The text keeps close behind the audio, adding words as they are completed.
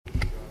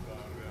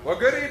Well,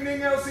 good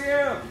evening,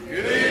 LCM.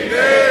 Good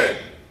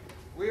evening.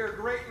 We are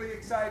greatly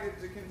excited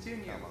to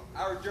continue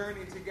our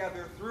journey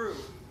together through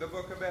the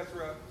book of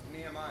Ezra,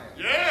 Nehemiah.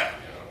 Yeah.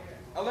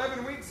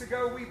 11 weeks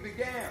ago, we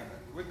began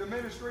with the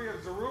ministry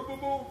of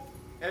Zerubbabel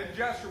and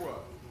Joshua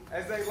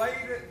as they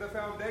laid the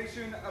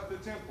foundation of the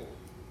temple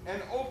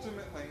and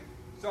ultimately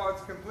saw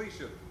its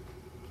completion.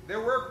 Their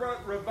work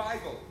brought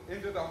revival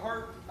into the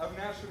heart of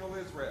national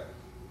Israel,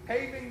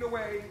 paving the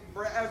way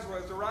for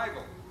Ezra's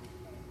arrival.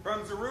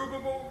 From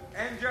Zerubbabel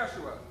and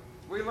Joshua,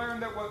 we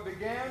learned that what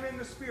began in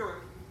the Spirit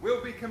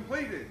will be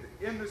completed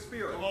in the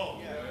Spirit.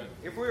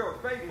 If we are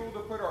faithful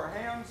to put our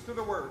hands to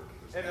the work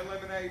and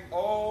eliminate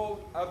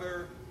all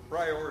other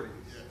priorities.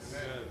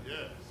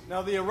 Yes.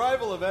 Now, the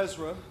arrival of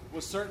Ezra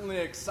was certainly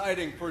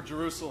exciting for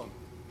Jerusalem,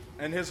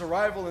 and his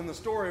arrival in the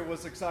story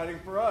was exciting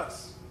for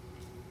us.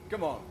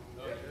 Come on,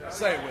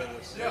 say it with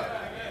us.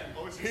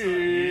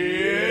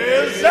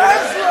 Here's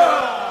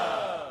Ezra!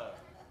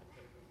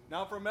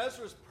 Now, from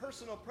Ezra's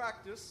personal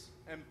practice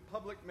and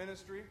public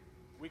ministry,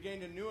 we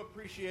gained a new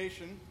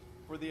appreciation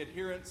for the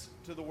adherence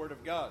to the Word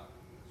of God,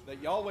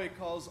 that Yahweh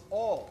calls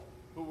all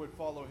who would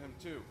follow Him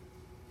to.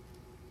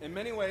 In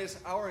many ways,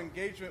 our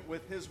engagement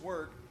with His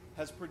Word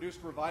has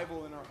produced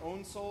revival in our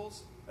own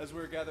souls as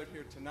we're gathered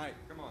here tonight.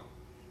 Come on.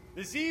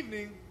 This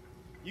evening,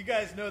 you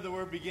guys know that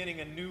we're beginning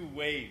a new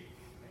wave.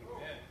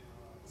 Amen.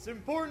 It's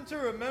important to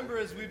remember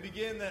as we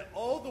begin that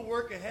all the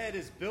work ahead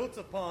is built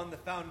upon the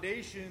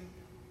foundation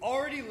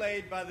already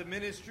laid by the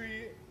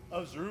ministry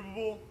of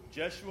Zerubbabel,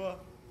 Joshua,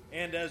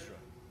 and Ezra.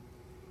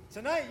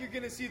 Tonight, you're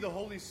going to see the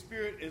Holy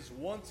Spirit is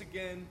once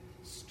again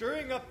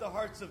stirring up the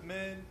hearts of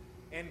men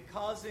and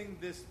causing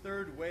this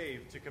third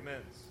wave to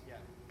commence.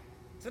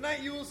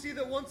 Tonight, you will see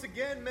that once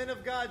again, men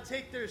of God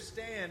take their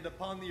stand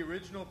upon the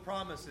original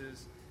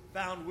promises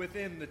found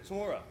within the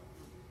Torah.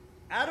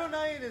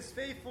 Adonai in His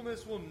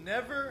faithfulness will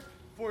never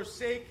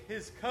forsake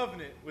His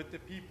covenant with the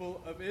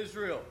people of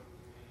Israel,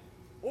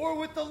 or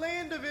with the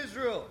land of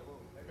Israel,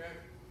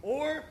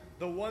 or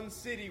the one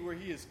city where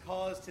He has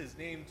caused His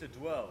name to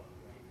dwell,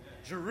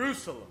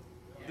 Jerusalem,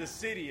 the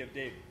city of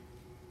David.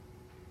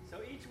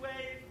 So each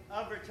wave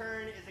of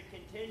return is a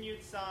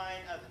continued sign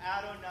of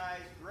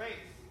Adonai's grace.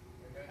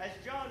 As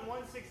John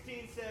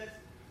 1:16 says,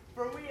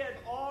 "For we have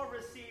all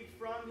received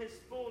from His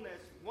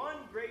fullness one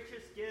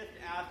gracious gift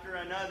after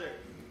another."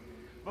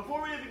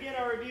 Before we begin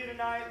our review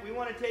tonight, we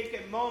want to take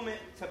a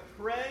moment to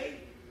pray,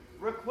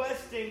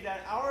 requesting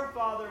that our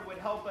Father would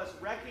help us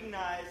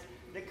recognize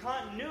the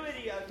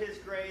continuity of His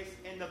grace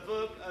in the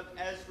book of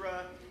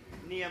Ezra,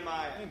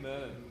 Nehemiah.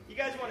 Amen. You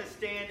guys want to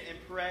stand and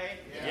pray?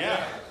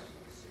 Yeah.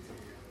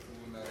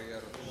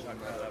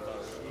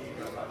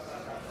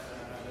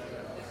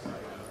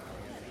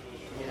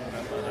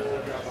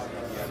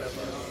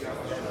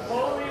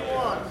 Holy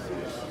One,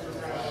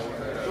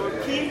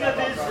 Lord King of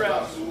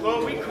Israel,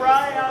 Lord, we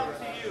cry out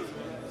to You.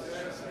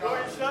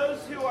 Lord, as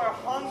those who are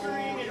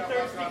hungering and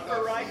thirsting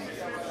for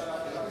righteousness,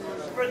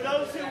 for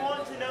those who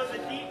want to know the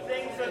deep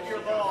things of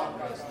Your law,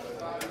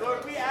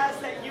 Lord, we ask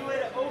that You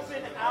would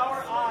open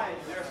our eyes,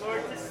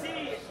 Lord, to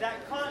see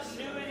that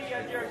continuity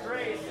of Your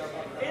grace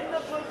in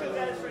the book of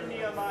Ezra and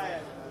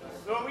Nehemiah.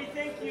 Lord, we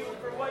thank You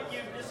for what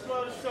You've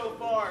disclosed so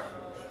far.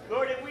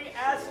 Lord, and we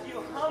ask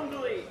You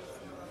humbly,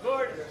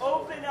 Lord,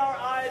 open our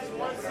eyes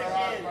once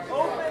again.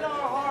 Open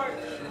our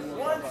hearts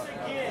once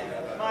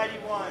again, Mighty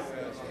One.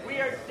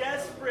 We are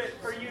desperate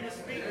for You to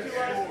speak to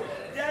us,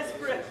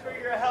 desperate for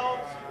Your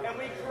help, and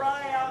we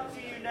cry out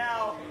to You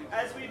now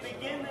as we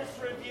begin this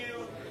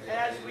review and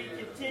as we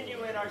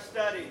continue in our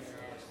studies.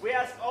 We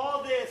ask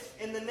all this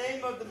in the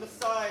name of the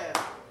Messiah,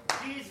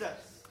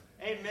 Jesus.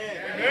 Amen.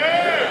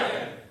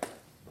 Amen.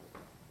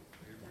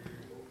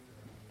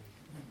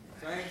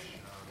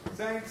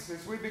 Saints,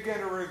 as we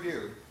begin a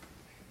review,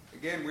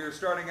 again, we are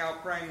starting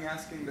out praying,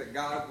 asking that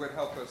God would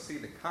help us see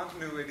the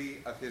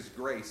continuity of His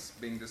grace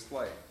being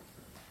displayed.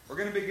 We're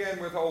going to begin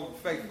with Old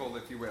Faithful,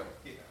 if you will.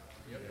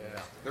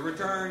 The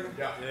return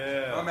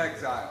from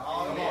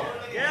exile.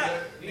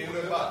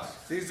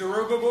 See,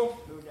 Zerubbabel,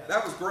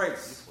 that was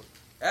grace.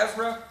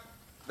 Ezra,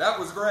 that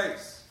was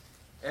grace.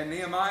 And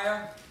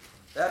Nehemiah,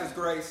 that is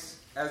grace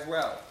as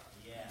well.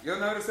 You'll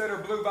notice that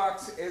our blue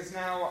box is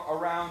now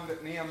around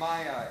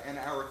Nehemiah in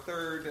our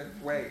third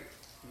wave.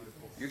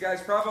 You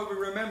guys probably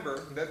remember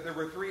that there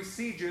were 3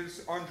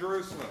 sieges on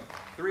Jerusalem,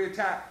 3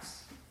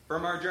 attacks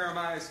from our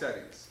Jeremiah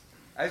studies.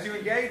 As you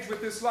engage with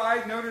this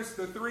slide, notice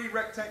the 3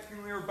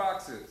 rectangular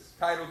boxes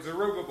titled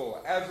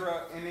Zerubbabel,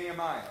 Ezra, and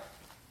Nehemiah.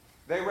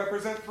 They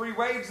represent 3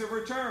 waves of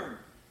return,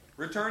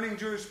 returning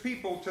Jewish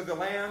people to the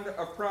land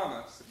of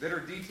promise that are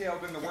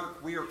detailed in the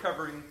work we are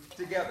covering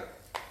together.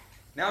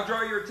 Now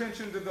draw your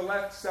attention to the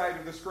left side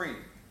of the screen.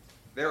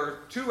 There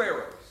are 2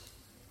 arrows.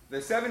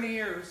 The 70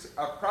 years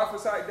of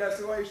prophesied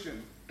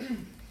desolation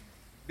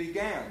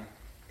began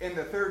in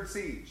the 3rd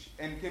siege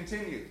and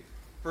continued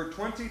for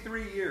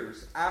 23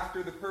 years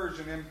after the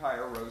Persian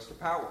Empire rose to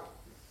power.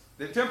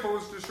 The temple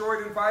was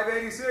destroyed in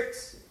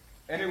 586,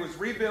 and it was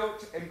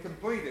rebuilt and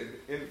completed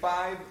in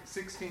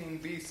 516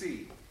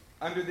 BC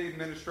under the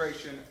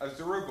administration of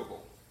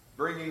Zerubbabel.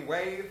 bringing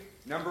wave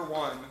number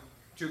 1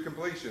 to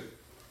completion.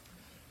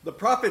 The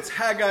prophets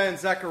Haggai and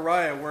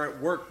Zechariah were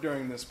at work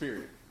during this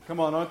period.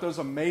 Come on, aren't those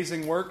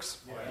amazing works?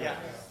 Yeah.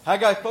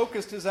 Haggai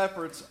focused his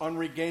efforts on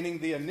regaining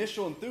the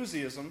initial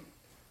enthusiasm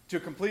to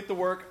complete the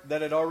work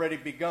that had already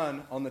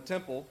begun on the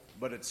temple,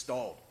 but it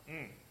stalled.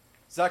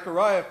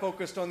 Zechariah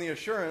focused on the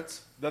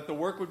assurance that the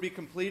work would be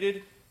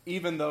completed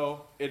even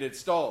though it had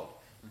stalled.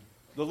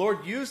 The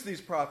Lord used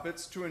these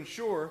prophets to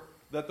ensure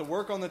that the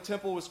work on the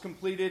temple was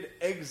completed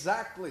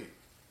exactly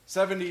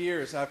 70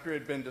 years after it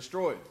had been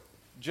destroyed,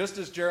 just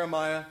as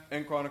Jeremiah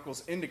and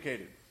Chronicles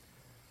indicated.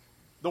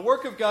 The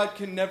work of God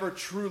can never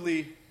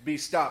truly be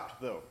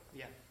stopped, though.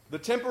 Yeah. The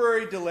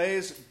temporary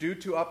delays due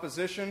to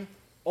opposition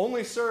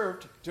only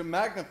served to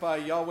magnify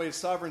Yahweh's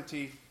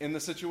sovereignty in the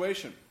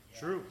situation.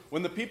 True.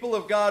 When the people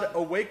of God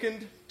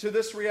awakened to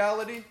this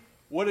reality,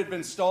 what had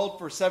been stalled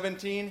for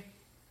 17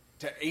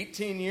 to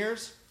 18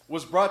 years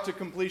was brought to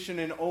completion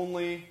in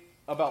only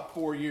about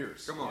 4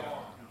 years. Come on.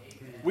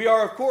 We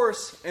are, of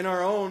course, in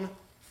our own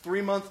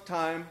 3-month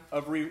time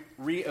of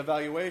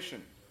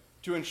re-evaluation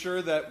to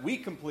ensure that we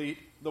complete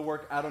the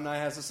work Adonai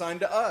has assigned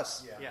to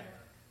us. Yeah.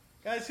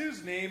 Guys,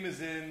 whose name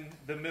is in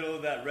the middle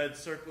of that red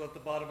circle at the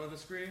bottom of the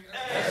screen?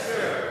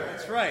 Esther.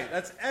 That's right.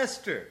 That's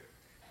Esther.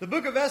 The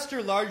book of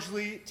Esther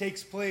largely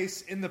takes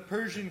place in the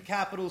Persian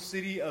capital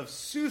city of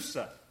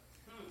Susa.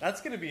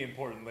 That's going to be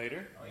important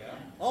later. Oh, yeah.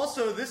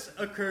 Also, this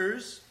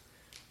occurs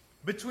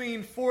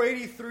between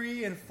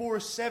 483 and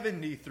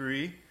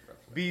 473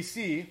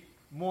 BC,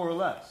 more or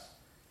less.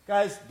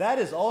 Guys, that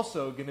is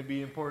also going to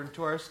be important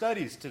to our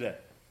studies today.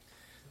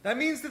 That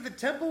means that the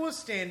temple was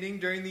standing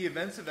during the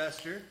events of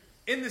Esther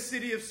in the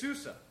city of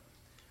Susa.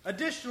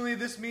 Additionally,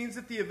 this means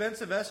that the events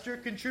of Esther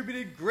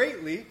contributed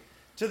greatly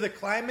to the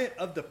climate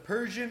of the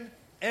Persian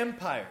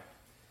Empire,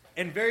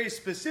 and very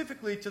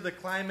specifically to the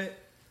climate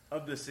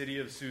of the city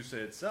of Susa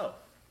itself.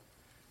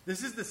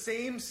 This is the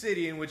same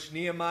city in which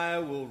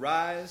Nehemiah will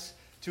rise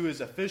to his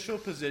official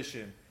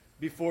position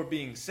before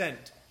being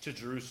sent to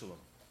Jerusalem.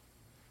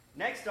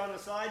 Next on the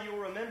slide, you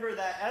will remember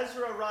that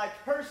Ezra arrived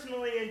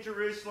personally in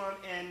Jerusalem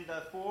in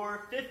the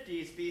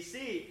 450s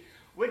BC,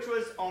 which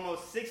was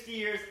almost 60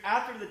 years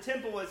after the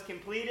temple was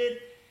completed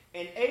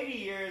and 80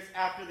 years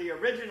after the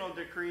original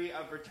decree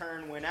of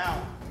return went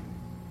out.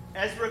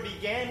 Ezra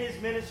began his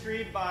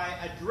ministry by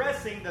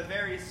addressing the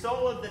very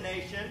soul of the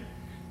nation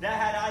that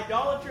had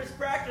idolatrous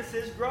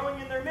practices growing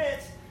in their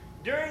midst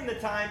during the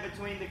time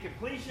between the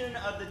completion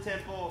of the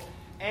temple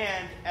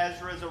and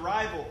Ezra's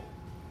arrival.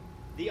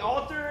 The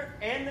altar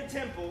and the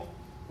temple,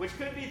 which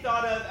could be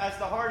thought of as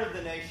the heart of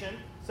the nation,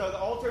 so the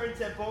altar and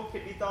temple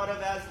could be thought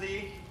of as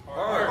the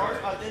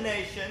heart of the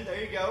nation,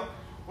 there you go,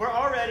 were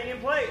already in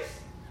place.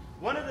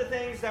 One of the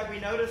things that we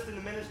noticed in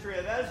the ministry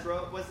of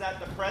Ezra was that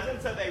the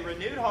presence of a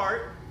renewed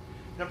heart,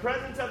 the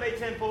presence of a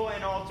temple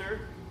and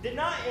altar, did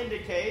not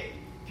indicate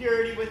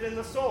purity within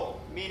the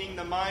soul, meaning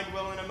the mind,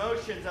 will, and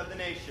emotions of the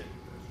nation.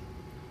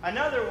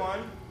 Another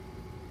one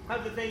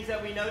of the things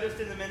that we noticed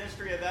in the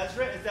ministry of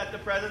Ezra is that the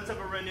presence of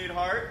a renewed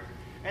heart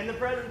and the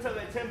presence of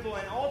a temple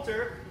and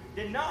altar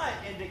did not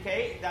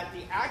indicate that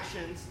the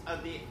actions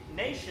of the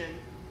nation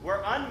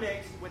were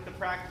unmixed with the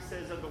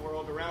practices of the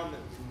world around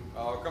them.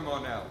 Oh, come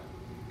on now.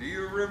 Do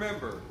you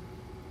remember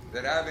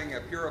that having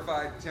a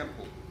purified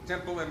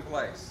temple in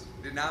place,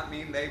 did not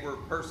mean they were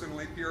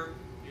personally pure?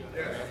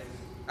 Yes.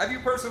 Have you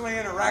personally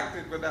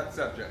interacted with that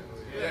subject?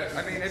 Yes.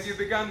 I mean, have you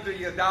begun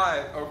to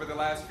dive over the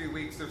last few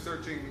weeks of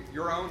searching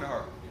your own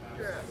heart?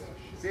 Yes.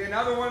 See,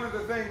 another one of the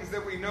things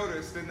that we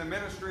noticed in the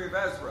ministry of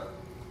Ezra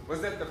was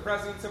that the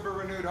presence of a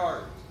renewed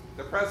heart,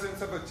 the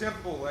presence of a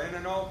temple and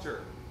an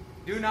altar,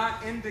 do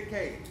not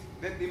indicate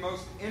that the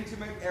most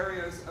intimate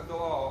areas of the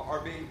law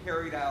are being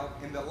carried out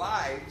in the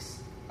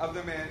lives of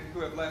the men who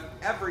have left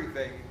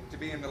everything to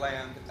be in the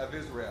land of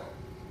Israel.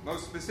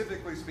 Most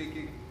specifically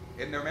speaking,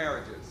 in their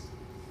marriages.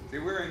 See,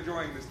 we're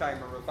enjoying this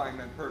time of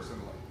refinement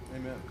personally.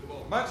 Amen.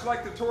 Much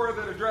like the Torah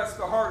that addressed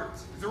the heart,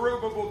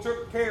 Zerubbabel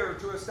took care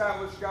to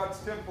establish God's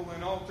temple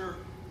and altar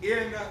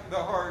in the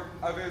heart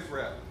of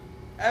Israel.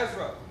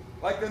 Ezra,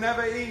 like the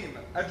Nevi'im,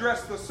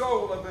 addressed the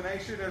soul of the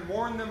nation and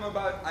warned them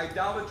about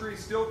idolatry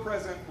still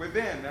present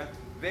within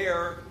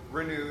their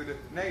renewed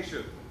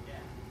nation.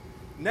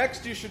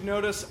 Next, you should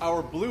notice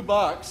our blue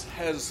box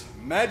has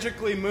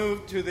magically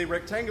moved to the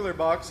rectangular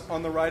box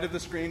on the right of the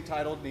screen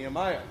titled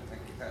Nehemiah.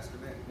 Thank you, Pastor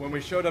Nick. When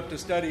we showed up to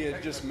study,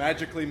 it just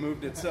magically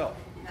moved itself.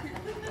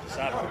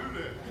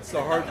 It's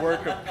the hard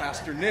work of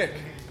Pastor Nick.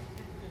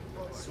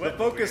 The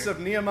focus of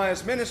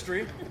Nehemiah's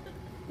ministry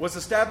was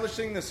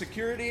establishing the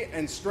security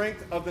and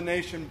strength of the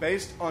nation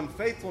based on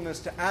faithfulness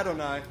to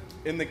Adonai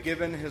in the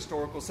given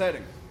historical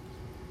setting.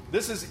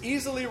 This is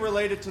easily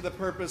related to the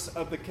purpose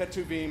of the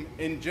Ketuvim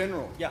in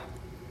general.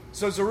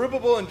 So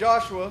Zerubbabel and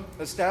Joshua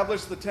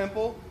established the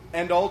temple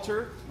and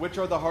altar, which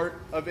are the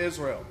heart of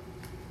Israel.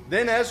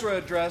 Then Ezra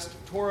addressed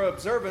Torah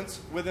observance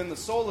within the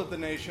soul of the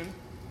nation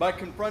by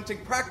confronting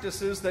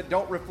practices that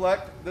don't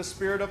reflect the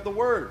spirit of the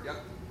word.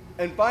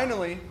 And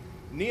finally,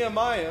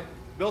 Nehemiah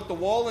built the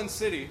wall and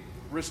city,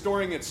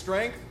 restoring its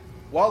strength,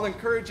 while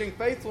encouraging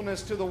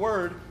faithfulness to the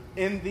word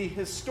in the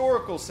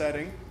historical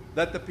setting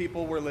that the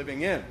people were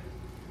living in.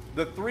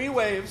 The 3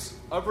 waves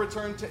of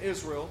return to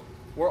Israel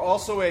were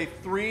also a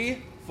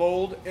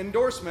threefold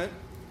endorsement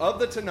of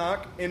the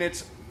Tanakh in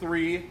its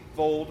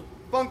threefold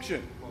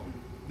function.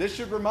 This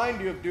should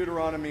remind you of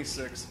Deuteronomy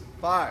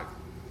 6:5.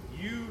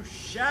 You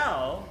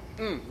shall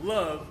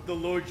love the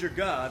Lord your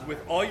God with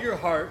all your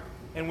heart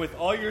and with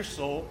all your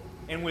soul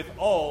and with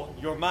all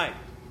your might.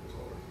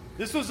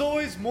 This was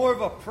always more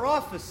of a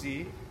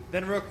prophecy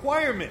than a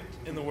requirement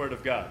in the Word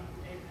of God.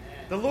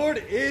 Amen. The Lord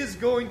is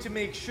going to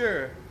make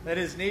sure that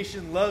His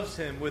nation loves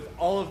Him with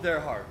all of their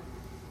heart,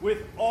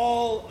 with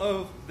all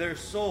of their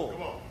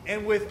soul,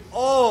 and with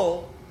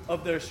all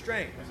of their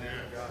strength.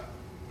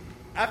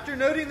 After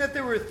noting that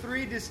there were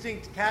 3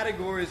 distinct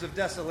categories of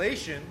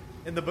desolation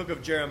in the book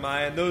of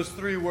Jeremiah, and those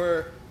 3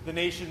 were the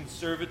nation's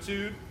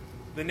servitude,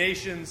 the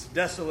nation's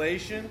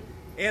desolation,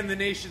 and the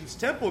nation's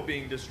temple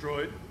being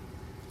destroyed,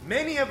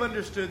 many have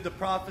understood the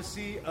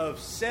prophecy of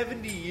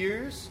 70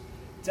 years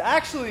to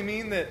actually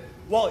mean that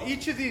while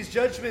each of these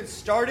judgments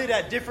started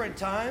at different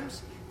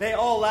times, they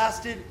all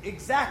lasted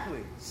exactly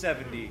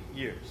 70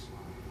 years.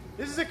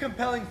 This is a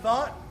compelling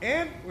thought,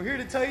 and we're here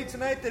to tell you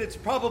tonight that it's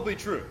probably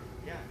true.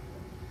 Yeah.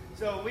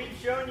 So we've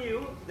shown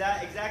you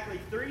that exactly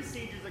 3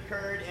 sieges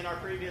occurred in our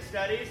previous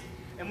studies,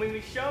 and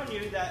we've shown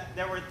you that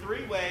there were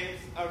 3 waves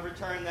of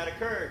return that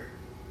occurred.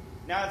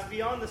 Now, it's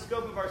beyond the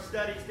scope of our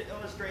studies to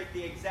illustrate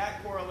the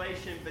exact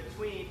correlation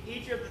between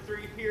each of the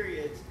 3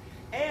 periods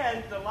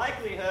and the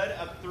likelihood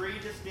of 3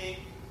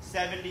 distinct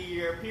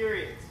 70-year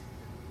periods.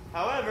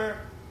 However,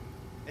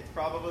 it's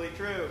probably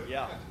true.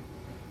 Yeah.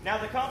 Now,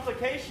 the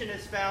complication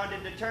is found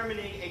in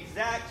determining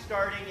exact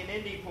starting and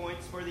ending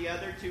points for the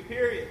other 2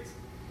 periods.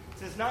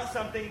 This is not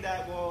something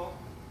that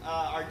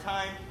our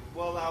time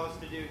will allow us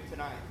to do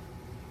tonight.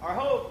 Our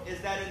hope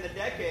is that in the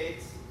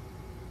decades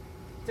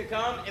to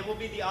come, it will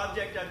be the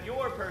object of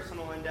your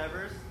personal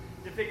endeavors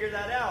to figure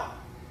that out.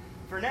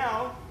 For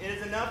now, it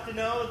is enough to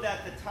know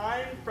that the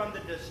time from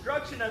the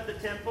destruction of the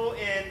temple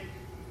in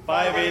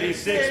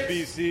 586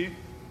 BC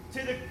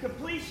to the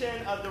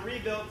completion of the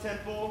rebuilt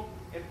temple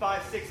in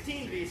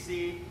 516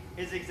 BC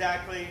is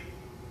exactly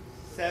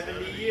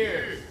 70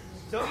 years.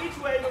 So each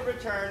wave of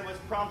return was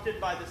prompted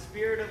by the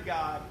Spirit of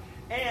God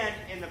and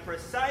in the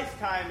precise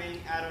timing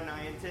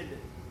Adonai intended.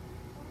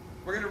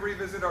 We're going to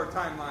revisit our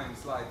timeline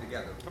slide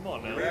together. Come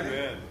on now. Ready?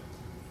 Amen.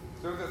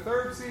 So the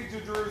 3rd siege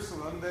of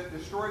Jerusalem that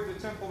destroyed the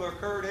temple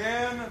occurred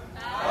in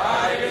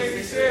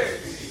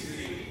 586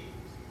 BC.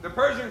 The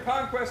Persian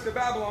conquest of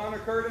Babylon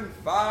occurred in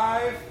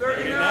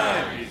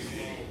 539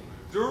 BC.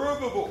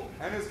 Zerubbabel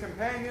and his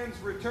companions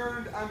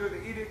returned under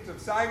the edict of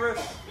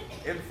Cyrus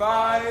in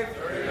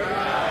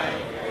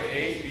 539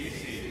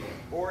 BC.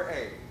 Or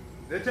A.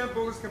 The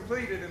temple was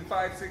completed in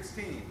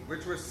 516,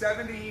 which was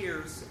 70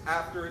 years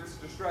after its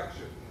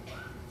destruction.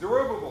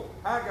 Zerubbabel,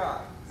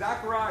 Haggai,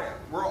 Zechariah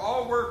were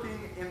all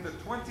working in the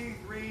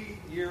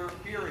 23-year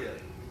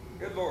period.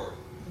 Good Lord.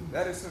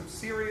 That is some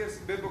serious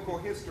biblical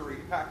history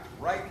packed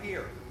right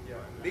here.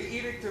 The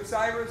edict of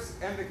Cyrus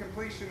and the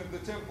completion of the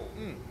temple.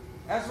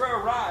 Ezra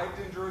arrived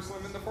in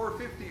Jerusalem in the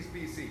 450s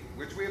BC,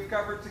 which we have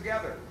covered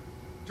together,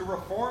 to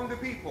reform the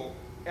people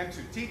and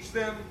to teach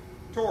them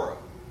Torah.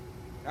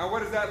 Now,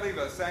 what does that leave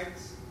us,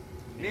 saints?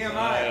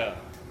 Nehemiah,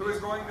 who is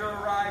going to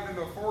arrive in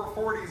the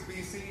 440s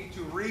BC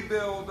to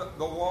rebuild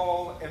the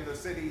wall and the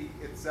city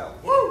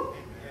itself. Woo!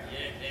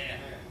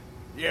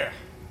 Yeah.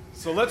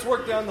 So let's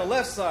work down the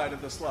left side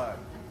of the slide.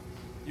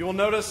 You will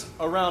notice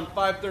around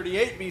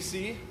 538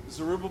 BC,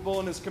 Zerubbabel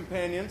and his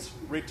companions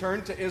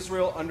returned to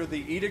Israel under the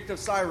Edict of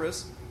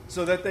Cyrus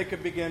so that they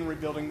could begin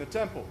rebuilding the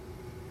temple.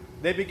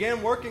 They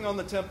began working on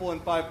the temple in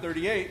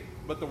 538,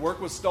 but the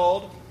work was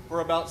stalled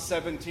for about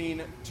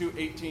 17 to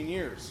 18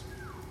 years.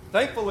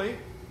 Thankfully,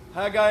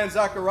 Haggai and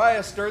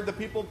Zechariah stirred the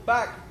people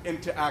back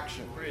into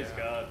action. Praise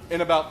God.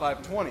 In about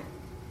 520.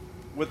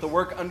 With the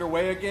work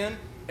underway again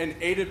and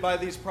aided by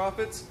these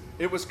prophets,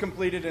 it was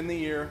completed in the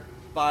year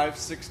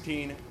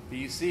 516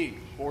 BC,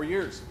 4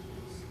 years.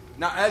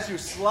 Now, as you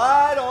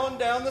slide on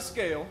down the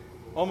scale,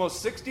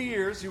 almost 60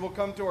 years, you will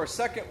come to our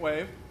second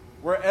wave,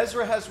 where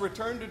Ezra has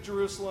returned to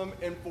Jerusalem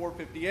in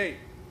 458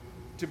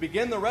 to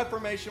begin the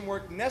Reformation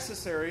work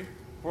necessary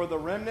for the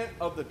remnant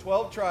of the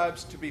 12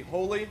 tribes to be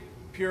holy,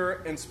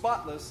 pure, and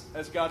spotless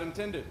as God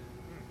intended.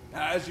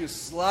 Now, as you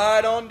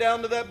slide on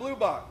down to that blue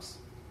box,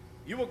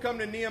 you will come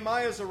to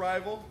Nehemiah's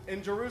arrival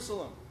in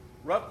Jerusalem,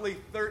 roughly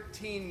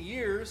 13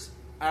 years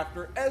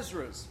after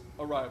Ezra's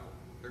arrival.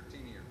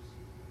 13 years.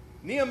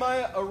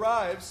 Nehemiah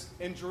arrives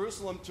in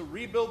Jerusalem to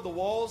rebuild the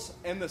walls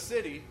and the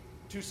city,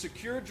 to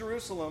secure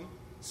Jerusalem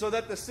so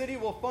that the city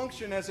will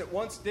function as it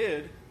once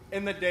did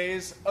in the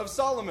days of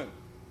Solomon.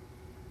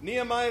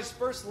 Nehemiah's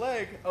first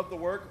leg of the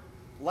work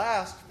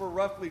lasts for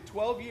roughly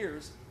 12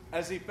 years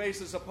as he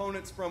faces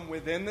opponents from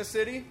within the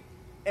city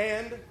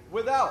and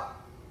without.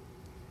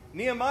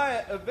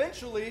 Nehemiah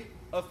eventually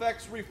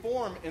effects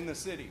reform in the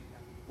city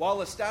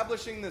while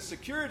establishing the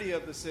security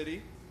of the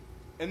city,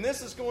 and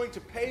this is going to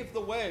pave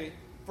the way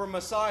for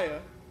Messiah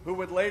who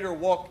would later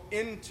walk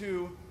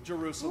into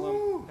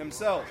Jerusalem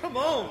himself. Come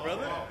on,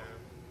 brother.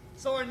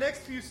 So our next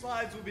few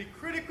slides will be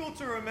critical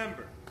to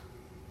remember,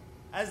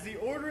 as the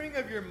ordering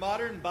of your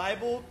modern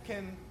Bible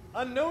can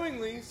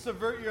unknowingly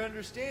subvert your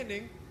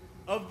understanding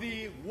of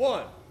the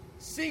one,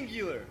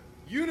 singular,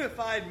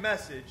 unified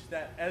message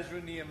that Ezra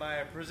and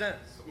Nehemiah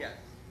presents. Yes.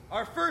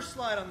 Our first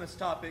slide on this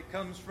topic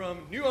comes from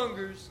New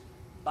Unger's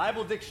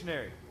Bible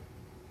Dictionary.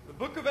 The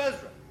book of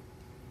Ezra.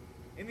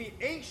 In the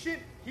ancient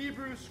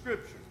Hebrew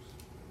scriptures,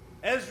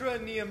 Ezra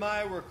and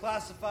Nehemiah were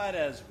classified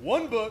as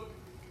one book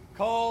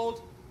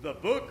called the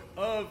Book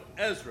of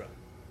Ezra.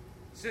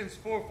 Since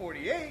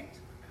 448,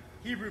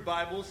 Hebrew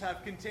Bibles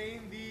have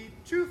contained the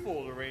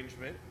twofold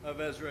arrangement of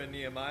Ezra and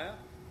Nehemiah,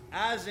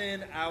 as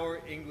in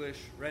our English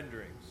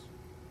renderings.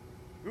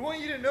 We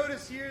want you to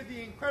notice here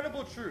the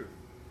incredible truth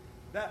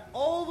that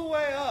all the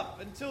way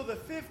up until the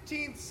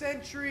 15th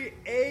century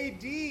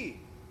AD,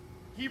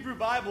 Hebrew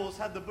Bibles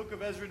had the book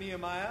of Ezra and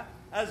Nehemiah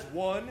as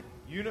one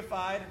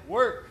unified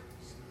work.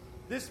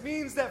 This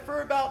means that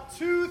for about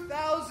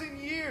 2,000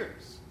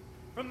 years,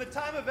 from the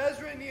time of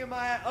Ezra and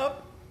Nehemiah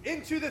up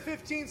into the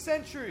 15th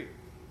century,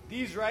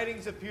 these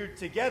writings appeared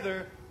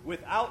together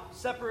without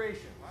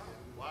separation.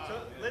 Wow.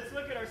 So let's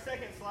look at our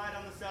second slide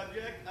on the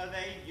subject of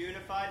a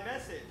unified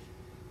message.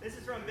 This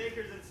is from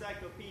Baker's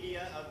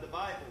Encyclopedia of the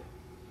Bible.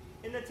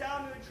 In the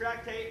Talmud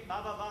tractate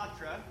Bava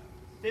Batra,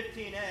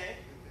 15a,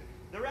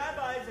 the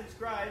rabbis and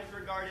scribes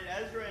regarded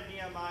Ezra and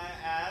Nehemiah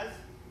as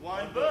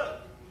one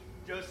book.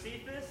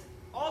 Josephus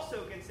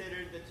also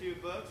considered the two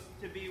books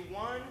to be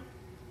one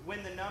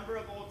when the number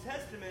of Old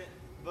Testament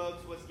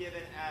books was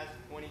given as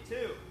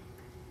 22.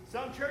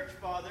 Some church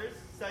fathers,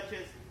 such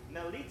as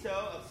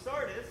Melito of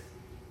Sardis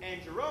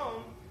and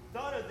Jerome,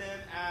 thought of them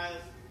as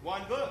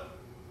one book.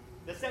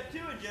 The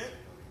Septuagint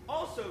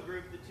also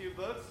grouped the two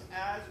books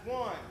as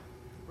one,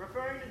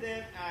 referring to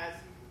them as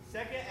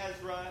Second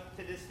Ezra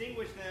to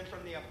distinguish them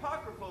from the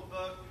apocryphal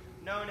book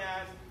known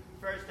as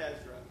First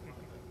Ezra.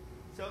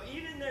 So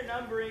even their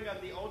numbering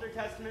of the Older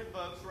Testament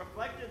books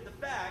reflected the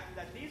fact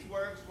that these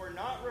works were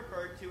not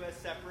referred to as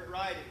separate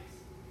writings,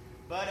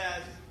 but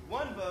as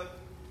one book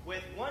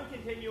with one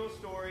continual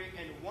story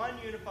and one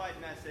unified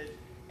message,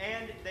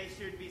 and they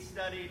should be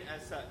studied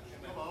as such.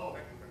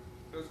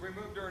 So as we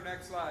move to our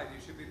next slide, you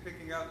should be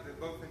picking up that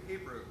both in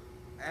Hebrew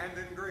and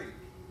in Greek,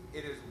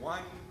 it is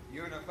one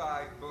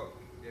unified book.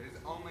 It is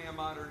only a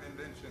modern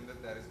invention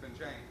that has been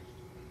changed.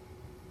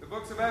 The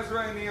books of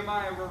Ezra and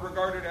Nehemiah were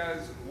regarded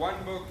as one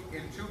book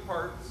in two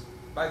parts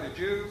by the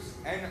Jews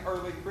and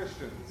early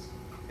Christians.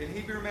 In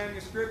Hebrew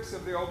manuscripts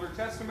of the Older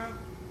Testament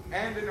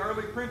and in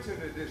early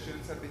printed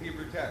editions of the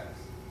Hebrew text,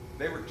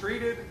 they were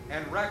treated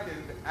and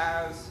reckoned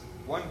as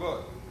one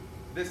book.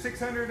 The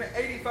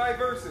 685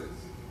 verses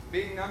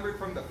being numbered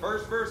from the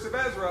first verse of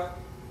Ezra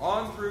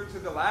on through to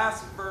the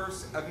last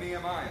verse of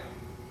Nehemiah.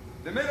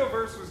 The middle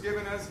verse was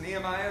given as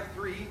Nehemiah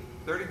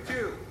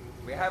 3:32.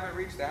 We haven't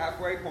reached the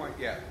halfway point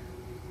yet.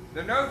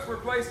 The notes were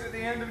placed at the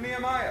end of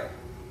Nehemiah.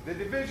 The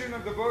division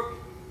of the book,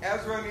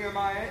 Ezra and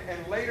Nehemiah,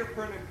 and later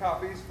printed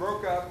copies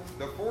broke up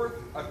the fourth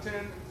of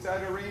 10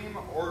 Sederim,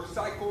 or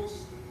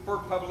cycles for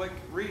public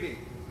reading,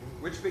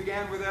 which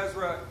began with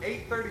Ezra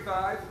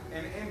 8:35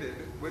 and ended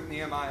with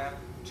Nehemiah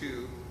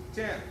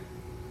 2:10.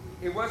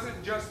 It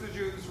wasn't just the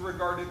Jews who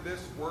regarded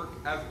this work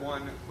as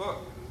one book.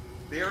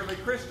 The early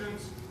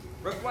Christians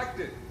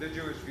reflected the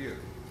Jewish view,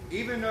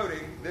 even noting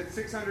that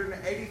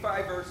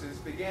 685 verses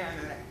began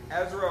in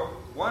Ezra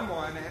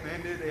 1:1 and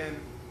ended in,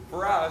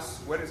 for us,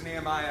 what is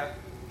Nehemiah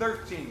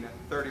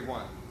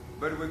 13:31.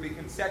 But it would be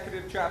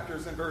consecutive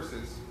chapters and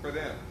verses for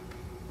them,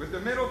 with the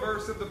middle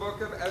verse of the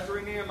book of Ezra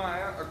and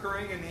Nehemiah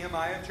occurring in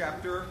Nehemiah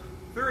chapter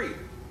 3.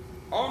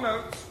 All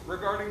notes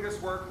regarding this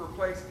work were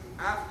placed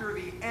after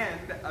the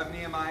end of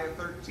Nehemiah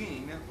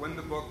 13 when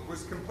the book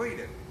was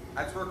completed.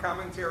 That's where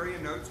commentary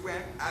and notes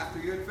went after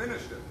you had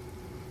finished it.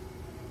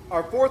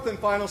 Our fourth and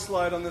final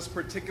slide on this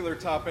particular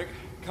topic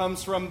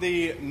comes from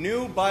the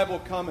New Bible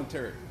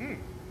Commentary,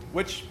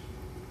 which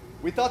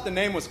we thought the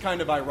name was kind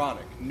of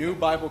ironic, New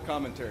Bible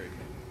Commentary.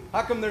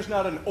 How come there's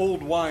not an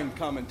Old Wine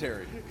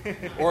Commentary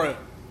or an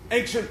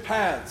Ancient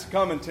Paths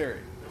Commentary?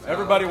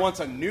 Everybody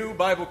wants a New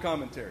Bible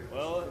Commentary.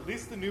 Well, at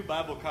least the New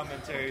Bible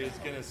Commentary is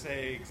going to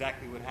say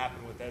exactly what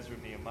happened with Ezra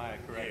and Nehemiah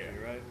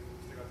correctly, right?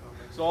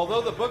 So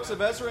although the books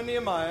of Ezra and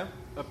Nehemiah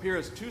appear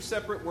as two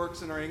separate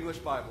works in our English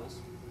Bibles,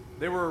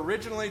 they were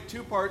originally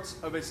two parts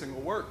of a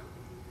single work,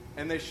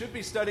 and they should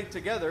be studied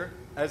together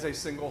as a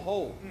single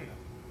whole.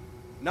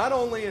 Not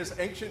only is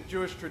ancient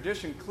Jewish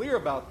tradition clear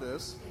about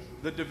this,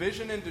 the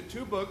division into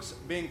two books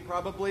being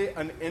probably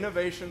an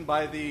innovation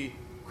by the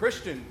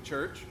Christian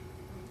church,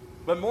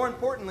 but more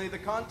importantly, the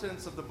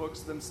contents of the books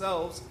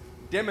themselves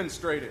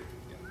demonstrate it.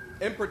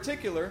 In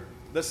particular,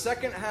 the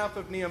second half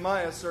of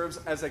Nehemiah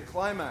serves as a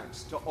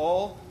climax to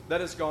all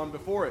that has gone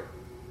before it,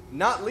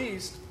 not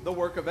least the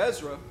work of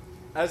Ezra,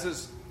 as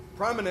his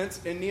prominence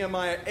in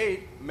Nehemiah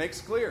 8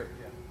 makes clear.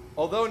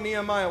 Although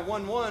Nehemiah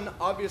 1:1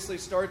 obviously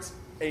starts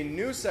a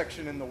new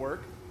section in the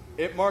work,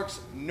 it marks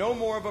no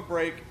more of a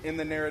break in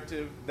the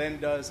narrative than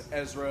does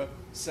Ezra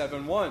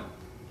 7:1,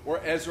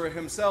 where Ezra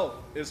himself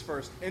is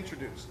first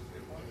introduced.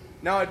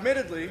 Now,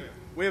 admittedly,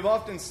 we have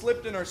often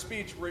slipped in our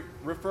speech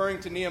referring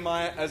to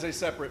Nehemiah as a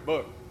separate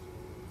book.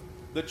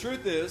 The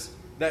truth is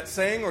that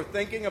saying or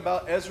thinking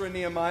about Ezra and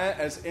Nehemiah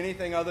as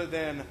anything other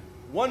than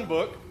one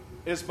book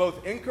is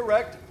both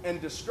incorrect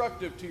and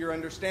destructive to your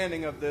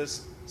understanding of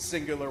this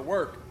singular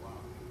work.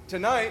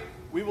 Tonight,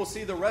 we will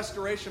see the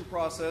restoration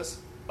process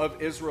of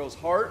Israel's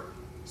heart,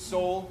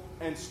 soul,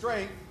 and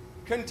strength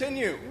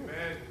continue.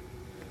 Amen.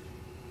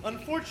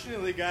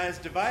 Unfortunately, guys,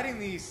 dividing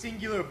the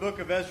singular book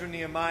of Ezra and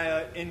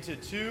Nehemiah into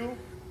two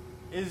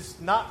is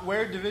not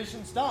where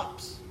division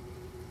stops.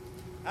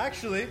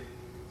 Actually,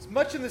 it's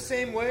much in the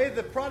same way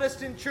the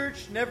Protestant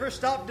church never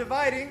stopped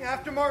dividing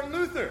after Martin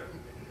Luther.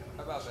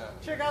 How about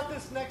that? Check out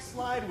this next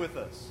slide with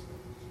us.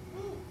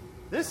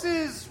 This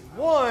is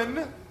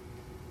one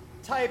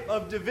type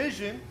of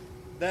division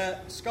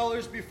that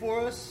scholars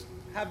before us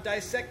have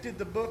dissected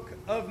the book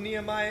of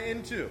Nehemiah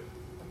into.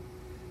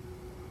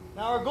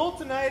 Now, our goal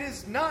tonight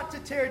is not to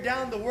tear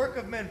down the work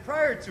of men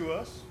prior to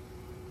us,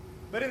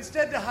 but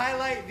instead to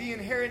highlight the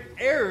inherent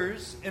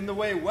errors in the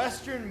way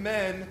Western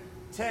men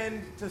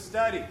tend to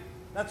study.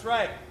 That's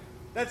right.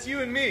 That's you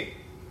and me.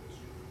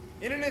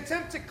 In an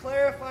attempt to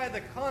clarify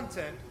the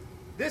content,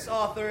 this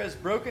author has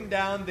broken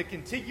down the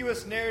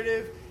contiguous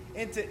narrative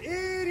into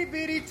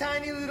itty-bitty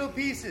tiny little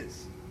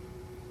pieces,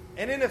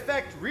 and in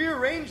effect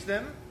rearranged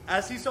them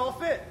as he saw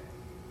fit.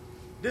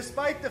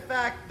 Despite the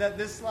fact that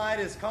this slide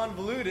is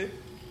convoluted,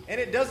 and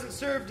it doesn't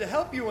serve to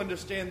help you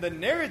understand the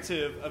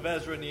narrative of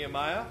Ezra and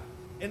Nehemiah,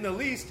 in the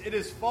least, it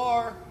is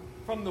far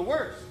from the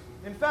worst.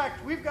 In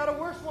fact, we've got a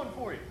worse one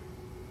for you.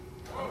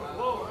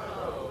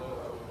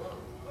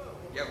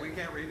 Yeah, we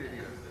can't read it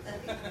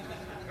either.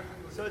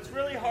 So it's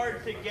really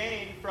hard to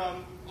gain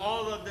from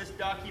all of this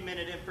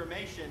documented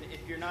information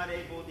if you're not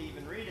able to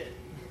even read it.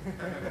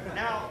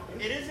 Now,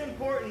 it is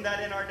important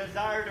that in our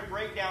desire to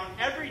break down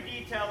every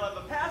detail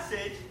of a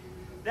passage,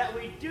 that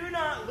we do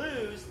not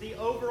lose the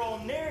overall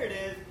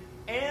narrative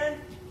and,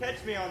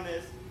 catch me on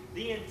this,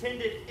 the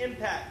intended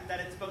impact that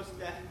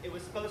it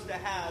was supposed to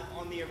have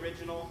on the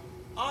original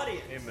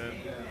audience. Amen.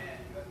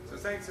 So,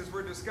 saints, as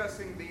we're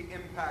discussing the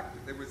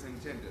impact that was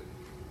intended,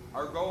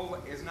 our goal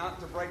is not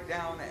to break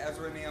down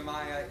Ezra and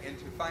Nehemiah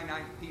into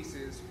finite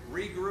pieces,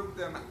 regroup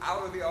them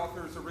out of the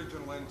author's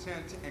original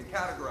intent, and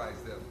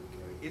categorize them.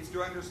 It's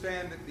to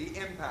understand the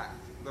impact,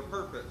 the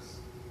purpose.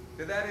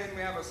 To that end,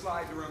 we have a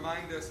slide to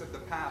remind us of the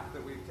path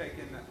that we've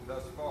taken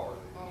thus far.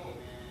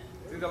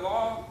 See, the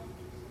law,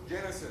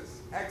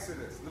 Genesis,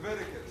 Exodus,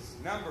 Leviticus,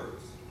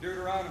 Numbers,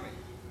 Deuteronomy.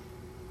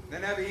 The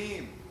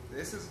Nevi'im,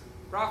 this is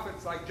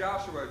prophets like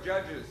Joshua,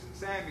 Judges,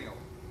 Samuel,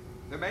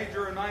 the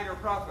major and minor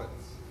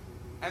prophets.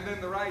 And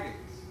then the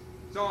writings,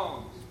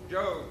 Psalms,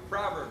 Job,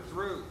 Proverbs,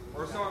 Ruth,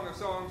 or Song of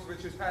Songs,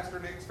 which is Pastor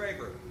Nick's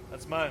favorite.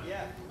 That's mine.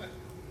 Yeah.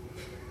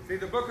 See,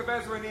 the book of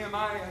Ezra and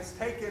Nehemiah has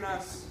taken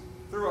us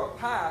through a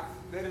path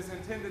that is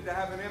intended to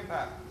have an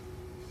impact.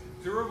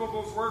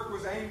 Zerubbabel's work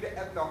was aimed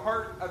at the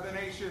heart of the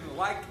nation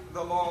like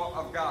the law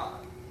of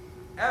God.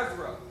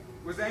 Ezra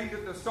was aimed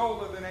at the soul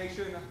of the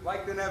nation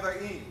like the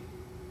Nevi'im.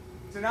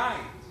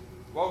 Tonight,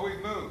 well,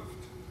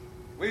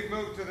 we've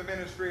moved to the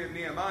ministry of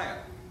Nehemiah,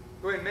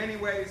 who in many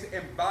ways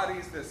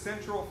embodies the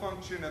central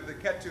function of the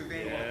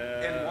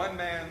Ketuvim in one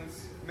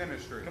man's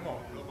ministry. Come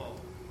on.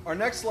 Our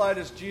next slide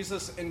is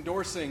Jesus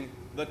endorsing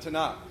the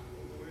Tanakh.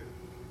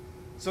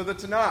 So the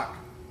Tanakh,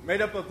 made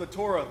up of the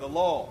Torah, the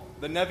law,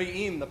 the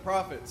Nevi'im, the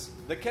prophets,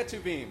 the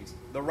Ketuvims,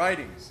 the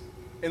writings.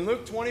 In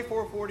Luke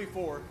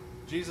 24:44,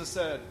 Jesus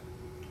said,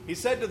 He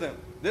said to them,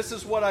 "This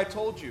is what I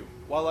told you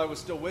while I was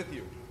still with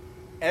you.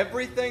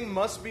 Everything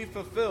must be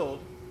fulfilled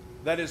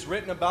that is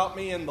written about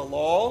me in the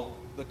law,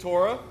 the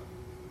Torah,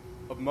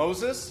 of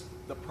Moses,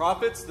 the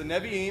prophets, the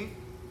Nevi'im,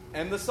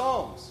 and the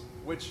Psalms,"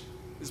 which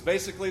is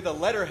basically the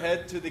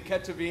letterhead to the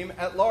Ketuvim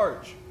at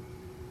large.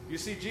 You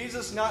see,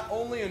 Jesus not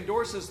only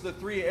endorses the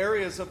three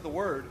areas of the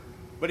word,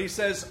 but he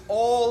says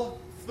all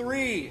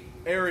three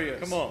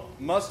areas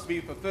must be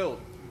fulfilled.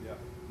 Yeah.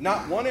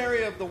 Not one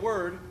area of the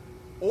word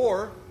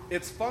or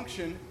its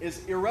function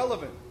is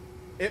irrelevant.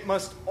 It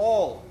must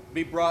all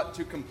be brought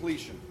to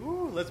completion.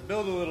 Ooh, let's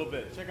build a little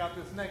bit. Check out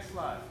this next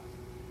slide.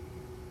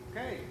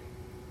 Okay,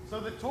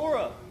 so the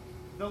Torah,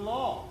 the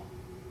law,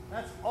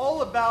 that's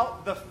all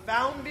about the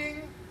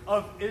founding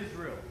of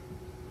Israel.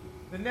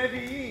 The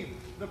Nevi'im,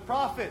 the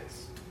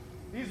prophets,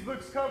 these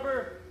books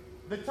cover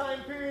the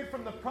time period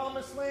from the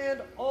promised land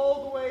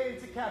all the way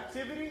into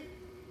captivity.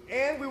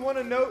 And we want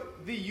to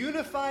note the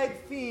unified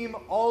theme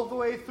all the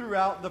way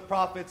throughout the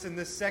prophets in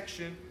this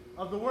section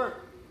of the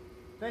work.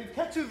 Then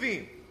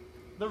Ketuvim,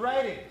 the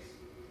writings.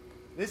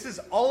 This is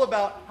all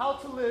about how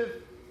to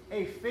live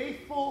a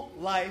faithful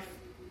life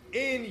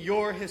in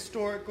your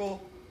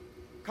historical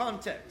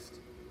context.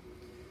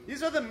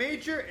 These are the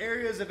major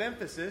areas of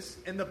emphasis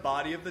in the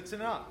body of the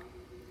Tanakh.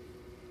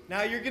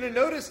 Now, you're going to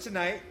notice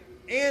tonight,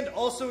 and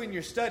also in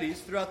your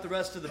studies throughout the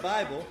rest of the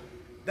Bible,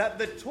 that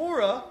the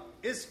Torah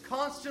is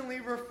constantly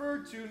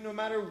referred to no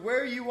matter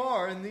where you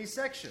are in these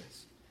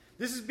sections.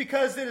 This is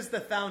because it is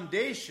the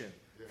foundation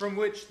from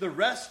which the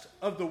rest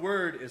of the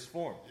word is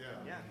formed.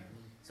 Yeah.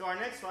 So our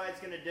next slide is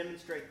going to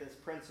demonstrate this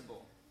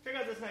principle. Check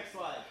out this next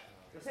slide.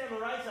 The same on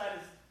the right side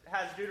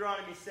has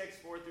Deuteronomy 6,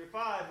 4 through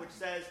 5, which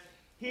says,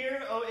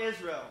 "Hear, O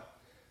Israel,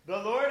 the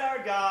Lord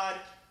our God,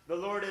 the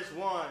Lord is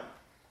one.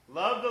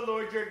 Love the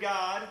Lord your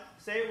God,"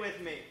 say it with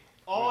me,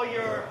 "all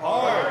your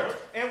heart,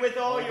 and with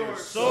all your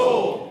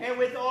soul, and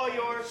with all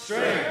your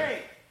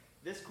strength."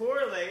 This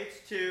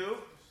correlates to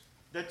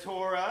the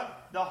Torah,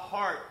 the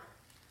heart,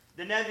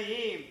 the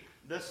Nevi'im,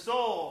 the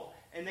soul,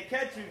 and the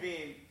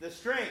Ketuvim, the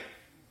strength.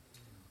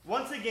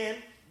 Once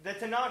again, the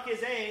Tanakh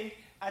is aimed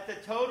at the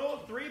total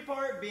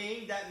three-part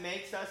being that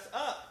makes us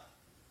up.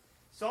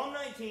 Psalm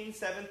 19,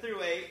 7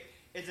 through 8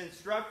 is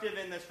instructive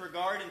in this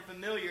regard and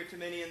familiar to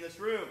many in this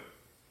room.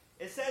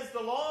 It says,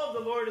 "The law of the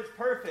Lord is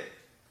perfect,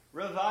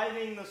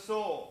 reviving the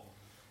soul.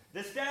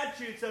 The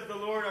statutes of the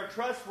Lord are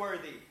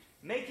trustworthy,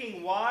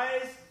 making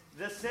wise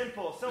the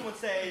simple." Someone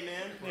say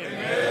amen.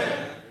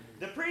 Amen.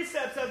 "The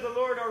precepts of the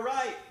Lord are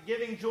right,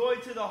 giving joy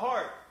to the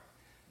heart.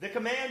 The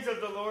commands of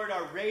the Lord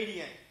are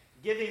radiant,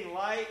 giving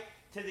light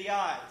to the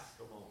eyes."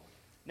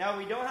 Now,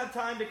 we don't have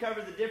time to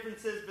cover the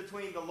differences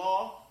between the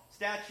law,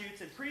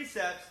 statutes, and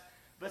precepts,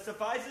 but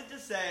suffice it to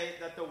say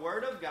that the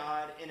Word of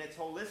God, in its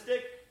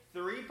holistic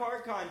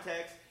three-part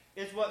context,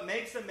 is what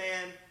makes a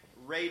man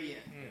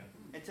radiant.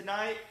 And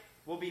tonight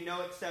will be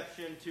no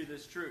exception to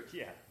this truth.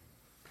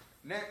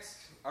 Next,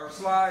 our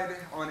slide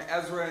on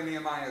Ezra and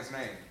Nehemiah's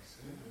names.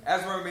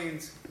 Ezra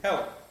means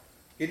help.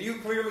 Can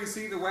you clearly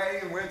see the way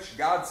in which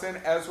God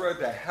sent Ezra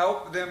to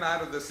help them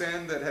out of the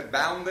sin that had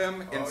bound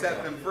them and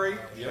set them free?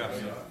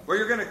 Well,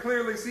 you're going to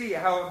clearly see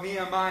how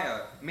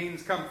Nehemiah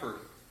means comfort.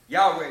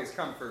 Yahweh's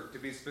comfort, to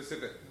be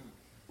specific.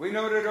 We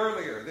noted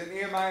earlier that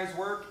Nehemiah's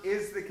work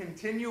is the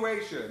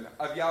continuation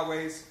of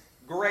Yahweh's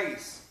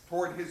grace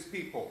toward his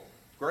people.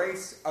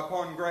 Grace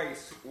upon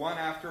grace, one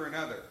after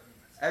another.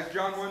 As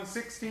John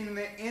 1:16 in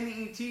the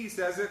NET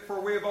says it, "For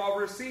we have all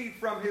received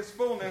from his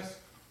fullness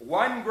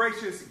one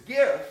gracious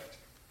gift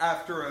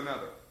after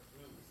another."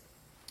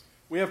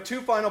 We have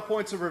two final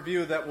points of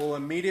review that will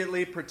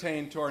immediately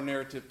pertain to our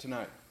narrative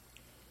tonight.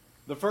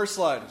 The first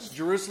slide is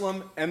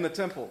Jerusalem and the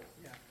temple.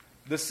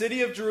 The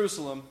city of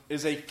Jerusalem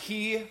is a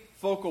key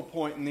focal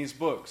point in these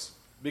books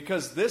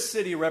because this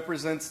city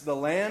represents the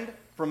land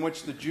from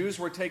which the Jews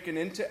were taken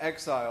into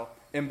exile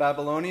in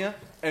Babylonia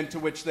and to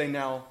which they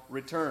now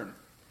return.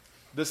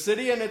 The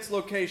city and its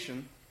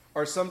location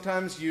are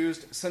sometimes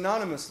used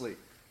synonymously,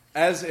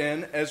 as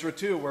in Ezra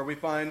 2, where we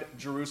find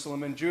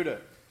Jerusalem and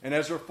Judah, and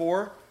Ezra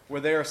 4,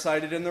 where they are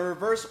cited in the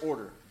reverse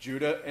order,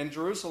 Judah and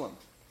Jerusalem.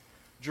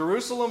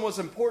 Jerusalem was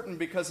important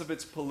because of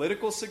its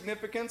political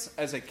significance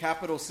as a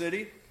capital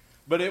city,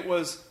 but it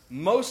was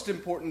most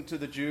important to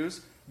the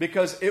Jews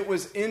because it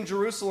was in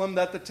Jerusalem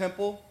that the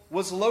temple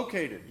was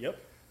located.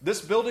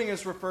 This building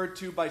is referred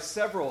to by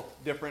several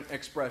different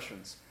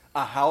expressions.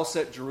 A house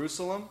at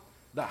Jerusalem,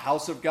 the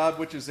house of God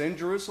which is in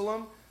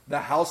Jerusalem, the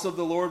house of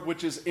the Lord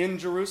which is in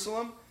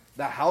Jerusalem,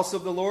 the house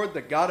of the Lord,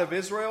 the God of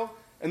Israel,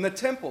 and the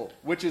temple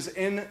which is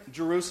in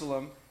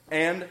Jerusalem,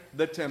 and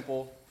the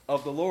temple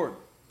of the Lord.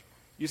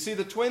 You see,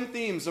 the twin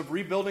themes of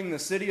rebuilding the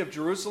city of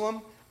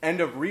Jerusalem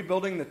and of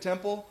rebuilding the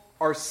temple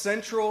are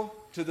central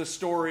to the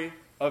story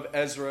of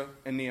Ezra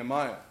and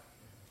Nehemiah.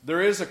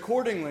 There is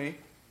accordingly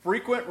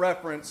frequent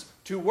reference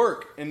to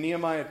work in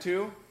Nehemiah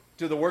 2,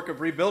 to the work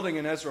of rebuilding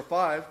in Ezra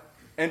 5,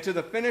 and to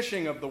the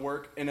finishing of the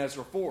work in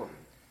Ezra 4.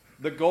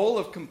 The goal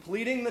of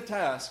completing the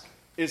task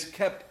is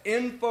kept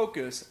in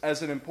focus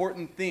as an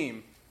important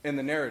theme in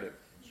the narrative.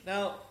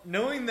 Now,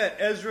 knowing that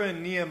Ezra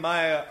and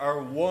Nehemiah are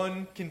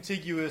one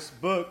contiguous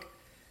book,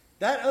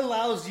 that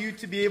allows you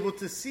to be able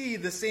to see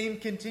the same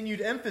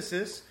continued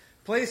emphasis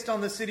placed on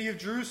the city of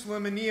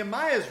Jerusalem in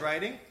Nehemiah's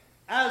writing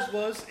as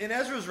was in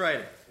Ezra's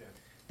writing.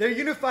 Their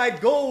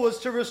unified goal was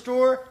to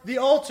restore the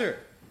altar,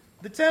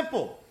 the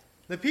temple,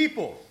 the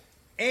people,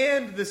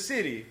 and the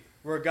city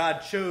where God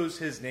chose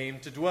his name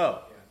to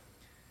dwell.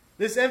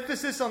 This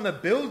emphasis on the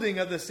building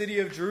of the city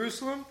of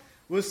Jerusalem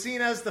was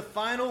seen as the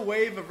final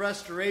wave of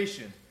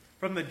restoration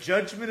from the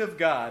judgment of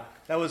God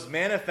that was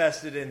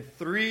manifested in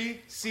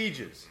 3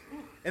 sieges.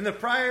 In the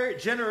prior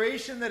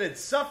generation that had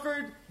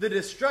suffered the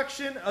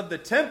destruction of the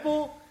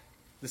temple,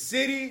 the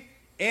city,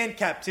 and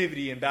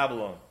captivity in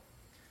Babylon.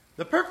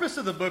 The purpose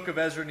of the book of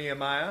Ezra and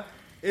Nehemiah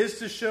is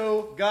to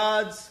show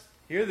God's,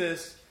 hear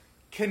this,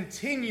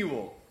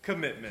 continual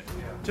commitment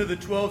to the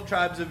 12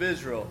 tribes of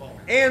Israel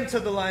and to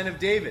the line of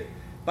David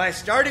by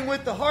starting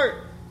with the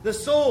heart, the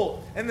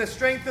soul, and the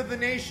strength of the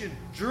nation,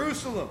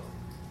 Jerusalem,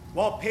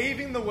 while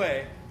paving the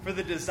way for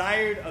the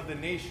desired of the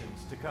nations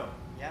to come.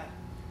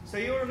 So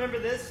you'll remember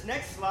this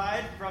next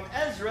slide from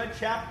Ezra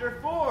chapter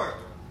 4.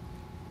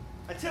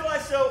 "Until I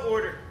so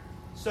ordered."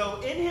 So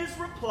in his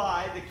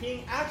reply, the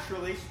king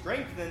actually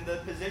strengthened the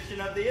position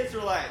of the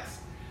Israelites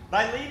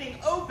by leaving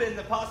open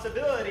the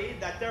possibility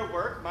that their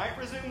work might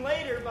resume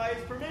later by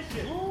his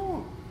permission.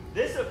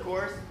 This, of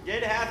course,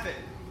 did happen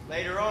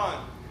later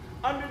on.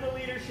 under the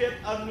leadership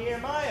of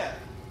Nehemiah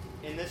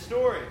in this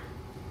story.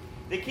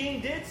 The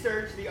king did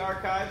search the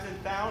archives and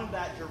found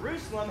that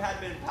Jerusalem had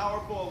been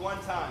powerful at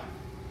one time.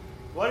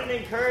 What an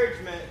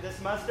encouragement this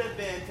must have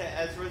been to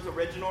Ezra's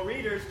original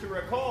readers to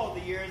recall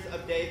the years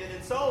of David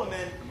and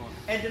Solomon,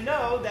 and to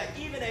know that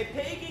even a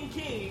pagan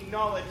king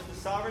acknowledged the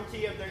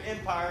sovereignty of their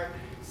empire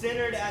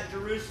centered at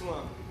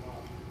Jerusalem.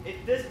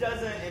 If this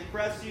doesn't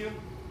impress you,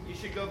 you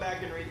should go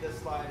back and read this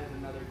slide at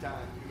another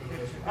time.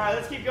 All right,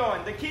 let's keep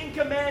going. The king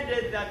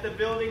commanded that the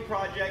building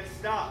project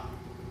stop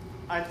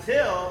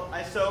until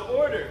I so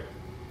ordered.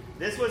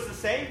 This was the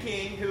same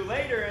king who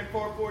later in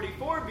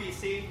 444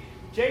 BC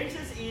changed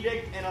his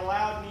edict and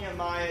allowed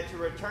Nehemiah to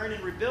return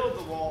and rebuild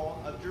the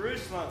wall of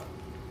Jerusalem.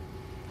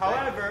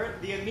 However,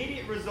 the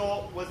immediate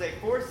result was a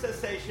forced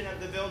cessation of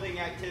the building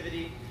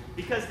activity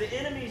because the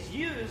enemies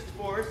used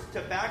force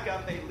to back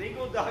up a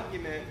legal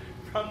document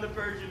from the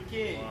Persian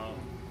king. Wow.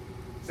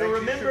 So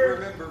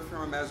remember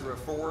from Ezra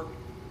 4,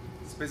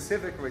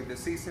 specifically the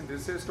cease and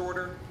desist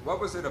order,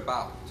 what was it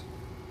about?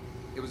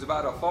 It was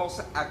about a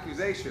false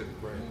accusation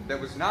that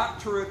was not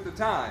true at the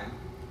time,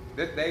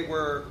 that they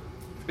were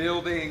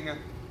building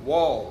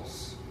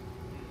walls.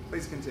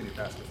 Please continue,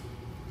 Pastor.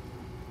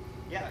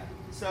 Yeah.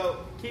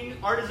 So King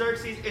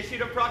Artaxerxes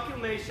issued a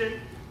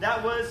proclamation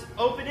that was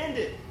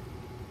open-ended.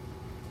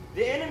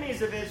 The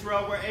enemies of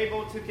Israel were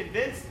able to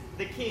convince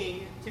the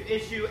king to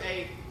issue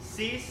a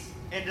cease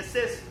and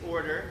desist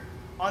order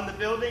on the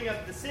building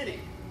of the city.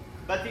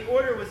 But the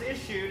order was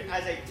issued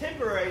as a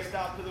temporary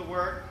stop to the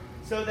work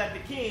so that the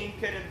king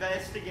could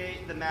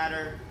investigate the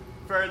matter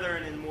further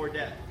and in more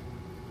depth.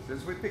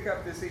 As we pick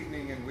up this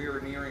evening and we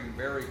are nearing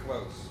very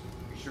close,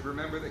 you should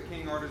remember that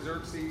King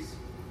Artaxerxes,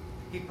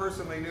 he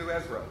personally knew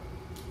Ezra.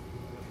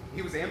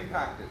 He was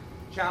impacted,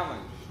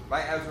 challenged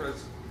by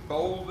Ezra's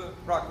bold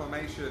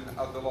proclamation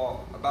of the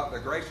law about the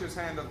gracious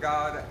hand of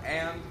God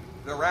and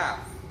the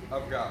wrath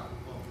of God.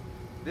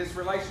 This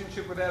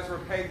relationship with Ezra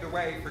paved the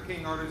way for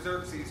King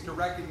Artaxerxes to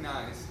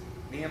recognize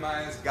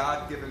Nehemiah's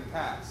God-given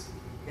task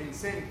and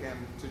send him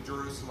to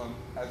Jerusalem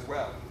as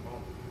well.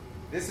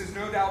 This is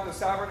no doubt the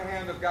sovereign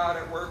hand of God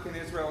at work in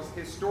Israel's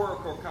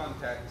historical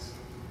context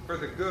for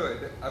the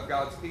good of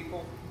God's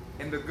people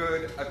and the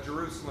good of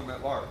Jerusalem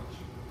at large.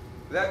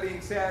 That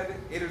being said,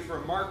 it is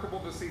remarkable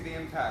to see the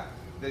impact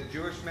that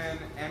Jewish men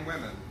and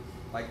women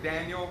like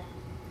Daniel,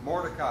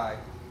 Mordecai,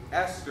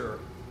 Esther,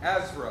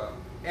 Ezra,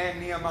 and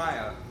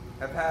Nehemiah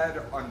have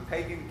had on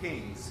pagan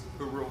kings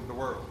who ruled the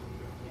world.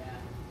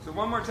 So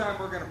one more time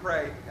we're going to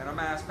pray, and I'm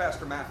going to ask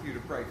Pastor Matthew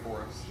to pray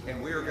for us,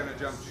 and we are going to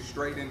jump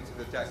straight into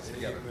the text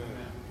together.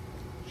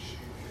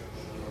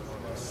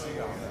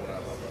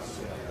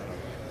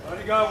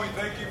 Mighty God, we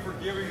thank you for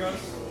giving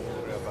us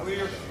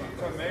clear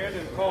command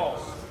and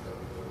calls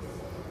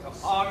to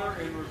honor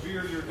and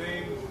revere your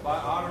name by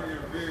honoring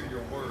and revering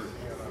your word.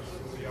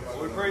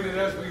 We pray that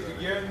as we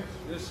begin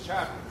this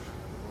chapter,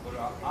 that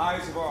our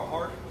eyes of our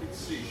heart could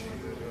see,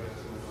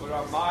 that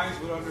our minds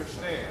would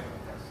understand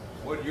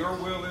what your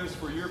will is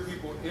for your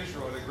people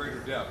Israel at a greater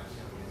depth.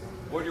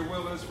 What your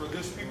will is for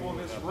this people in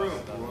this room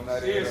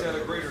is at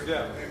a greater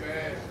depth.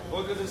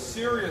 Look at the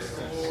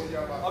seriousness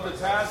of the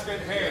task at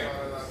hand.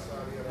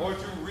 Lord,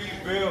 to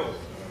rebuild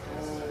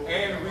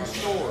and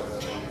restore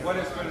what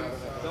has been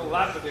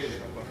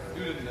dilapidated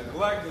due to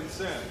neglect and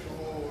sin.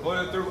 Lord,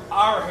 that through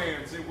our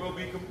hands it will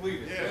be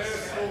completed.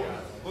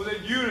 Lord,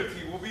 that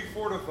unity will be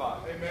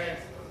fortified.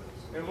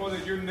 And Lord,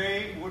 that your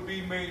name would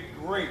be made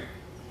great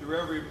through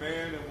every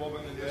man and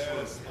woman in this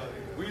room.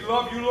 We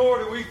love you,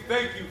 Lord, and we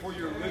thank you for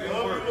your living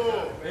word.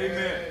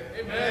 Amen.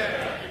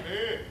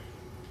 Amen.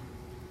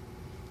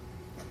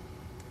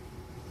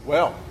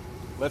 Well,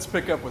 let's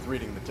pick up with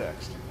reading the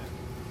text.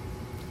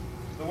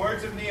 The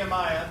words of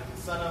Nehemiah,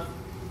 son of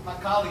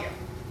Hakaliah,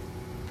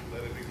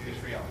 Let it be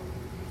Israel.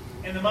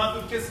 In the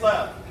month of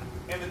Kislev,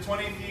 in the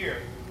 20th year,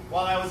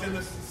 while I was in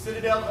the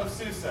citadel of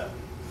Susa,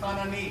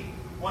 Hanani,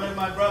 one of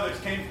my brothers,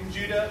 came from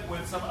Judah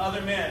with some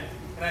other men,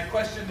 and I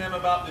questioned them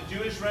about the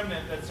Jewish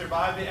remnant that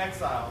survived the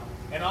exile,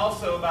 and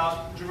also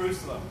about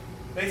Jerusalem.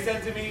 They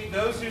said to me,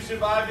 those who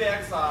survived the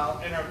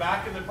exile and are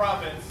back in the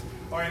province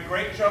are in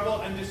great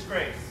trouble and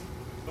disgrace.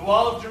 The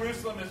wall of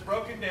Jerusalem is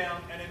broken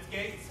down, and its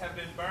gates have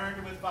been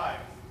burned with fire.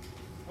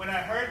 When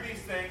I heard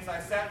these things, I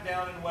sat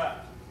down and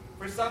wept.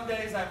 For some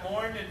days I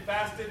mourned and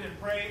fasted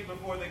and prayed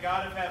before the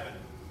God of heaven.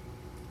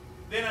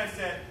 Then I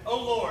said, O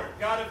Lord,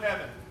 God of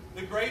heaven,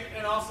 the great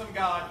and awesome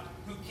God,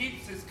 who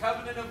keeps his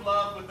covenant of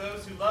love with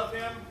those who love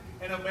him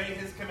and obey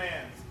his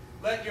commands.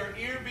 Let your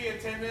ear be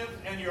attentive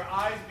and your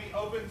eyes be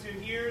open to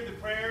hear the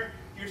prayer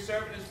your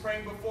servant is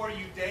praying before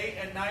you day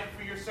and night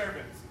for your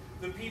servants,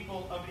 the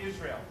people of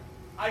Israel.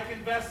 I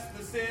confess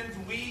the sins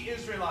we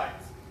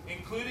Israelites,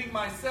 including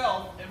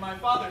myself and my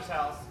father's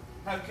house,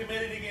 have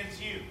committed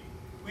against you.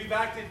 We've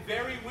acted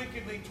very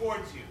wickedly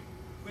towards you.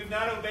 We've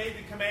not obeyed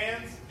the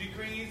commands,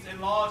 decrees,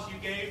 and laws you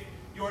gave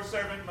your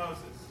servant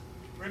Moses.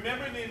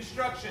 Remember the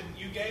instruction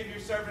you gave your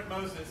servant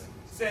Moses,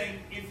 saying,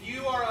 if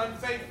you are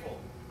unfaithful,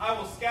 I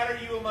will scatter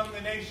you among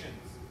the nations.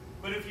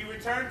 But if you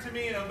return to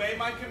me and obey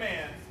my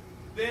commands,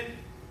 then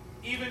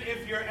Even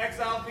if your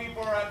exiled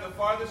people are at the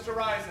farthest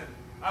horizon,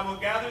 I will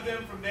gather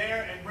them from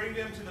there and bring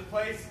them to the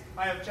place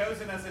I have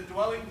chosen as a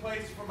dwelling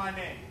place for my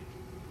name.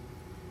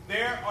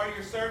 There are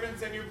your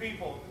servants and your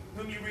people,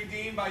 whom you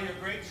redeem by your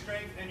great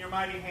strength and your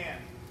mighty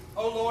hand.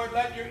 O Lord,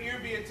 let your ear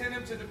be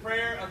attentive to the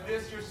prayer of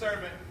this your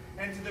servant,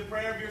 and to the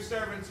prayer of your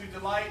servants who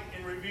delight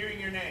in revering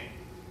your name.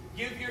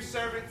 Give your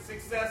servant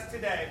success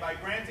today by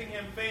granting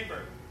him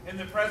favor in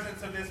the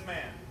presence of this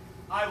man.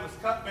 I was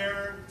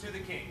cupbearer to the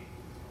king.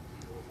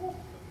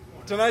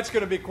 Tonight's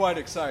going to be quite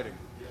exciting.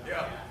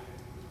 Yeah.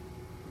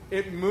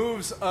 It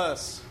moves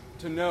us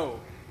to know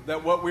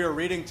that what we are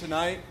reading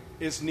tonight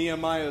is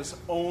Nehemiah's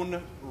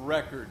own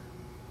record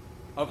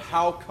of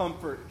how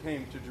comfort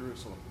came to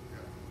Jerusalem.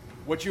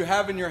 What you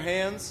have in your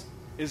hands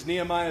is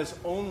Nehemiah's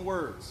own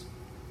words.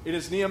 It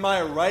is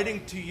Nehemiah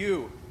writing to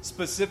you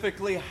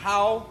specifically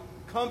how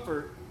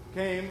comfort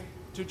came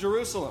to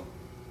Jerusalem.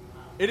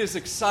 It is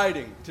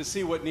exciting to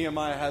see what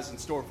Nehemiah has in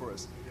store for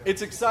us.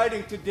 It's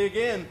exciting to dig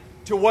in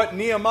to what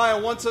Nehemiah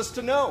wants us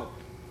to know.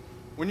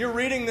 When you're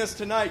reading this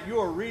tonight, you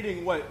are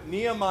reading what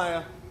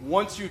Nehemiah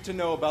wants you to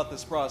know about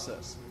this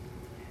process.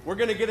 We're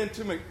going to get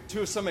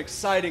into some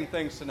exciting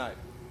things tonight.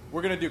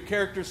 We're going to do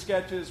character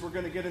sketches. We're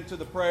going to get into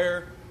the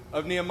prayer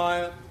of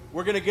Nehemiah.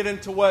 We're going to get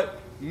into what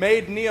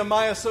made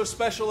Nehemiah so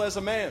special as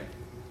a man.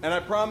 And I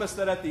promise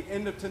that at the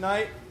end of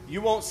tonight,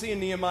 you won't see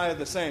Nehemiah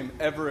the same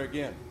ever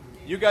again.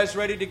 You guys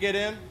ready to get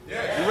in?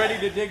 Yeah. You ready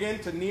to dig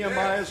into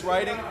Nehemiah's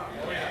writing?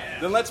 Yeah.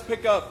 Then let's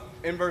pick up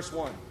in verse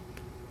 1.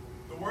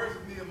 The words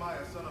of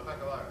Nehemiah, son of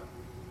Hakaliah,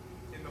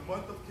 in the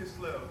month of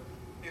Kislev,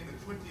 in the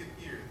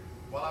 20th year,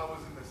 while I was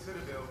in the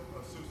citadel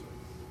of Susa.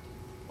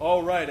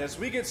 All right, as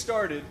we get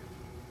started,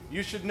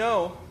 you should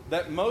know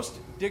that most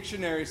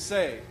dictionaries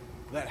say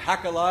that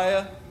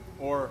Hakaliah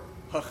or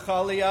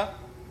Hachaliah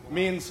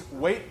means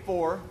wait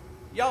for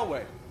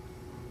Yahweh.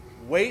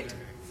 Wait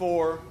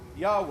for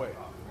Yahweh.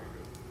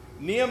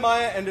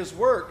 Nehemiah and his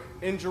work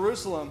in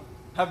Jerusalem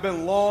have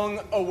been long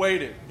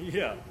awaited.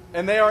 Yeah.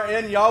 And they are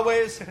in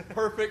Yahweh's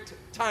perfect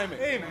timing.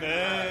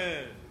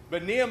 Amen.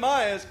 But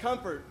Nehemiah is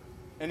comfort,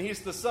 and he's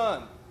the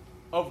son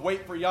of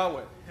wait for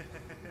Yahweh.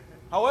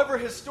 However,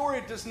 his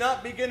story does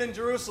not begin in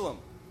Jerusalem.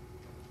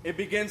 It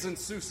begins in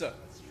Susa.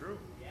 That's true.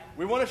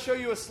 We want to show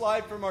you a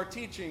slide from our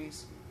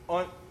teachings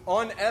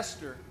on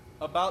Esther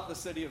about the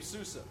city of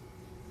Susa.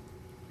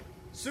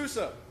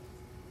 Susa.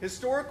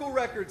 Historical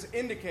records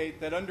indicate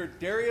that under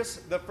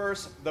Darius I,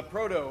 the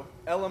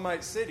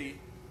proto-Elamite city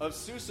of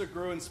Susa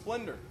grew in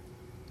splendor,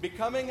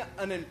 becoming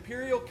an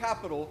imperial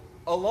capital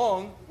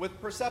along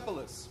with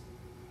Persepolis.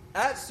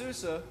 At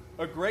Susa,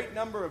 a great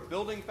number of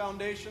building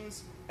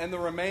foundations and the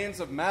remains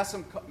of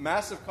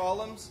massive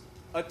columns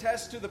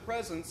attest to the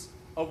presence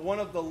of one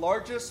of the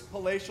largest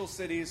palatial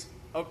cities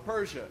of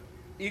Persia,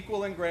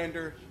 equal in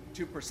grandeur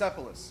to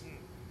Persepolis.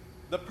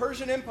 The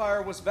Persian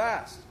Empire was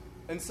vast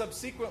and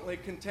subsequently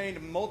contained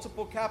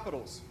multiple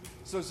capitals.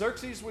 So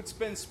Xerxes would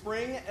spend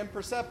spring in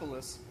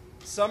Persepolis,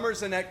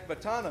 summers in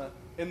Ecbatana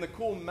in the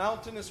cool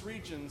mountainous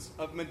regions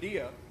of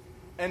Media,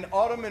 and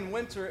autumn and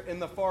winter in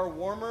the far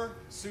warmer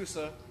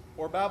Susa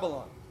or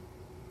Babylon.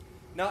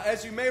 Now,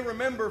 as you may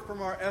remember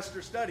from our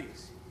Esther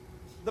studies,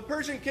 the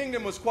Persian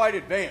kingdom was quite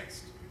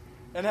advanced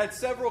and had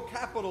several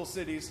capital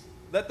cities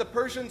that the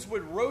Persians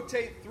would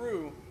rotate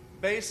through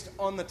based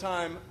on the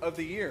time of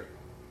the year.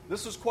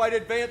 This was quite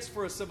advanced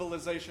for a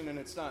civilization in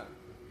its time.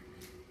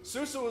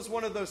 Susa was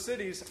one of those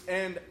cities,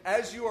 and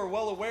as you are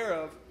well aware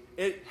of,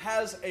 it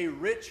has a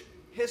rich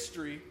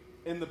history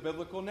in the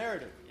biblical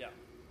narrative. Yeah.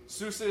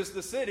 Susa is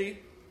the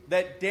city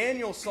that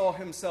Daniel saw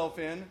himself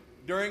in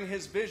during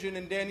his vision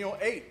in Daniel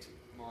 8.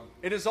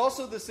 It is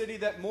also the city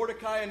that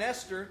Mordecai and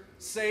Esther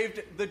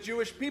saved the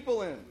Jewish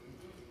people in.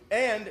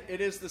 And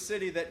it is the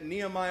city that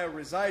Nehemiah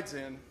resides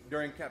in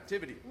during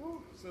captivity.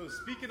 So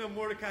speaking of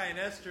Mordecai and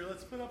Esther,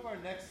 let's put up our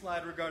next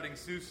slide regarding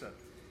Susa.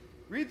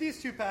 Read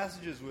these two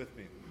passages with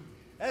me.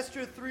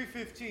 Esther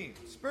 3:15.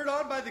 Spurred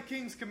on by the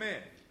king's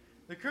command,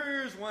 the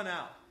couriers went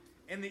out,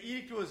 and the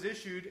edict was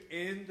issued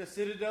in the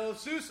citadel of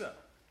Susa.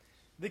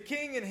 The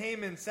king and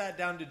Haman sat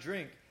down to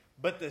drink,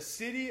 but the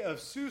city of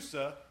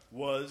Susa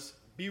was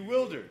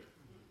bewildered.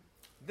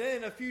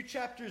 Then a few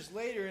chapters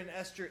later in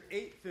Esther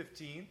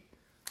 8:15,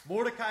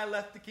 Mordecai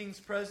left the king's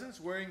presence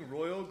wearing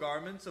royal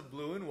garments of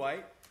blue and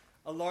white,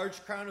 a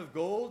large crown of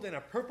gold, and a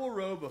purple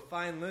robe of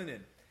fine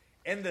linen.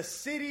 And the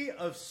city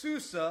of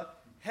Susa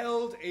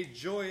held a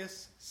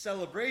joyous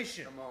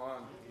celebration. Come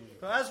on.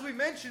 So as we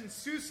mentioned,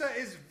 Susa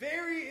is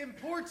very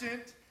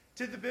important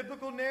to the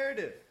biblical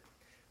narrative.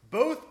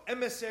 Both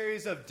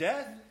emissaries of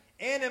death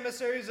and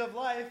emissaries of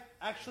life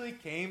actually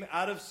came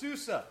out of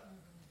Susa.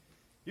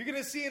 You're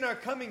going to see in our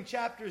coming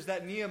chapters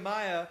that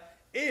Nehemiah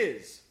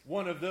is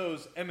one of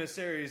those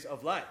emissaries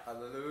of life.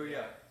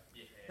 Hallelujah.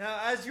 Now,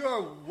 as you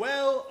are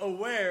well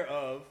aware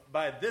of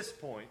by this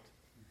point,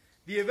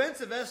 the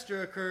events of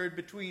Esther occurred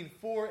between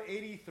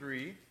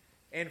 483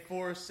 and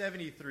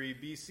 473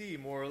 BC,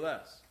 more or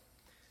less.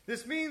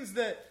 This means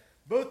that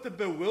both the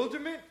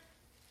bewilderment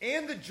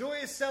and the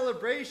joyous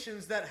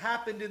celebrations that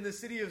happened in the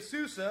city of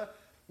Susa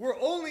were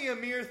only a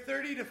mere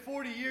 30 to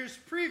 40 years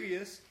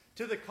previous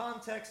to the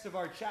context of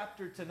our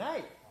chapter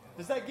tonight.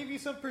 Does that give you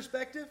some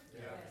perspective?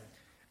 Yeah.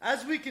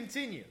 As we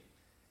continue,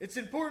 it's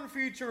important for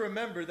you to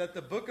remember that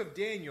the book of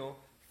Daniel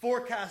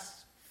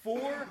forecasts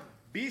 4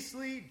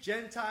 beastly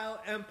Gentile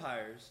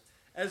empires,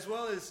 as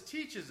well as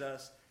teaches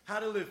us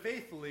how to live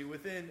faithfully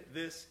within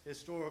this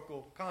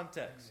historical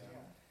context.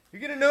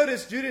 You're going to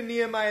notice, due to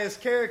Nehemiah's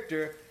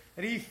character,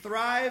 that he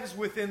thrives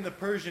within the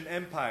Persian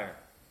Empire,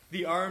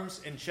 the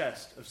arms and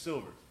chest of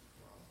silver.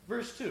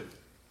 Verse 2.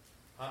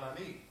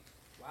 Hanani,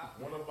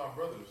 one of my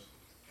brothers,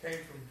 came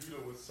from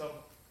Judah with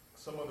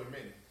some other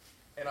men,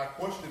 and I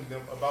questioned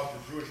them about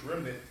the Jewish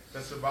remnant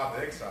that survived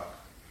the exile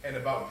and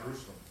about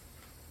Jerusalem.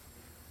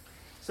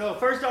 So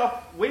first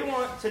off, we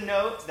want to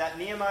note that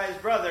Nehemiah's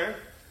brother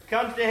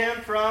comes to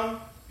him from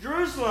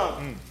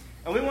Jerusalem.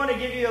 And we want to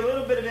give you a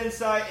little bit of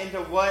insight into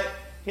what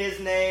his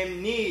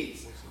name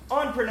needs.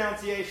 On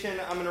pronunciation,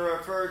 I'm going to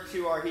refer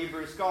to our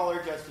Hebrew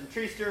scholar, Justin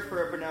Treaster,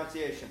 for a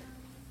pronunciation.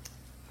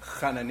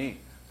 Hanani.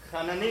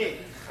 Hanani.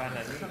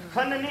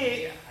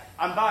 Hanani.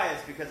 I'm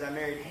biased because I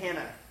married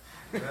Hannah.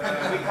 We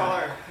call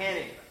her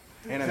Hanny.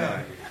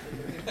 Hanani.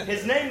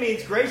 His name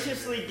means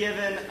graciously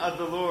given of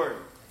the Lord.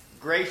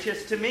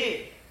 Gracious to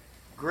me.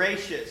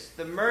 Gracious.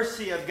 The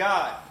mercy of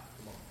God.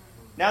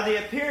 Now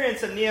the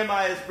appearance of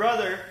Nehemiah's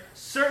brother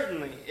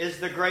certainly is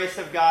the grace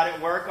of God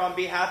at work on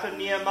behalf of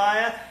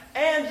Nehemiah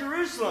and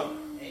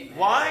Jerusalem. Amen.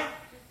 Why?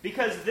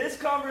 Because this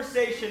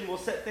conversation will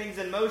set things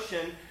in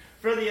motion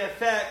for the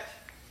effect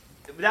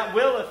that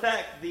will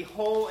affect the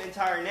whole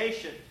entire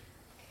nation.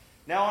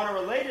 Now, on a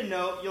related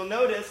note, you'll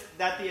notice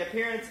that the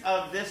appearance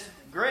of this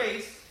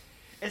grace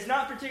is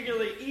not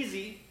particularly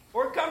easy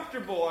or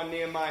comfortable on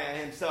Nehemiah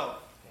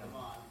himself,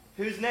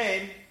 whose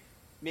name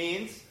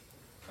means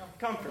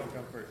comfort.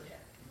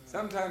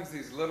 Sometimes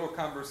these little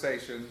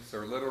conversations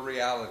or little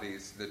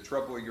realities that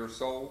trouble your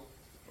soul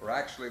are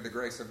actually the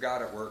grace of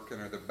God at work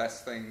and are the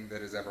best thing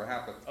that has ever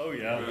happened. Oh,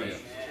 yeah.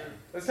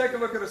 Let's take a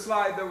look at a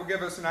slide that will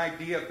give us an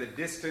idea of the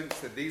distance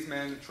that these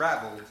men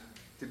traveled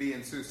to be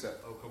in Susa.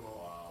 Oh, come on.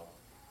 Wow.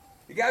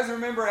 You guys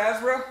remember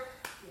Ezra?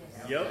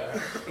 Yep.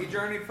 He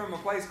journeyed from a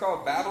place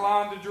called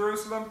Babylon to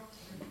Jerusalem.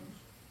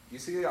 You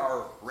see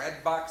our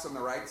red box on the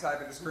right side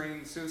of the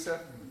screen, Susa?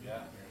 Yeah.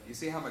 You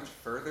see how much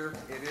further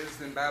it is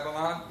than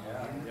Babylon?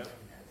 Yeah. Yep.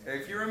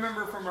 If you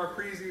remember from our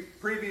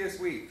previous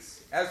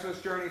weeks,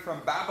 Ezra's journey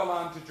from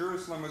Babylon to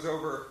Jerusalem was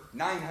over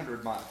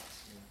 900 miles.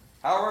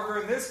 However,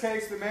 in this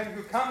case, the men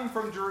who come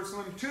from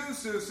Jerusalem to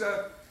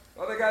Susa,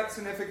 well, they got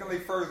significantly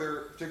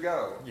further to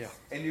go. Yeah.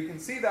 And you can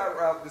see that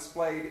route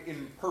displayed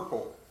in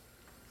purple.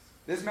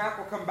 This map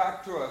will come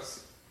back to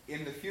us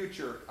in the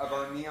future of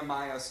our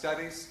Nehemiah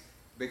studies,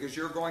 because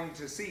you're going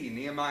to see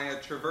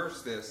Nehemiah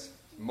traverse this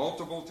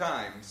multiple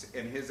times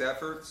in his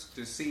efforts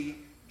to see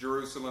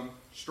Jerusalem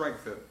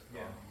strengthened.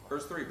 Yeah.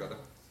 Verse 3, brother.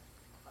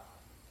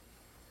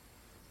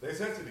 They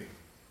said to me,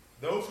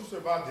 those who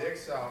survived the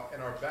exile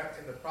and are back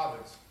in the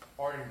province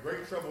are in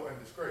great trouble and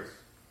disgrace.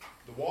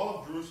 The wall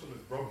of Jerusalem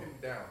is broken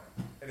down,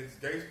 and its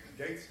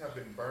gates have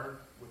been burned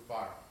with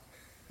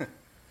fire.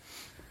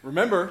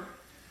 Remember,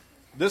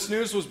 this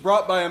news was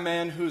brought by a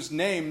man whose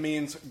name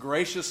means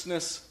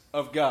graciousness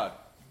of God.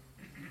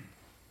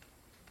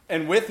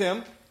 And with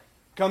him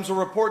comes a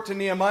report to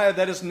Nehemiah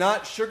that is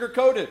not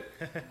sugar-coated.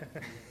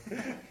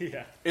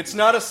 Yeah. It's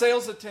not a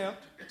sales attempt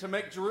to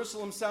make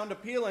Jerusalem sound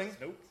appealing,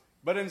 Nope.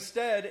 but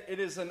instead it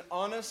is an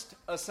honest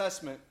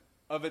assessment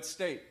of its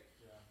state.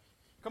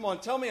 Come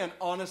on, tell me an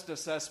honest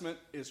assessment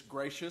is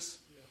gracious.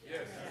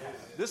 Yes.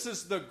 This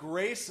is the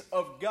grace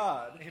of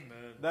God.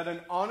 Amen. That an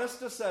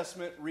honest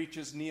assessment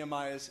reaches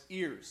Nehemiah's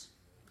ears.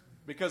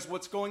 Because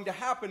what's going to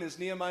happen is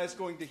Nehemiah is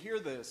going to hear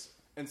this,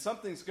 and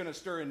something's going to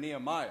stir in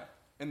Nehemiah.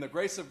 And the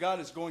grace of God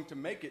is going to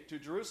make it to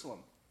Jerusalem.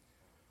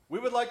 We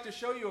would like to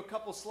show you a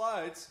couple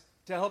slides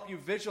to help you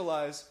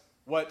visualize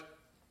what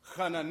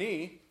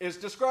Hanani is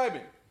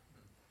describing.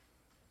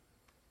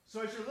 So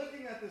as you're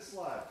looking at this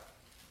slide,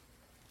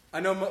 I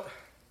know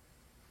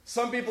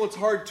some people it's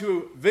hard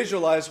to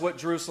visualize what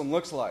Jerusalem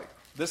looks like.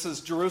 This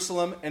is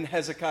Jerusalem in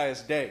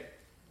Hezekiah's day.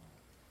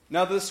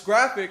 Now this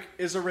graphic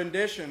is a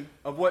rendition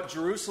of what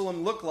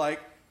Jerusalem looked like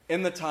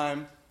in the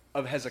time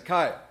of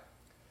Hezekiah.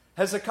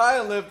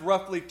 Hezekiah lived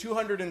roughly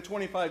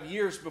 225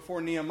 years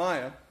before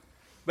Nehemiah,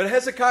 but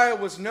Hezekiah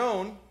was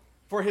known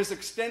for his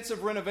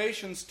extensive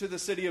renovations to the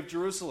city of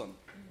Jerusalem.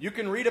 You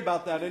can read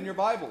about that in your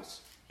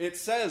Bibles. It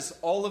says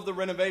all of the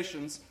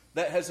renovations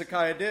that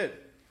Hezekiah did.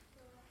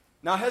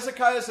 Now,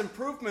 Hezekiah's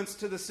improvements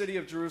to the city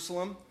of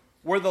Jerusalem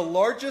were the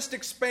largest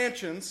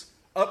expansions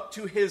up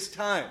to his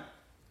time.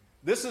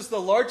 This is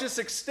the largest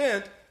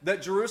extent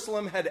that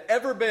Jerusalem had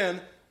ever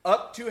been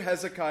up to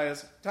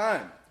Hezekiah's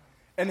time.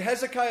 And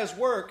Hezekiah's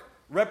work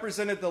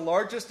represented the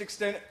largest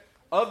extent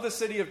of the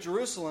city of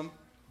Jerusalem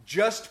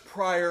just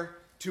prior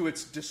to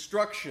its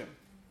destruction.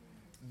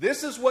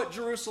 This is what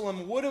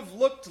Jerusalem would have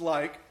looked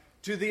like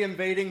to the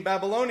invading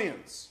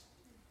Babylonians.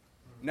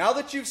 Now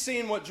that you've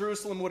seen what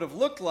Jerusalem would have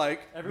looked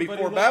like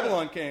before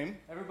Babylon came.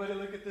 Everybody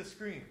look at this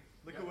screen.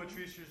 Look at what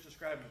Treaster's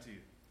describing to you.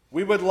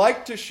 We would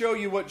like to show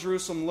you what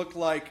Jerusalem looked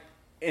like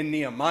in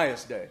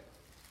Nehemiah's day.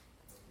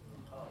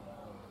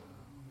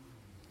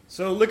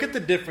 So look at the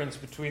difference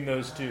between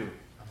those two.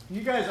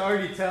 You guys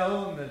already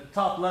tell in the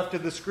top left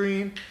of the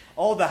screen,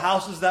 all the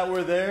houses that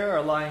were there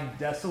are lying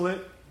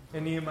desolate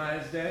in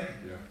Nehemiah's day.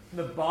 Yeah. In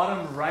the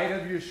bottom right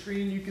of your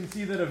screen, you can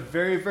see that a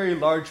very, very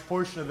large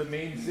portion of the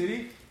main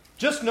city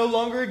just no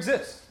longer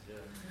exists.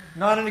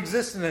 Not in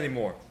existence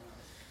anymore.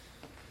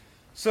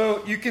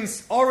 So you can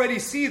already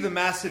see the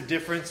massive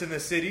difference in the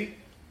city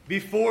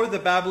before the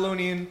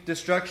Babylonian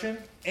destruction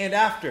and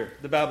after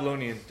the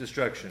Babylonian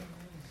destruction.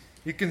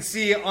 You can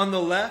see on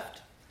the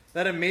left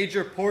that a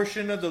major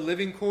portion of the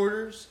living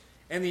quarters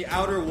and the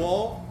outer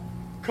wall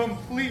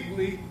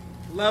completely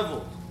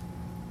leveled.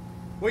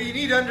 What you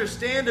need to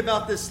understand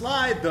about this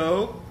slide,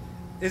 though,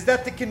 is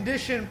that the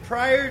condition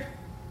prior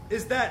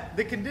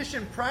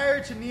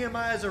to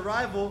Nehemiah's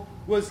arrival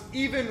was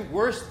even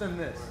worse than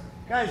this.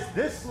 Guys,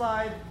 this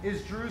slide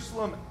is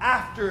Jerusalem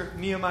after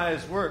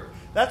Nehemiah's work.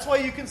 That's why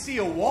you can see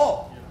a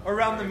wall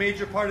around the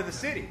major part of the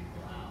city.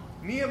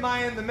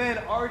 Nehemiah and the men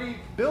already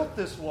built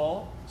this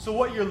wall, so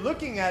what you're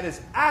looking at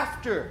is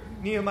after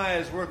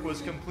Nehemiah's work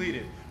was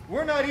completed.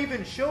 We're not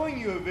even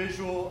showing you a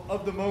visual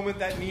of the moment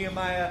that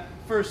Nehemiah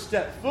first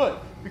stepped foot,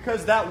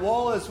 because that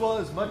wall, as well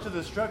as much of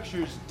the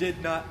structures,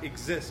 did not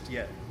exist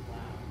yet.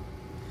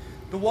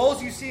 The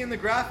walls you see in the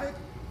graphic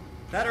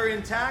that are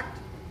intact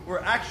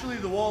were actually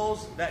the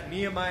walls that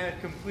Nehemiah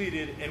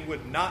completed and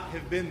would not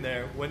have been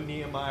there when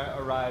Nehemiah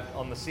arrived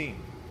on the scene.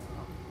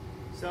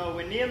 So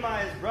when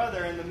Nehemiah's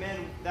brother and the men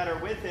that are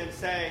with him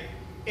say,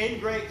 "In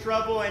great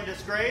trouble and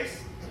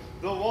disgrace,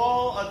 the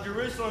wall of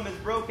Jerusalem is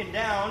broken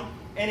down,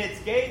 and its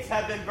gates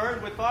have been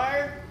burned with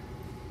fire,"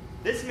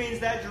 this means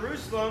that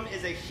Jerusalem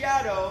is a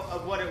shadow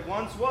of what it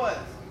once was,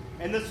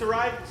 and the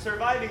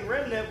surviving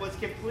remnant was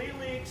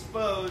completely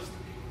exposed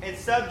and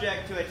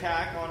subject to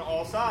attack on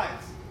all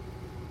sides.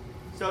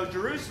 So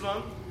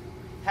Jerusalem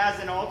has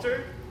an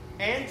altar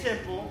and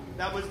temple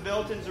that was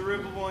built in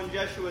Zerubbabel and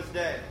Jeshua's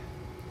day.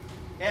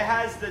 It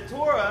has the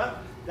Torah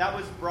that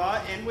was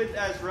brought in with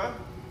Ezra,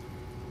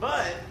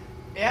 but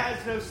it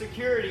has no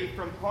security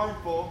from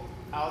harmful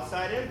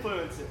outside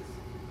influences.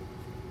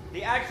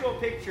 The actual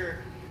picture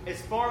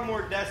is far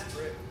more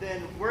desperate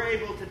than we're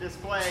able to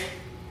display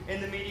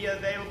in the media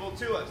available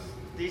to us.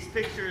 These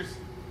pictures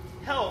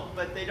help,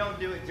 but they don't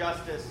do it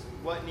justice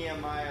what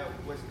Nehemiah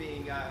was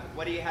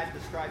what he had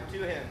described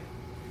to him.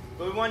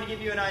 But we want to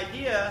give you an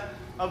idea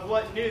of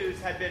what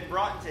news had been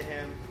brought to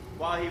him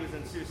while he was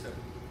in Susa.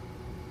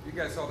 You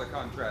guys saw the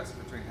contrast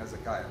between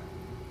Hezekiah.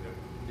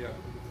 Yeah.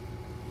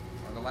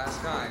 One of the last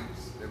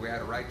times that we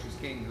had a righteous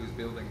king who's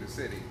building the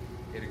city,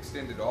 it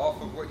extended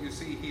off of what you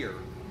see here.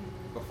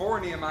 Before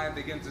Nehemiah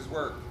begins his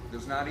work,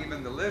 there's not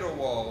even the little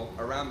wall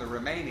around the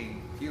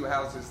remaining few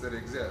houses that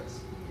exist.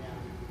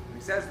 When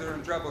he says they're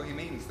in trouble, he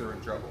means they're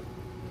in trouble.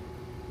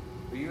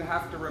 But you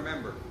have to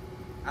remember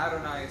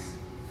Adonai's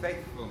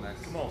faithfulness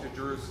to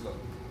Jerusalem.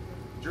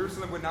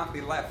 Jerusalem would not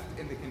be left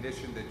in the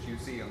condition that you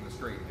see on the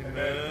screen.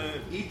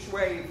 Amen. Each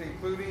wave,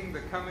 including the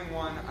coming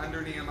one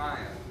under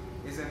Nehemiah,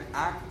 is an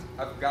act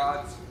of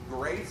God's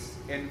grace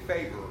and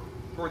favor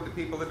toward the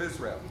people of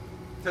Israel,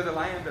 to the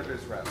land of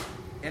Israel,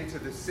 and to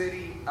the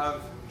city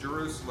of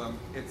Jerusalem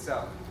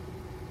itself.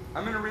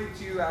 I'm going to read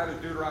to you out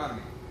of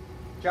Deuteronomy,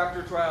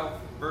 chapter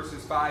 12,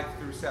 verses 5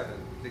 through 7,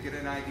 to get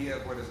an idea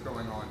of what is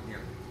going on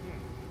here.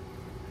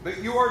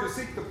 But you are to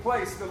seek the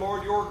place the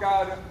Lord your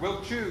God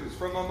will choose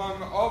from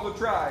among all the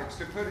tribes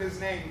to put his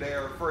name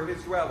there for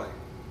his dwelling.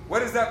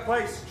 What is that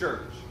place,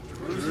 church?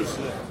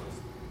 Jerusalem.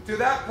 To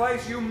that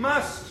place you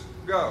must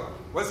go.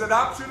 Was it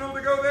optional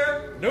to go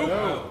there? Nope.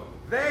 No.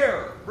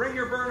 There, bring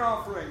your burnt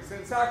offerings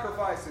and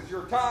sacrifices,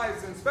 your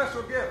tithes and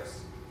special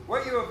gifts,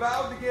 what you have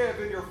vowed to give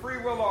in your free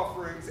will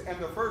offerings, and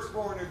the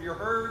firstborn of your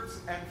herds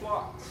and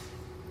flocks.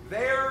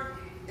 There,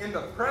 in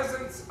the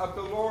presence of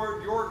the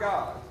Lord your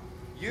God,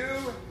 you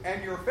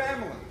and your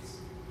families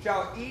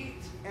shall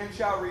eat and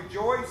shall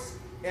rejoice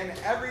in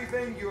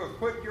everything you have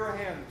put your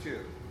hand to,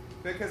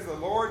 because the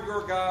Lord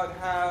your God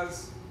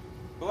has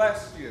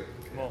blessed you.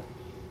 Come on.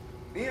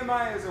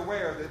 Nehemiah is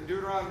aware that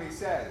Deuteronomy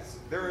says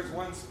there is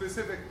one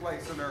specific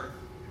place on earth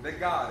that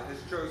God has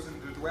chosen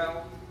to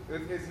dwell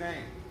with his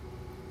name.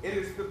 It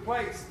is the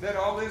place that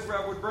all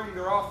Israel would bring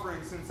their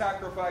offerings and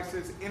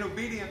sacrifices in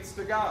obedience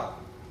to God,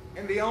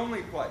 and the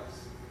only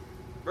place.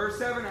 Verse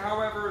 7,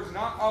 however, is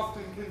not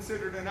often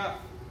considered enough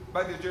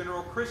by the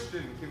general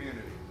Christian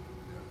community.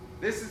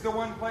 This is the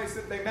one place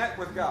that they met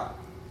with God,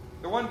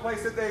 the one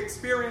place that they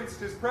experienced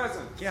his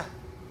presence. Yeah.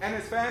 And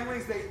his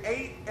families, they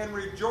ate and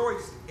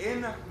rejoiced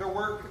in the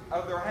work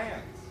of their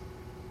hands.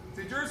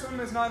 See, Jerusalem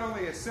is not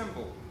only a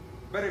symbol,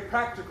 but a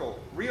practical,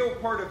 real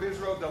part of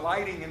Israel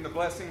delighting in the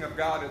blessing of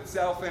God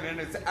itself, and in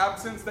its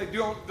absence, they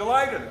don't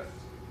delight in it.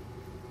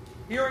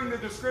 Hearing the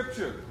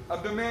description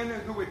of the men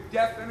who would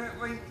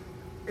definitely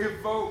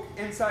evoke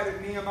inside of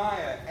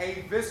Nehemiah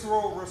a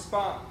visceral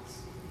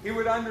response, he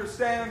would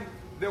understand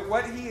that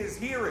what he is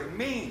hearing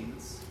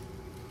means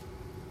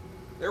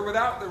they're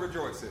without the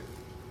rejoicing.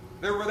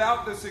 They're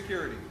without the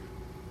security.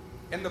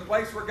 and the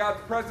place where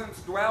God's presence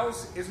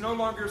dwells is no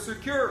longer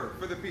secure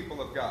for the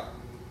people of God.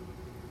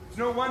 It's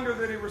no wonder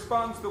that he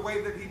responds the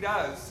way that he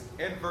does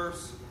in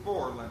verse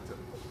 4, Linton.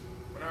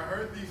 When I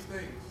heard these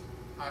things,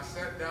 I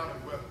sat down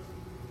and wept.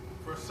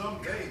 For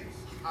some days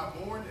I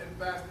mourned and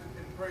fasted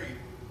and prayed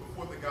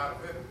before the God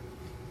of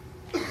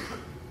heaven.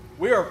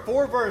 We are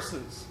 4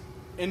 verses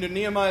into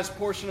Nehemiah's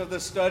portion of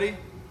this study,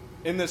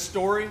 in this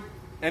story,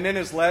 and in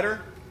his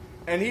letter,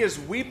 and he is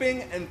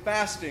weeping and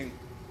fasting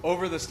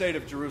over the state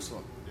of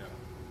Jerusalem. Yeah.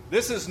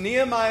 This is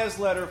Nehemiah's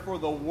letter for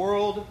the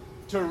world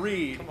to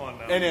read. Come on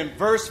now. And in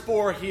verse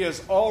 4, he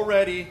is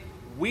already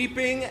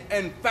weeping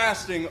and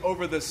fasting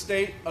over the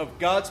state of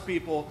God's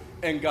people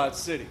and God's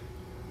city.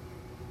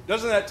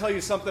 Doesn't that tell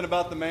you something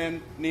about the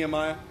man,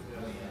 Nehemiah?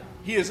 Yeah.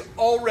 He is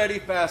already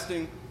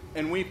fasting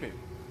and weeping.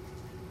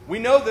 We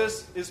know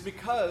this is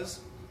because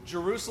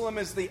Jerusalem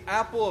is the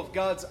apple of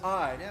God's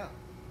eye. Yeah.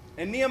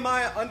 And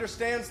Nehemiah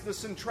understands the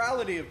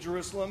centrality of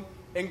Jerusalem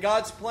in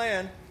God's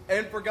plan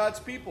and for God's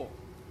people.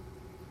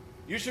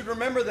 You should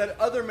remember that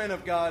other men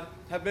of God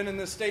have been in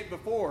this state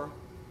before,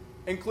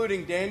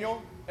 including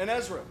Daniel and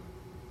Ezra.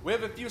 We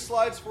have a few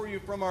slides for you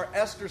from our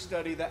Esther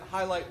study that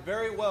highlight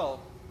very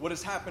well what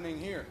is happening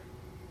here.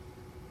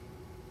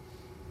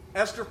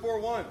 Esther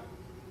 4:1.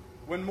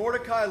 When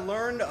Mordecai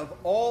learned of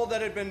all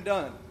that had been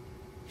done,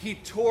 he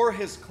tore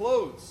his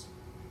clothes,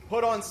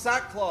 put on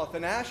sackcloth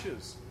and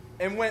ashes,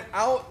 and went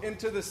out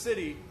into the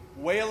city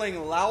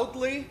wailing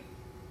loudly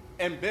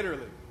and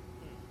bitterly.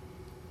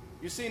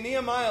 You see,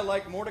 Nehemiah,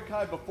 like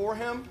Mordecai before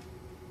him,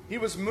 he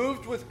was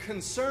moved with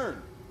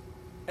concern.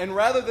 And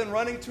rather than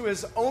running to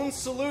his own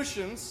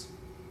solutions,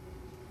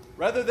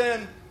 rather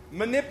than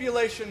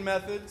manipulation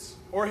methods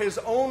or his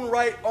own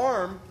right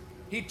arm,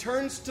 he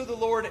turns to the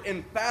Lord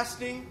in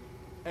fasting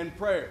and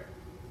prayer.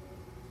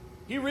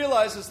 He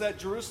realizes that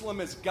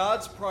Jerusalem is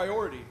God's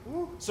priority.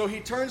 So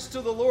he turns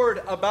to the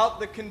Lord about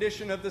the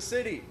condition of the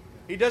city.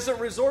 He doesn't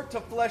resort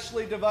to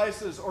fleshly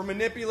devices or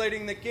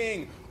manipulating the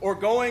king or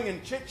going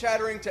and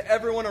chit-chattering to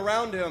everyone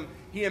around him.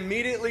 He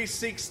immediately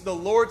seeks the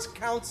Lord's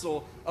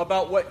counsel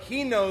about what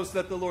he knows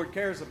that the Lord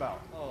cares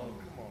about. Oh,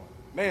 come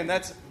on. Man,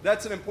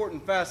 that's an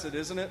important facet,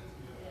 isn't it?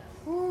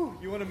 Whew.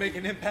 You want to make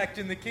an impact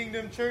in the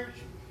kingdom, church?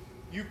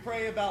 You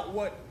pray about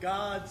what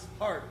God's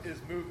heart is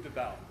moved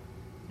about.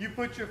 You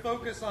put your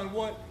focus on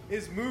what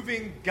is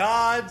moving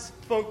God's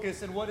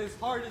focus and what his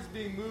heart is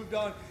being moved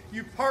on.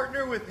 You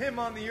partner with him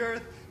on the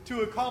earth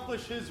to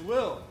accomplish his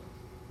will.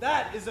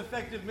 That is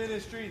effective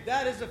ministry.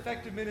 That is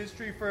effective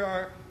ministry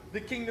for the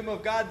kingdom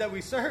of God that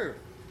we serve.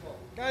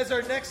 Guys,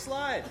 our next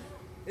slide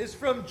is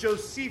from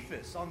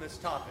Josephus on this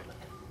topic.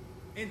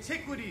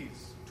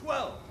 Antiquities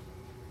 12.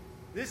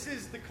 This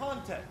is the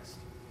context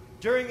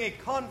during a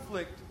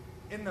conflict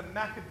in the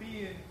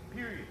Maccabean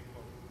period.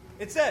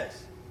 It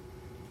says,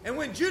 and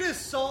when Judas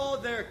saw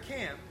their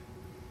camp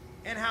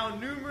and how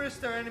numerous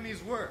their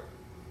enemies were,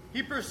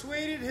 he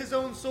persuaded his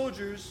own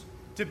soldiers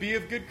to be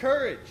of good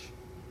courage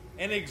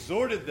and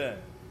exhorted them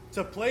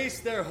to place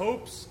their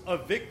hopes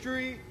of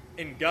victory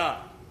in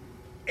God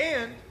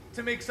and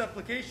to make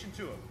supplication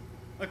to him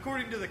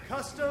according to the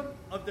custom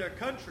of their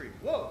country.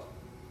 Whoa,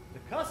 the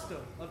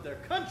custom of their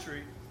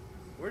country?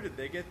 Where did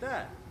they get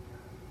that?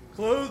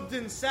 Clothed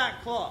in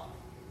sackcloth,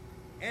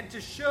 and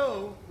to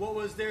show what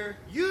was their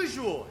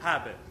usual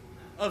habit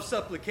of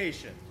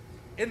supplication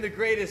in the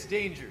greatest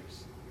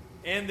dangers,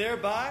 and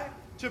thereby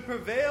to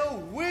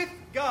prevail with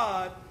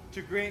God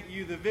to grant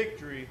you the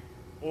victory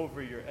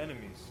over your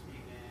enemies.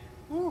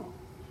 Woo.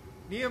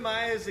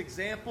 Nehemiah's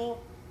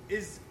example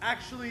is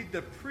actually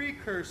the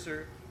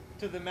precursor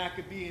to the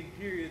Maccabean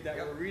period that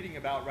we're reading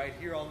about right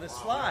here on this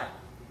slide.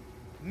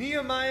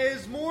 Nehemiah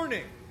is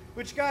mourning,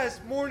 which, guys,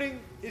 mourning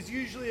is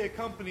usually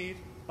accompanied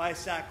by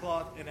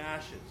sackcloth and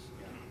ashes.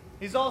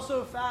 He's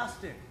also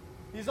fasting.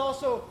 He's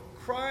also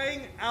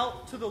crying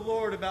out to the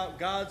Lord about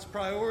God's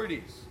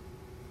priorities.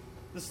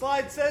 The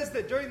slide says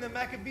that during the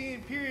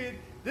Maccabean period,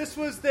 this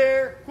was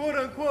their,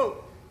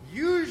 quote-unquote,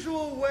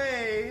 usual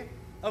way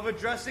of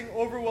addressing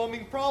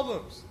overwhelming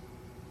problems.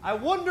 I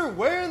wonder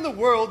where in the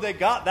world they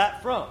got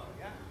that from.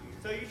 Yeah.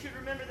 So you should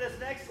remember this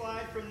next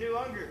slide from New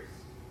Ungers.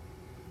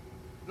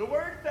 The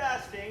word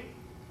fasting,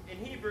 in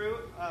Hebrew,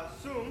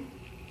 sum,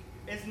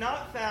 is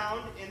not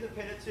found in the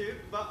Pentateuch,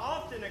 but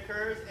often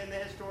occurs in the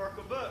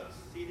historical books.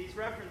 See these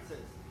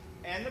references.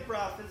 And the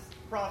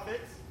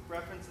prophets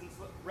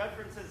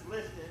references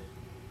listed.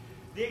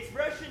 The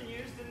expression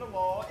used in the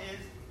law is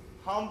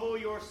humble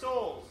your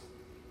souls,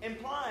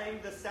 implying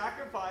the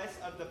sacrifice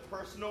of the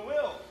personal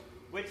will,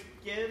 which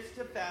gives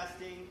to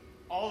fasting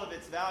all of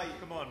its value.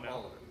 Come on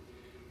now.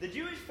 The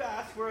Jewish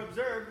fasts were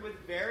observed with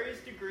various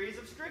degrees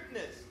of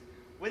strictness.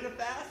 When the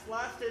fast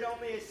lasted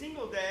only a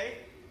single day,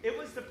 it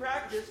was the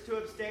practice to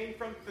abstain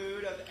from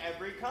food of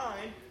every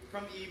kind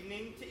from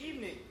evening to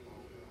evening.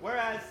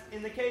 Whereas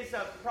in the case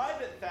of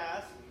private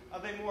fast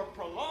of a more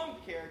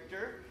prolonged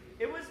character,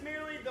 it was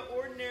merely the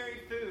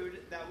ordinary food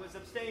that was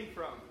abstained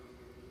from.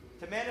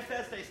 To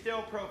manifest a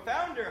still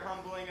profounder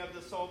humbling of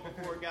the soul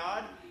before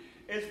God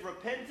is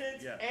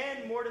repentance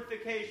and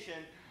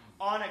mortification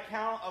on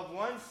account of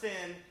one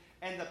sin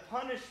and the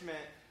punishment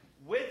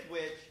with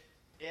which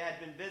it had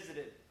been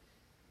visited.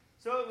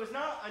 So it was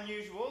not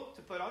unusual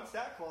to put on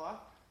sackcloth,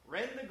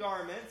 rend the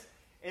garments,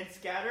 and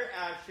scatter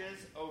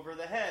ashes over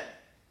the head.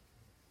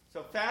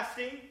 So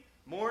fasting,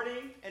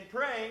 mourning, and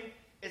praying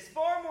is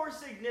far more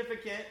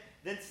significant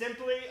than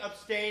simply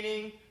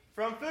abstaining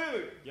from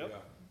food.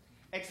 Yep.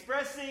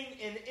 Expressing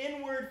an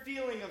inward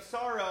feeling of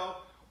sorrow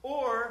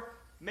or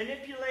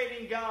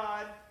manipulating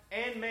God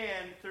and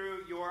man through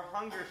your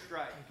hunger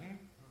strike.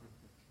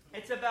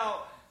 It's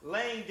about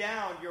laying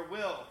down your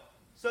will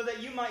so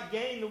that you might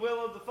gain the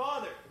will of the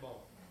Father.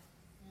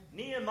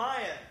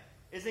 Nehemiah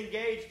is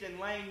engaged in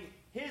laying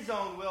his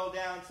own will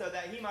down so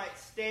that he might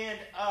stand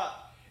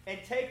up and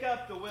take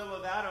up the will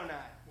of Adonai.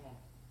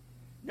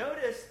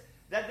 Notice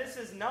that this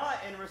is not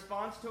in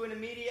response to an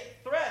immediate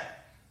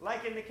threat,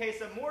 like in the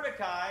case of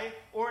Mordecai,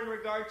 or in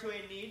regard to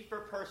a need for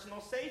personal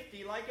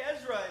safety, like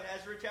Ezra in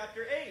Ezra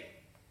chapter 8,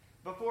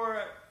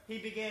 before he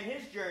began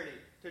his journey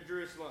to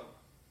Jerusalem.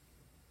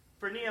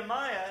 For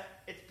Nehemiah,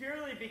 it's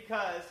purely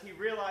because he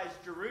realized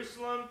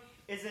Jerusalem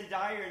is in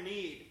dire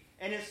need,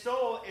 and his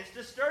soul is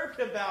disturbed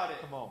about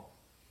it. Come on.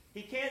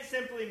 He can't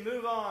simply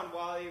move on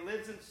while he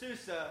lives in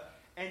Susa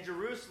and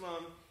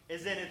Jerusalem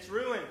is in its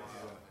ruins.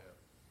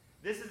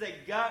 This is a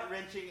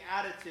gut-wrenching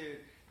attitude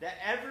that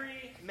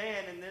every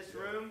man in this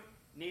room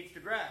needs to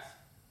grasp.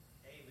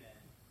 Amen.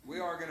 We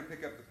are going to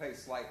pick up the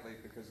pace slightly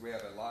because we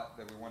have a lot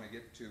that we want to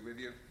get to with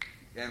you.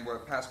 And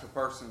what Pastor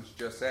Parsons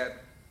just said,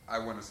 I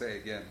want to say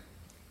again.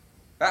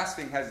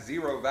 Fasting has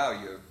zero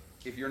value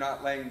if you're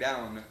not laying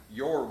down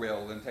your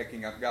will and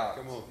taking up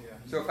God's. Come on. Yeah.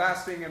 So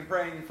fasting and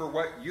praying for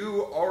what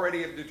you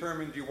already have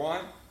determined you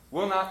want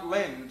will not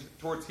lend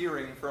towards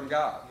hearing from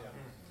God.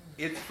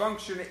 Yeah. Its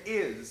function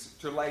is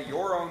to lay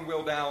your own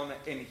will down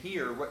and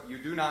hear what you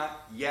do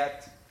not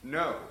yet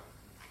know.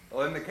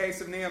 Well, in the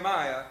case of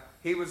Nehemiah,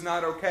 he was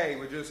not okay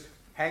with just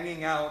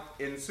hanging out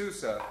in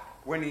Susa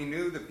when he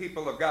knew the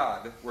people of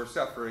God were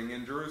suffering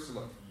in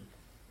Jerusalem.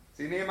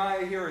 See,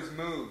 Nehemiah here is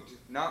moved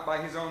not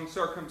by his own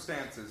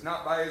circumstances,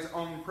 not by his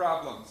own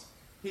problems.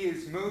 He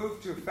is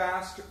moved to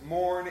fast,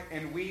 mourn,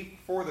 and weep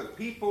for the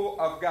people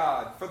of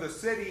God, for the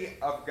city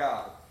of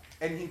God.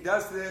 And he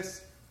does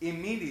this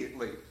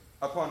immediately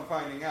upon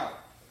finding out.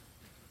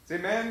 See,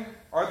 men,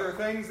 are there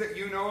things that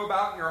you know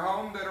about in your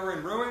home that are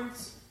in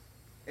ruins,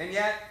 and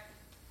yet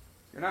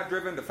you're not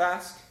driven to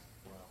fast?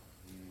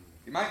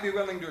 You might be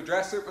willing to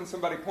address it when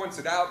somebody points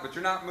it out, but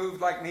you're not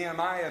moved like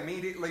Nehemiah,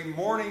 immediately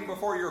mourning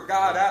before your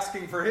God,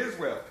 asking for his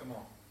will. Come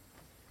on.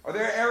 Are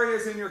there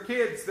areas in your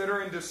kids that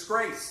are in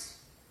disgrace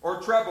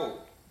or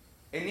trouble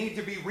and need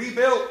to be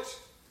rebuilt,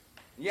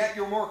 yet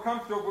you're more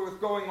comfortable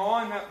with going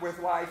on with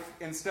life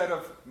instead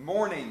of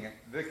mourning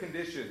the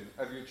condition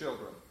of your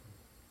children?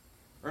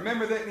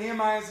 Remember that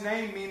Nehemiah's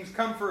name means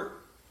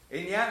comfort,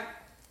 and yet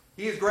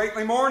he is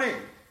greatly mourning,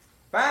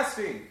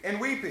 fasting,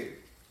 and weeping.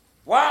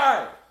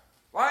 Why?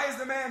 Why is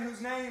the man whose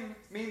name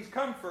means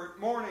comfort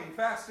mourning,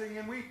 fasting,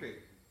 and weeping?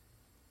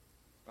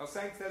 Well,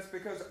 saints, that's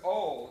because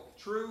all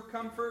true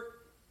comfort,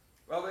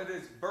 well, it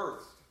is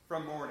birthed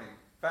from mourning,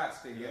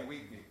 fasting, and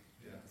weeping.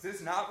 Yeah. Is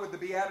this not what the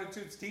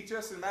Beatitudes teach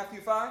us in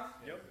Matthew 5?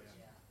 Yep.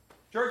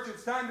 Church,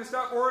 it's time to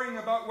stop worrying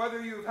about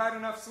whether you've had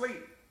enough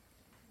sleep,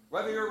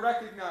 whether you're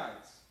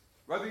recognized,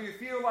 whether you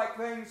feel like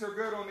things are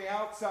good on the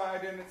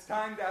outside, and it's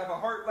time to have a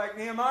heart like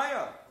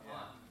Nehemiah.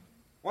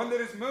 One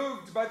that is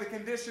moved by the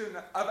condition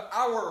of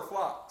our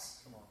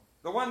flocks,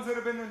 the ones that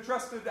have been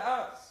entrusted to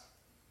us.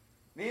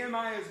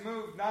 Nehemiah is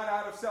moved not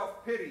out of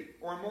self-pity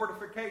or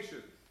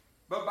mortification,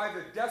 but by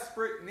the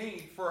desperate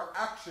need for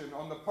action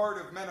on the part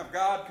of men of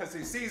God, because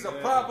he sees a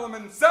problem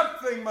and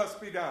something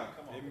must be done.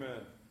 Amen.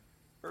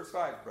 Verse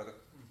 5, brother.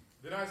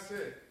 Then I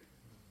said,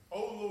 O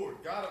Lord,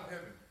 God of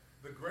heaven,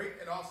 the great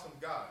and awesome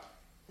God,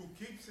 who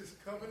keeps his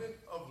covenant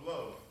of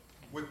love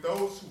with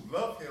those who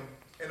love him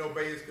and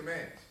obey his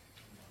commands.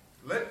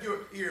 Let your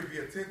ear be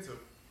attentive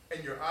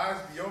and your eyes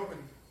be open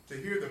to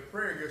hear the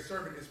prayer your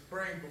servant is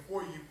praying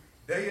before you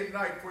day and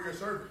night for your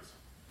servants,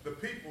 the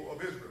people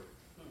of Israel.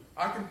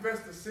 I confess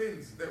the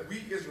sins that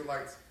we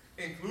Israelites,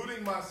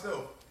 including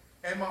myself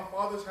and my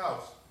father's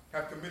house,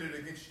 have committed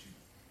against you.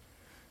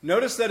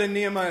 Notice that in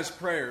Nehemiah's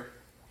prayer,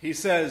 he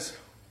says,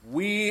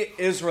 we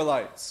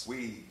Israelites.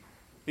 We.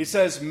 He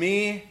says,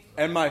 me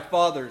and my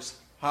father's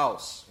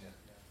house.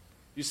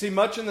 You see,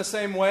 much in the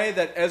same way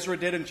that Ezra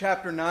did in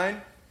chapter 9,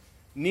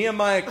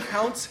 Nehemiah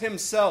counts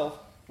himself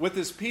with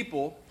his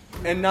people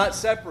and not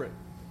separate.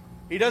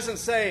 He doesn't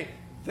say,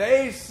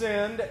 they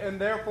sinned and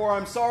therefore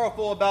I'm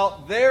sorrowful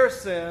about their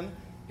sin.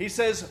 He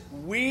says,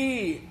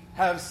 we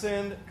have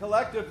sinned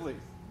collectively.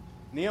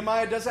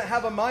 Nehemiah doesn't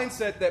have a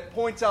mindset that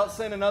points out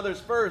sin in others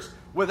first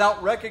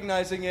without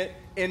recognizing it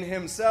in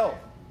himself.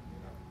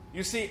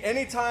 You see,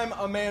 anytime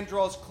a man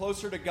draws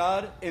closer to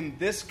God in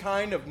this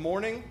kind of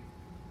mourning,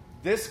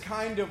 this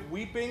kind of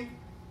weeping,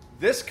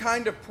 this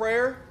kind of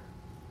prayer,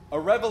 a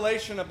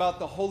revelation about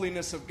the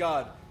holiness of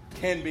God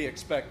can be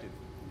expected.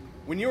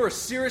 When you are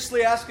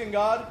seriously asking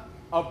God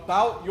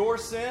about your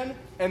sin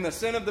and the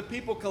sin of the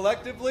people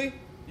collectively,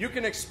 you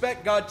can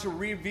expect God to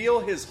reveal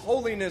his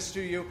holiness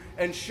to you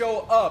and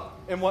show up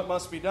in what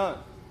must be done.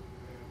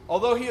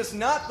 Although he is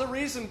not the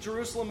reason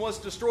Jerusalem was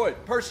destroyed,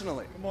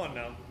 personally. Come on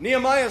now.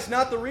 Nehemiah is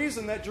not the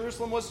reason that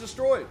Jerusalem was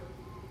destroyed.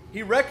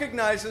 He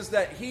recognizes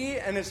that he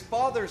and his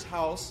father's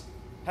house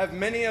have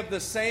many of the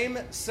same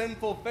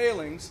sinful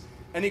failings,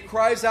 and he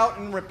cries out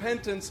in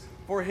repentance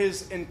for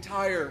his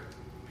entire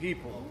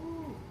people.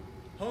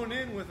 Hone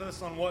in with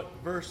us on what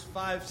verse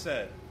 5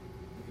 said.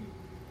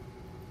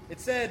 It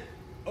said,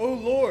 O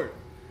Lord,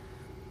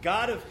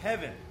 God of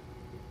heaven,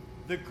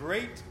 the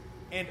great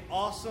and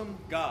awesome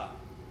God,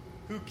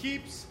 who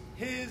keeps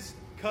his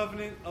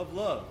covenant of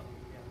love.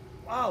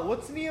 Wow,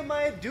 what's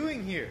Nehemiah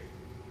doing here?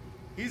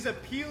 He's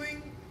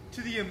appealing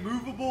to the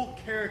immovable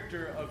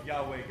character of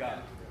Yahweh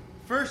God.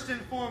 First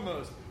and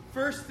foremost,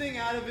 first thing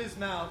out of his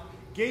mouth,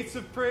 gates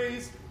of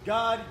praise,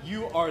 God,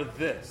 you are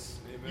this.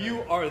 Amen.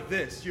 You are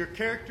this. Your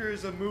character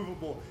is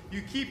immovable.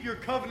 You keep your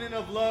covenant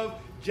of love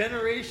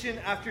generation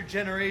after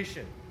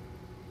generation.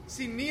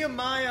 See,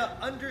 Nehemiah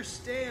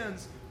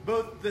understands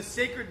both the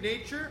sacred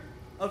nature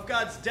of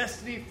God's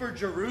destiny for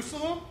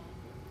Jerusalem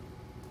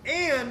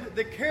and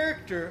the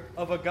character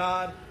of a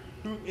God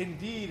who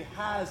indeed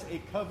has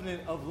a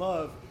covenant of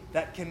love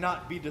that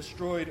cannot be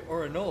destroyed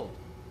or annulled.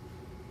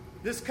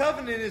 This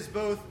covenant is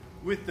both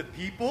with the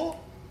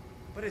people,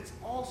 but it's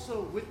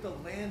also with the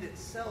land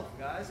itself,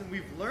 guys, and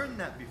we've learned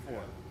that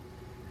before.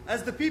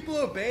 As the people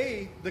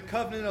obey the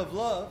covenant of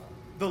love,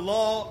 the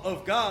law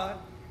of God,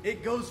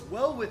 it goes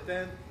well with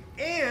them,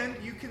 and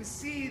you can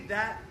see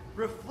that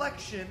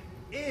reflection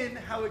in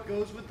how it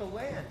goes with the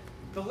land.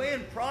 The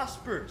land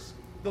prospers.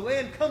 The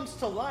land comes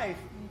to life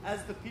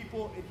as the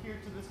people adhere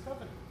to this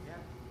covenant. Yeah.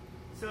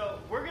 So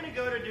we're going to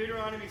go to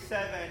Deuteronomy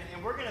 7,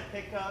 and we're going to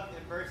pick up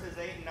in verses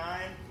 8 and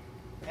 9.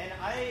 And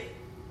I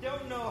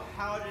don't know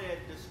how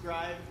to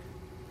describe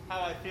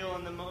how I feel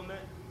in the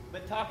moment,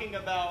 but talking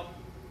about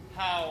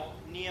how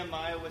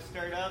Nehemiah was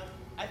stirred up,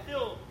 I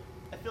feel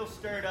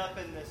stirred up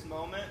in this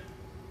moment.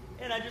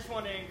 And I just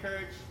want to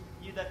encourage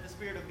you that the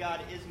Spirit of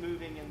God is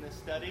moving in this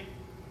study,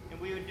 and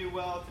we would do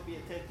well to be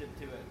attentive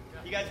to it.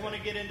 You guys want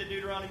to get into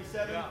Deuteronomy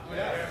 7? Yeah.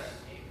 Yes.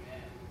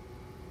 Amen.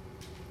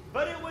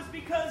 But it was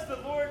because the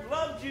Lord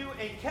loved you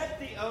and kept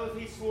the oath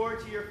he swore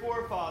to your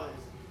forefathers,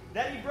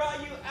 that he brought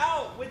you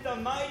out with a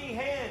mighty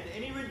hand,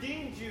 and he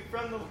redeemed you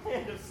from the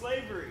land of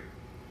slavery,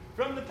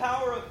 from the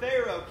power of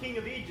Pharaoh, king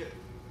of Egypt.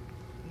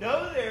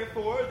 Know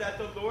therefore that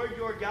the Lord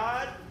your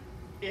God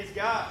is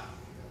God.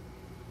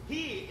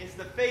 He is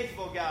the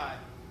faithful God,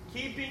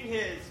 keeping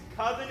his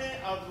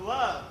covenant of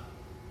love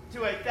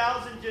to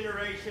 1,000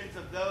 generations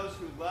of those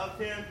who love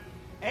him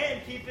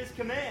and keep his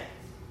commands.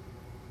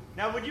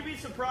 Now, would you be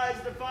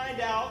surprised to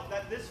find out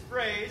that this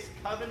phrase,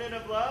 covenant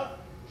of love,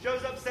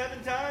 shows up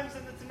 7 times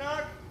in the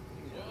Tanakh?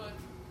 What?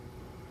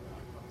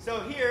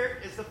 So here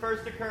is the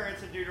first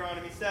occurrence in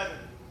Deuteronomy 7.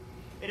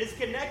 It is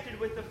connected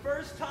with the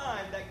first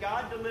time that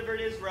God delivered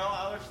Israel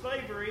out of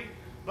slavery,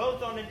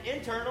 both on an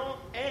internal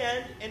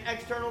and an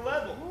external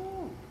level.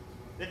 Ooh.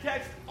 The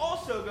text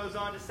also goes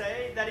on to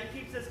say that he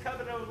keeps his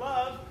covenant of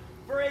love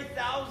for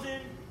 1,000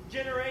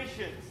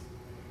 generations,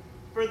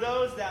 for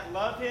those that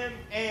love him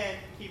and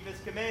keep his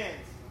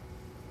commands.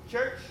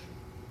 Church,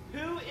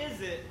 who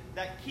is it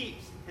that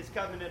keeps his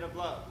covenant of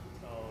love?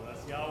 Oh,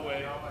 that's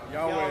Yahweh.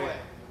 Yahweh.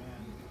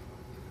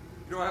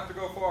 You don't have to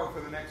go far for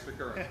the next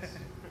occurrence.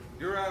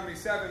 Deuteronomy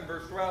 7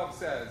 verse 12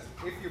 says,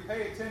 if you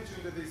pay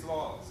attention to these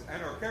laws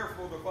and are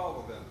careful to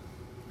follow them,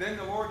 then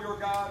the Lord your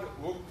God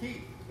will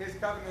keep his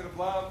covenant of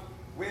love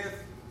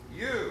with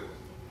you,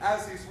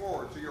 as he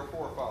swore to your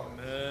forefathers.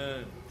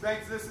 Amen.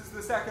 Saints, this is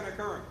the second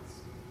occurrence.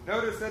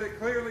 Notice that it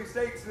clearly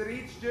states that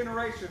each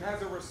generation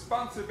has a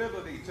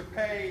responsibility to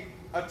pay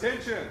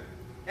attention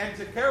and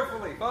to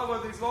carefully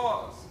follow these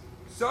laws,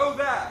 so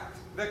that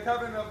the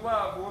covenant of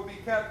love will be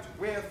kept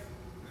with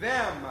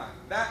them,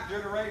 that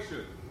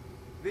generation.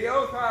 The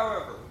oath,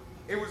 however,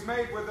 it was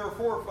made with their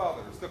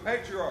forefathers, the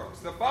patriarchs,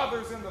 the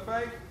fathers in the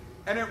faith,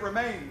 and it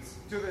remains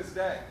to this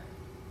day.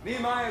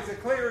 Nehemiah is a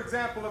clear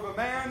example of a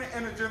man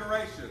and a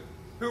generation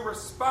who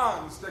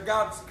responds to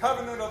God's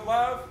covenant of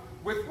love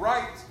with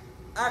right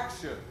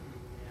action.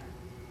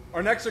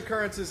 Our next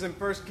occurrence is in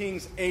 1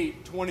 Kings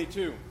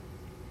 8:22.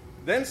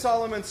 Then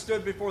Solomon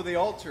stood before the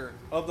altar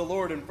of the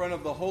Lord in front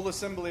of the whole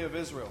assembly of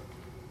Israel,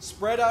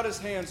 spread out his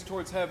hands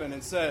towards heaven,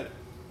 and said,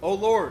 O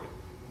Lord,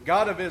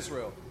 God of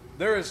Israel,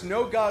 there is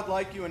no God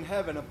like you in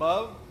heaven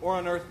above or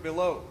on earth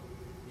below.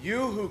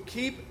 You who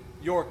keep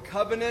your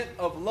covenant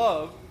of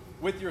love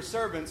with your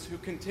servants who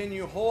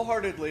continue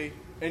wholeheartedly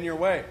in your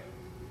way.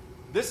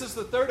 This is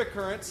the third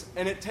occurrence,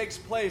 and it takes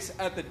place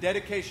at the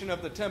dedication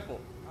of the temple.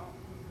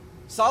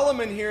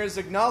 Solomon here is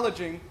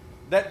acknowledging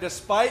that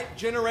despite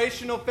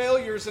generational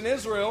failures in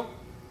Israel,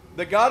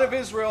 the God of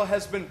Israel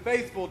has been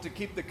faithful to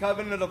keep the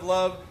covenant of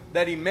love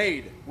that he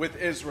made with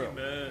Israel.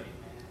 Amen.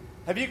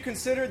 Have you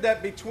considered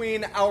that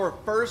between our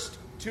first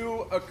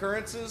 2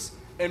 occurrences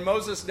in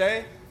Moses'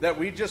 day that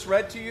we just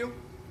read to you,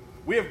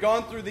 we have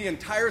gone through the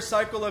entire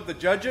cycle of the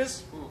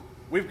judges,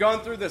 we've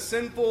gone through the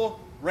sinful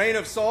reign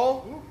of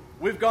Saul,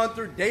 We've gone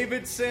through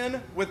David's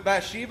sin with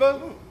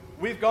Bathsheba.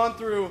 We've gone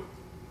through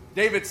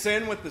David's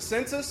sin with the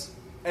census.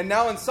 And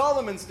now in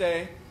Solomon's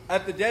day,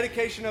 at the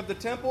dedication of the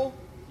temple,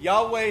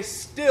 Yahweh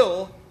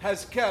still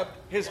has kept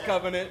his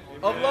covenant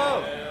of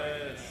love.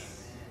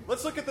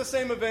 Let's look at the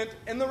same event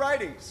in the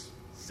writings.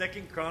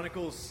 2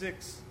 Chronicles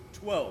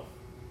 6:12.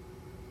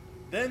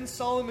 Then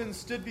Solomon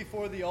stood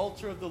before the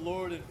altar of the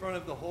Lord in front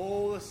of the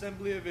whole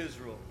assembly of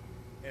Israel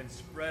and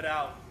spread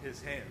out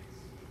his hands.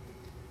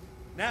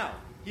 Now,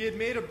 he had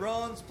made a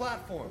bronze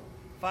platform,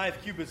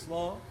 5 cubits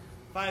long,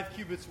 5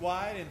 cubits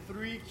wide, and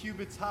 3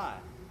 cubits high,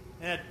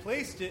 and had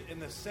placed it in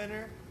the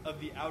center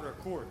of the outer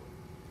court.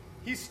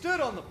 He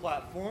stood on the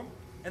platform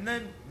and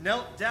then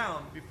knelt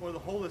down before the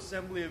whole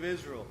assembly of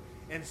Israel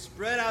and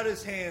spread out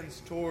his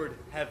hands toward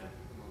heaven.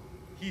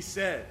 He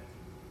said,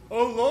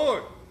 O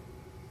Lord,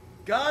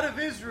 God of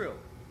Israel,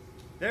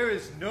 there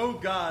is no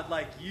God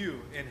like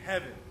you in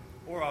heaven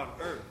or on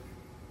earth.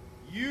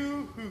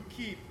 You who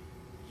keep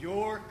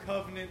your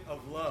covenant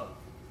of love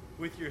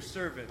with your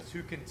servants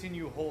who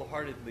continue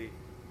wholeheartedly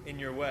in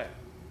your way.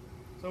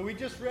 So we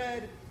just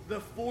read the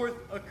 4th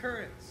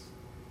occurrence.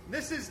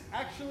 This is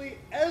actually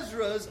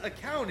Ezra's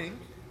accounting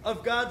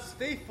of God's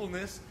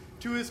faithfulness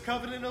to his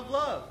covenant of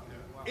love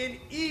in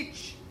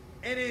each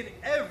and in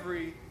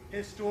every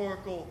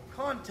historical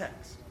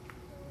context.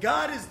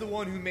 God is the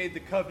one who made the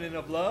covenant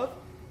of love,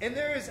 and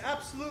there is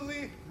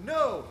absolutely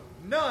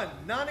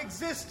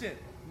non-existent,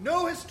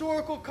 no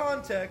historical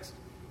context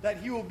that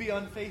he will be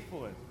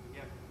unfaithful in.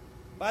 Yeah.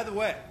 By the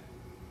way,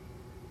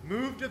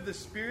 moved of the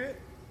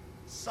Spirit,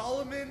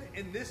 Solomon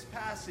in this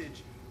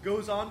passage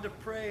goes on to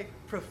pray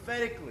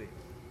prophetically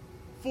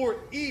for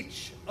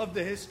each of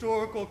the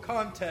historical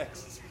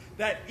contexts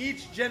that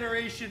each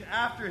generation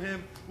after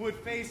him would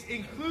face,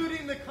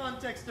 including the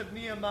context of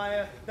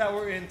Nehemiah that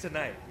we're in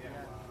tonight. Yeah.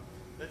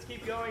 Let's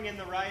keep going in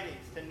the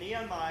writings to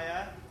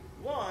Nehemiah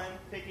 1,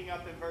 picking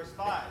up in verse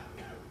 5.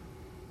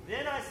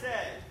 Then I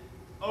said,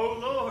 O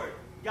Lord,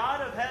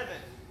 God of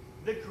heaven,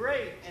 the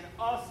great and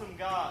awesome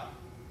God,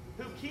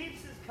 who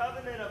keeps his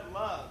covenant of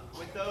love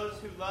with those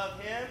who love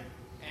him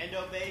and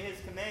obey his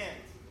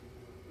commands.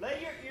 Let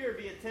your ear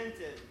be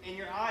attentive and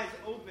your eyes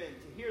open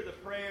to hear the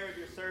prayer of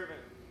your servant,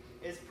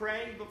 is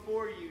praying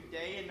before you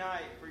day and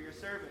night for your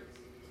servants,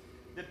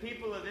 the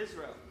people of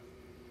Israel.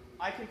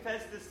 I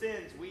confess the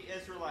sins we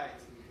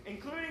Israelites,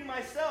 including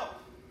myself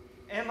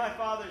and my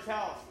father's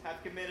house,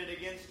 have committed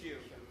against you.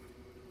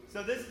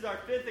 So this is our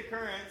 5th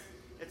occurrence.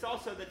 It's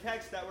also the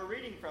text that we're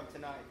reading from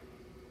tonight.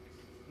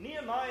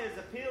 Nehemiah is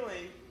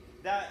appealing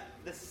that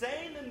the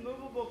same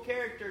immovable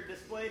character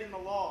displayed in the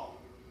law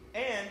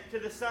and to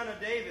the son of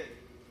David,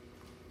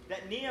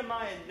 that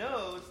Nehemiah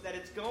knows that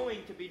it's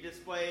going to be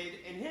displayed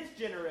in his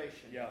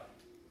generation. Yeah.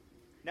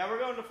 Now we're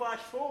going to flash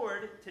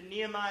forward to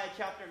Nehemiah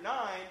chapter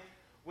 9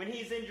 when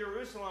he's in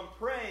Jerusalem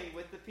praying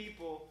with the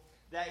people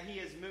that he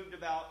has moved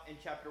about in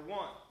chapter 1.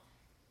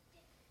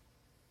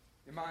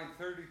 Nehemiah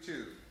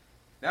 32.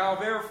 Now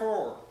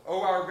therefore,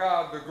 O our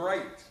God, the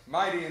great,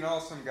 mighty, and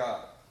awesome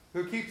God,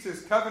 who keeps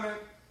his covenant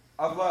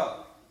of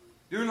love,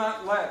 do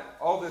not let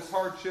all this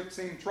hardship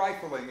seem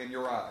trifling in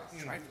your eyes.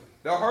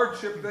 The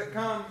hardship that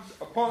comes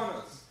upon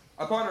us,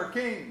 upon our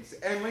kings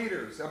and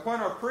leaders, upon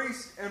our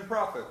priests and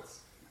prophets,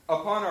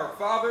 upon our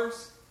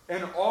fathers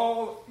and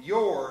all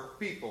your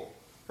people,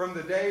 from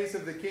the days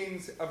of the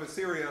kings of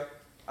Assyria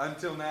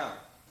until now.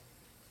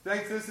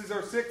 Thanks, this is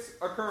our 6th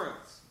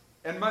occurrence,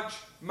 and much,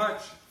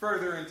 much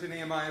further into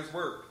Nehemiah's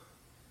work.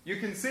 You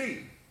can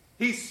see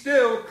he's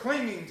still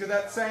clinging to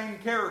that same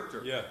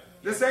character. Yeah.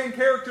 The same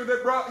character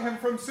that brought him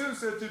from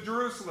Susa to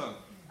Jerusalem,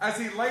 as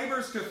he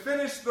labors to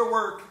finish the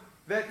work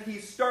that he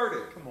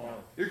started. Come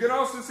on. You can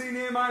also see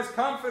Nehemiah's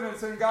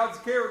confidence in God's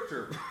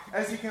character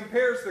as he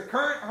compares the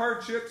current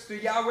hardships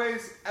to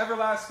Yahweh's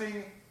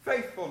everlasting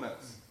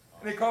faithfulness.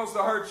 And he calls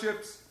the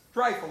hardships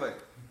trifling,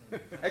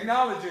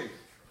 acknowledging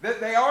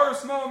that they are a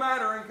small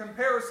matter in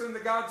comparison to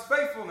God's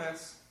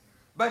faithfulness,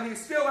 but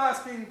he's still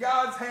asking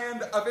God's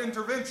hand of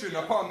intervention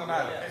upon the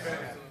matter.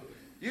 Yes.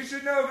 You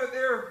should know that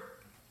there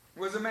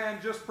was a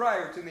man just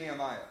prior to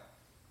Nehemiah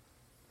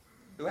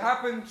who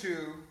happened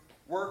to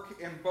work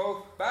in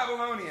both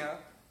Babylonia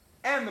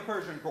and the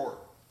Persian court.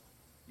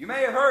 You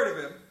may have heard of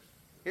him.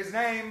 His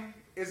name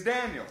is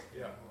Daniel.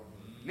 Yeah.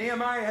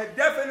 Nehemiah had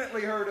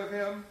definitely heard of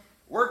him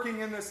working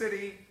in the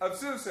city of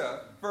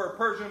Susa for a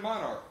Persian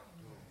monarch.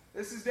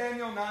 This is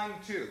Daniel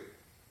 9:2.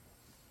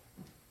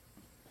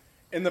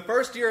 In the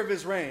 1st year of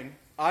his reign,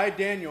 I,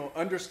 Daniel,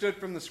 understood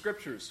from the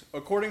Scriptures,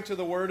 according to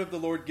the word of the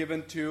Lord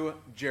given to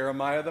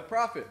Jeremiah the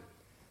prophet,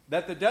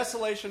 that the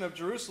desolation of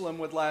Jerusalem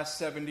would last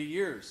 70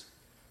 years.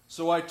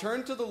 So I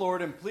turned to the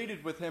Lord and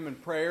pleaded with him in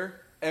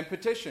prayer and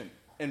petition,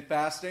 in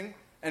fasting,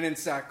 and in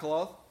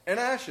sackcloth and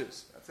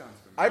ashes. That sounds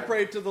I familiar.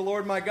 prayed to the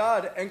Lord my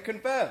God and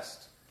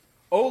confessed,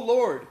 O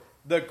Lord,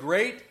 the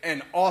great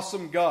and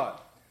awesome God,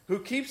 who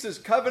keeps his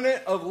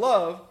covenant of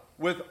love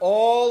with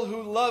all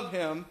who love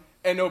him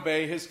and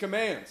obey his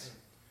commands.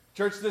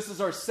 Church, this is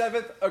our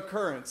 7th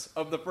occurrence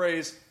of the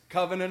phrase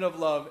covenant of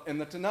love in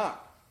the Tanakh.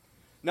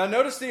 Now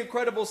notice the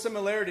incredible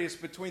similarities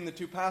between the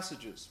two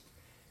passages.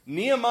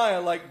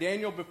 Nehemiah, like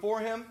Daniel before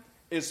him,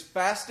 is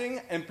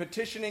fasting and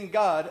petitioning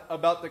God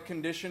about the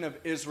condition of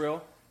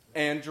Israel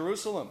and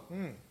Jerusalem.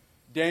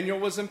 Daniel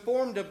was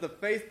informed of the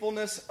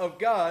faithfulness of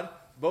God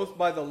both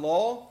by the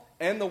law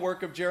and the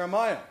work of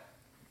Jeremiah.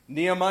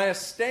 Nehemiah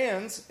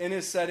stands in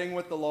his setting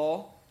with the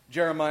law,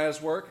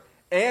 Jeremiah's work,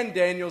 and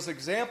Daniel's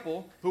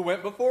example, who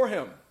went before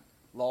him,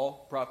 law,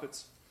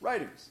 prophets,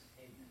 writings.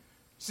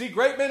 See,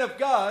 great men of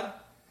God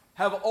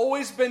have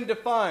always been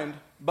defined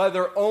by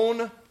their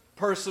own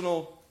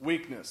personal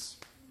weakness.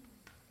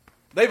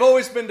 They've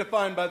always been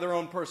defined by their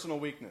own personal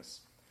weakness.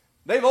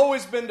 They've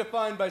always been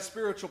defined by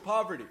spiritual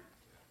poverty.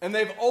 And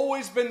they've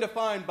always been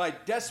defined by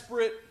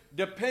desperate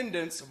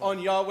dependence on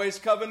Yahweh's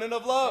covenant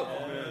of love.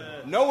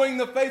 Amen. Knowing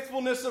the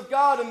faithfulness of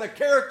God and the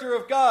character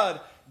of God,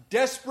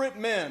 desperate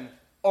men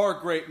are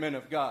great men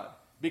of God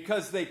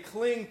because they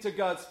cling to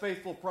God's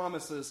faithful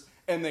promises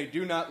and they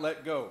do not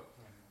let go.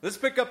 Let's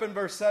pick up in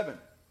verse 7.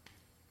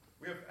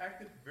 We have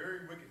acted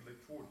very wickedly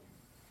toward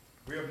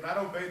you. We have not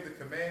obeyed the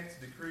commands,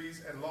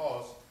 decrees, and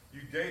laws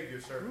you gave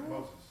your servant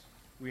Moses.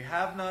 We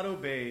have not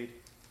obeyed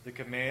the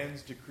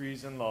commands,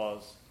 decrees, and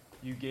laws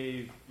you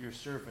gave your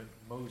servant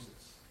Moses.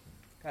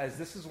 Guys,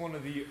 this is one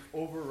of the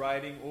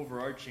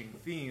overarching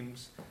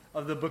themes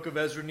of the book of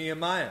Ezra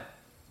Nehemiah.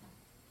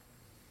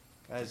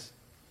 Guys,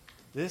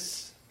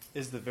 this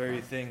is the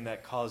very thing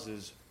that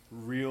causes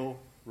real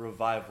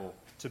revival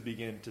to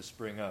begin to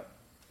spring up.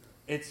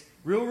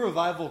 Real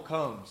revival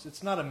comes.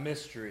 It's not a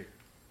mystery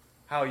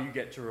how you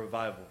get to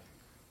revival.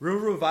 Real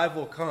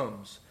revival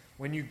comes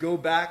when you go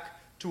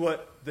back to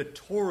what the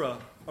Torah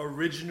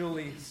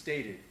originally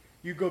stated.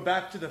 You go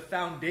back to the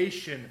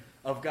foundation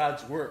of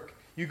God's work.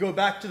 You go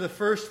back to the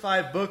first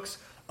 5 books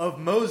of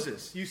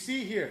Moses. You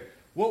see here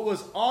what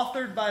was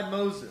authored by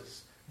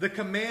Moses, the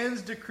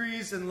commands,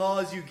 decrees, and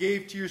laws you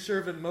gave to your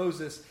servant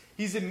Moses.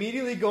 He's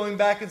immediately going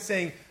back and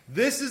saying,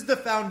 this is the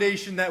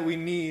foundation that we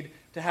need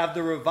to have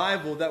the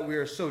revival that we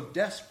are so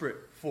desperate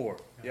for.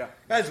 Yeah.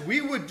 Guys,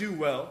 we would do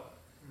well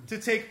to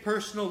take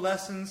personal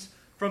lessons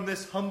from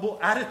this humble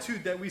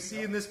attitude that we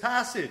see in this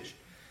passage,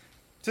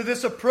 to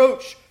this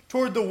approach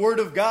toward the Word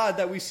of God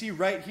that we see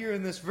right here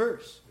in this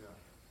verse.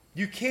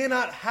 You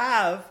cannot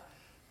have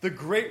the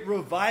great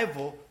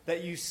revival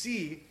that you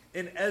see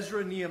in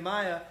Ezra and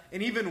Nehemiah,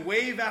 and even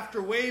wave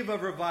after wave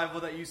of revival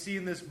that you see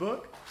in this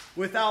book,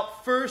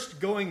 without first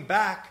going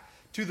back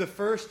to the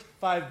first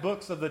 5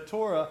 books of the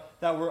Torah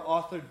that were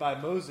authored by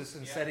Moses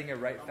and setting a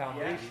right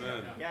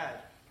foundation. Yeah.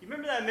 You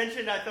remember that I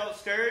mentioned I felt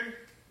stirred?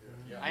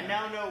 I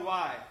now know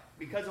why.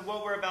 Because of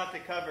what we're about to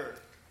cover.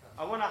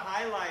 I want to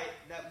highlight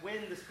that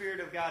when the Spirit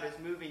of God is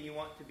moving, you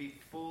want to be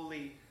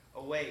fully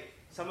awake.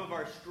 Some of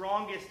our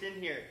strongest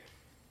in here.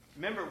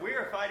 Remember, we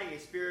are fighting a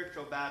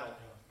spiritual battle.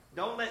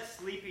 Don't let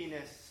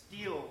sleepiness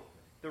steal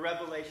the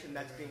revelation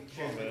that's being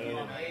shared with you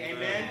tonight.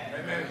 Amen?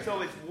 Amen.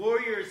 So as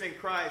warriors in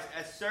Christ,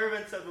 as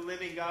servants of the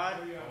living God,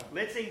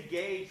 let's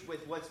engage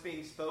with what's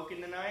being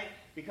spoken tonight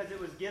because it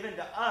was given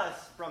to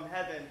us from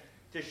heaven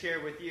to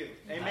share with you.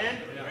 Amen?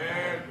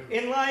 Amen?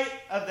 In light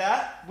of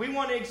that, we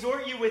want to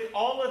exhort you with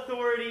all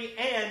authority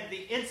and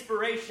the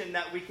inspiration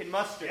that we can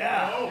muster.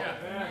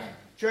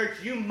 Church,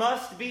 you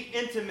must be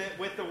intimate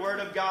with the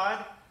Word of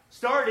God,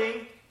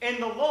 starting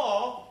in the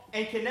law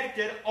and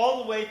connected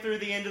all the way through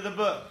the end of the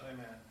book.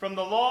 Amen. From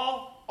the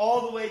law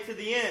all the way to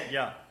the end.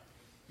 Yeah.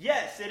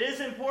 Yes, it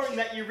is important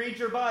that you read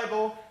your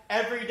Bible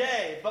every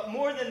day, but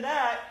more than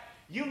that,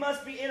 you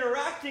must be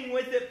interacting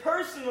with it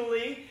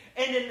personally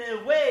and in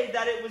a way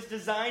that it was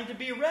designed to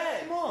be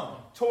read. Come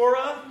on.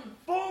 Torah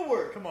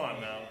forward. Come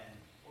on now.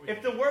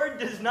 If the Word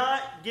does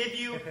not give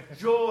you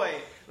joy,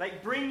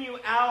 like bring you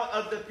out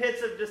of the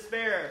pits of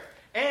despair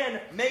and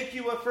make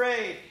you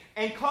afraid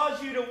and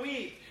cause you to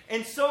weep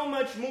and so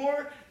much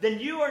more, then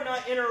you are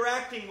not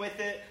interacting with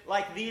it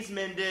like these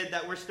men did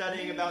that we're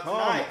studying about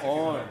tonight. Come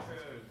on.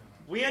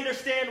 We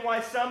understand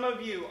why some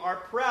of you are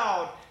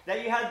proud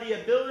that you had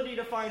the ability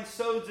to find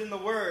sods in the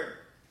Word.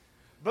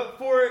 But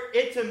for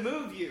it to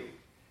move you,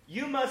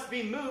 you must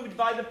be moved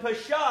by the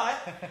Peshat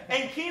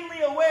and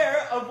keenly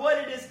aware of what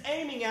it is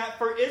aiming at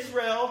for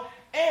Israel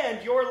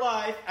and your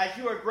life as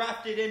you are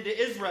grafted into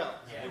Israel.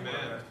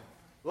 Amen.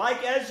 Like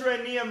Ezra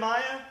and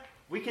Nehemiah,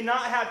 we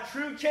cannot have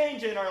true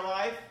change in our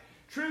life,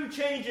 true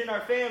change in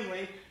our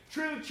family,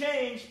 true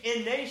change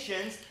in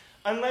nations,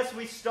 unless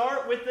we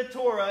start with the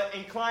Torah,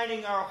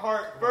 inclining our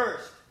heart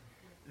first,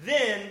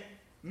 then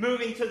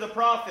moving to the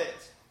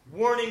prophets,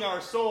 warning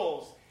our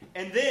souls,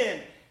 and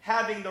then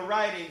having the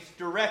writings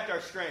direct our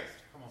strength.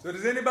 So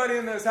does anybody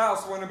in this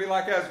house want to be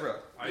like Ezra?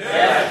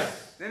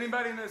 Yes. Does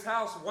anybody in this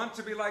house want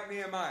to be like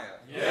Nehemiah?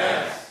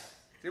 Yes.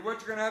 See, what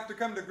you're going to have to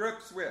come to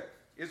grips with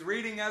is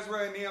reading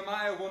Ezra and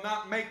Nehemiah will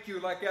not make you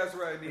like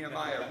Ezra and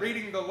Nehemiah.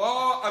 Reading the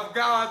law of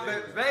God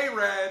that they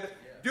read,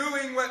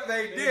 doing what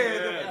they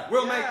did,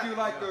 will make you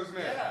like those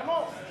men. Come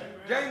on.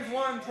 James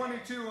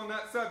 1:22 on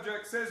that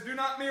subject says, do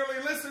not merely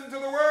listen to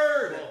the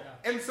word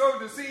and so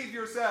deceive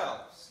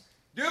yourselves.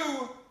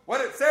 Do what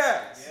it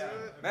says. Yeah.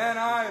 Man,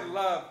 I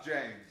love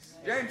James.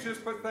 James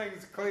just put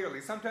things clearly.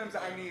 Sometimes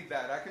I need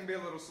that. I can be a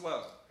little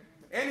slow.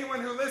 Anyone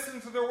who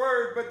listens to the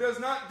word but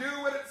does not do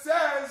what it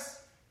says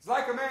is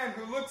like a man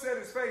who looks at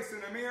his face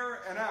in a mirror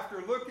and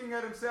after looking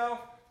at himself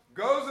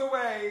goes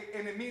away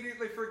and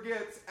immediately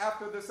forgets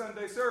after the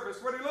Sunday service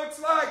what he looks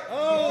like.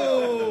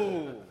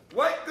 Oh!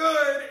 What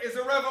good is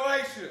a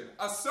revelation,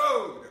 a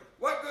sod?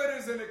 What good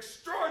is an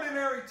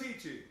extraordinary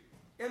teaching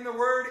in the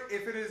word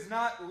if it is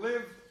not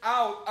lived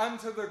out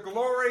unto the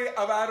glory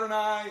of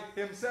Adonai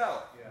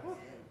himself? Yeah.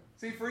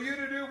 See, for you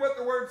to do what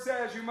the word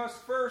says, you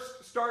must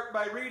first start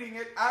by reading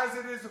it as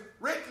it is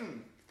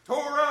written.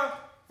 Torah,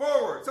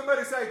 forward.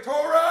 Somebody say,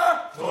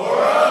 Torah!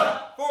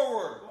 Torah!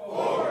 Forward.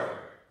 Forward.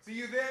 So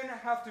you then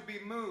have to be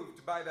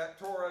moved by that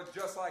Torah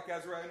just like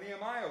Ezra and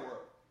Nehemiah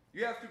were.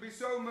 You have to be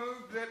so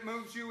moved that it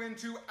moves you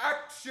into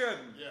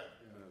action. Yeah.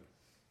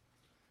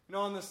 You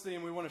know, on this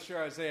theme, we want to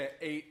share Isaiah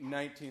 8,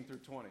 19 through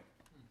 20.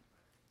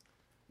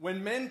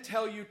 When men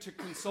tell you to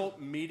consult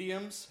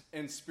mediums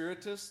and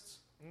spiritists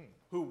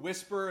who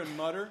whisper and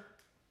mutter,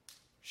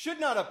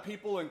 should not a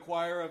people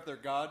inquire of their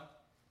God?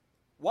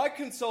 Why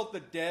consult the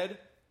dead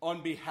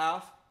on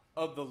behalf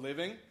of the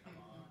living?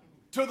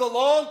 To the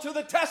law and to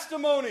the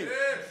testimony.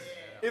 Yes.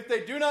 If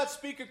they do not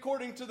speak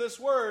according to this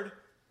word,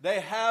 they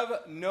have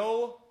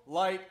no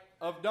light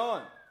of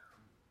dawn.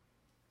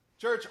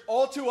 Church,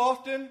 all too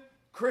often,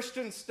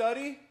 Christian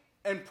study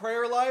and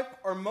prayer life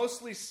are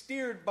mostly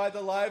steered by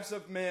the lives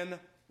of men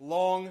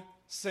long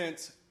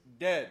since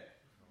dead.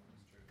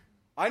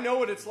 I know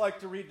what it's like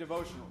to read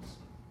devotionals.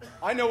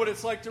 I know what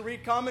it's like to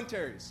read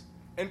commentaries.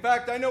 In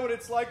fact, I know what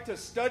it's like to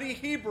study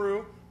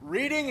Hebrew,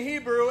 reading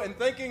Hebrew, and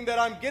thinking that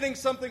I'm getting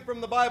something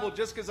from the Bible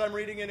just because I'm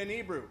reading it in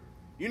Hebrew.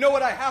 You know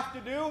what I have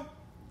to do?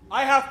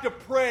 I have to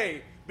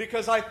pray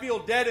because I feel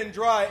dead and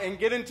dry and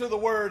get into the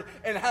Word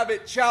and have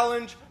it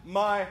challenge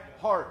my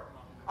heart.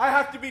 I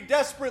have to be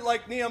desperate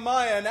like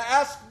Nehemiah and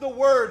ask the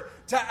Word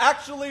to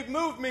actually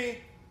move me.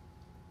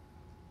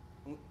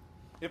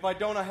 If I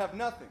don't, I have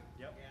nothing.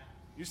 Yep.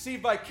 You see,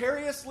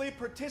 vicariously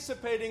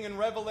participating in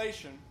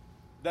revelation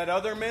that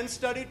other men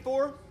studied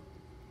for,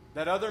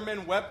 that other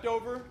men wept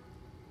over,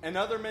 and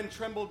other men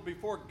trembled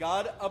before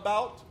God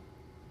about,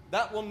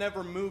 that will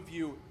never move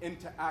you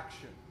into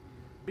action.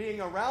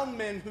 Being around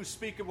men who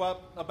speak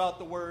about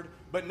the Word,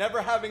 but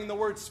never having the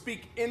Word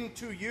speak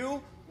into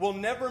you, will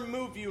never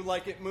move you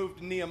like it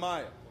moved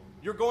Nehemiah.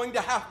 You're going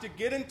to have to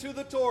get into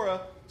the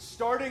Torah,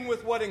 starting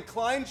with what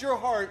inclines your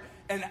heart,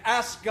 and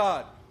ask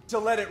God to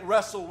let it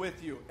wrestle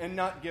with you and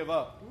not give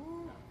up.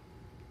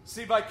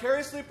 See,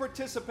 vicariously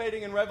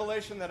participating in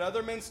revelation that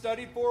other men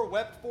studied for,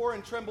 wept for,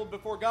 and trembled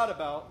before God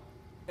about,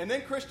 and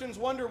then Christians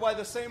wonder why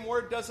the same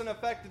word doesn't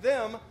affect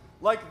them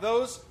like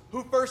those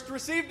who first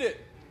received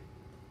it.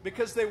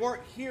 Because they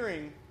weren't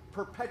hearing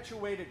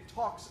perpetuated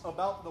talks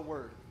about the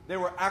word. They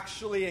were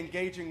actually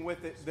engaging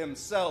with it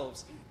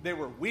themselves. They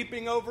were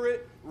weeping over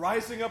it,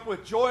 rising up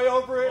with joy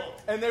over it,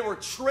 and they were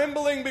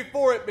trembling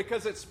before it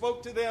because it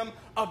spoke to them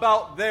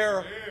about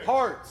their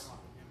hearts.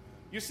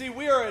 You see,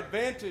 we are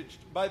advantaged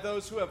by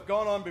those who have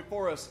gone on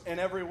before us in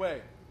every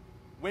way.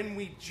 When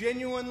we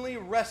genuinely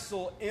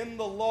wrestle in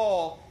the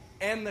law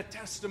and the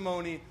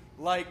testimony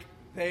like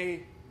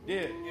they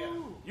did.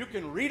 You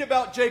can read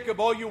about Jacob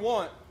all you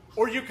want,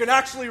 or you can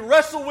actually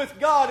wrestle with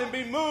God and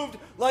be moved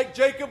like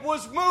Jacob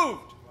was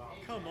moved.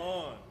 Come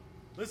on.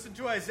 Listen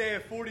to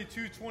Isaiah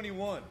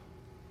 42:21.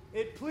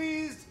 It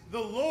pleased the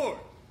Lord,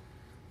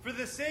 for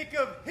the sake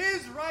of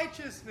his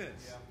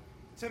righteousness,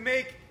 to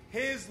make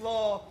his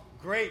law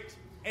great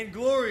and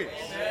glorious.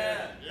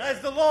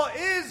 As the law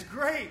is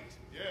great.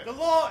 The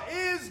law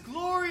is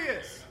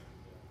glorious.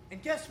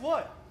 And guess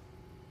what?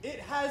 It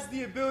has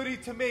the ability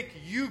to make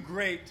you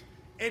great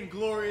and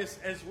glorious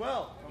as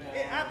well.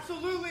 It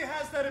absolutely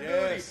has that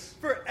ability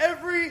for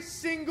every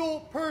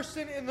single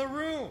person in the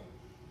room.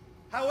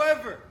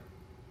 However,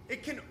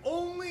 it can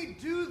only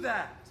do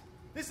that.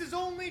 This is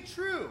only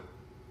true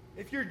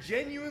if you're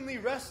genuinely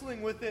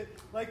wrestling with it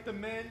like the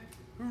men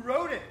who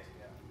wrote it.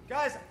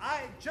 Guys,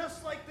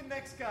 just like the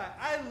next guy,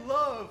 I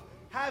love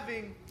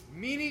having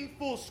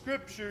meaningful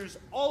scriptures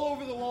all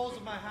over the walls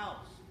of my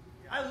house.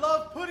 I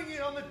love putting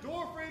it on the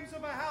door frames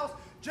of my house,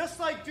 just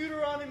like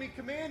Deuteronomy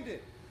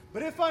commanded.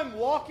 But if I'm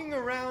walking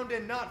around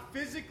and not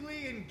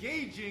physically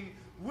engaging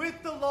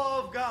with the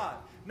law of God,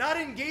 not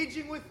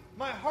engaging with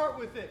my heart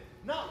with it,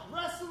 not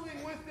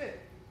wrestling with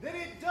it, then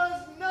it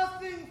does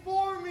nothing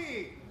for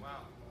me. Wow.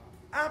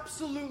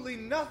 Absolutely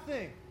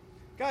nothing.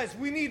 Guys,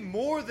 we need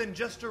more than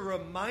just a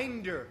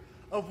reminder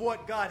of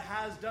what God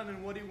has done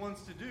and what he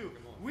wants to do.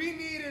 We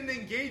need an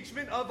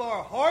engagement of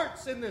our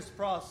hearts in this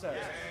process.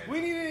 Yes. We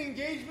need an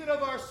engagement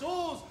of our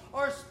souls,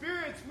 our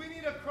spirits. We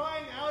need a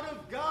crying out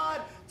of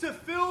God to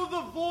fill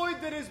the void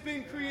that has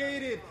been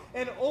created.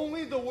 And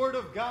only the Word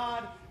of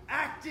God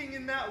acting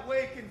in that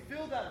way can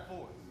fill that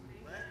void.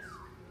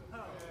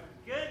 Oh,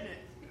 goodness.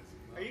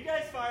 Are you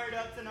guys fired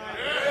up tonight?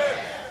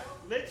 Yes.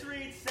 Let's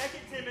read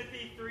 2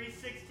 Timothy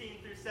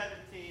 3:16 through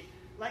 17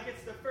 like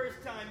it's the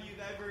first time you've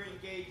ever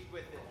engaged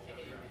with it.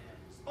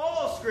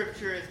 All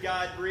Scripture is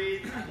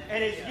God-breathed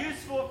and is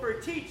useful for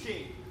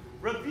teaching,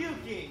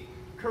 rebuking,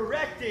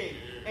 correcting,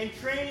 and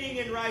training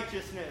in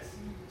righteousness,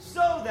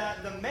 so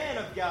that the man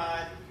of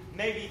God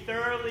may be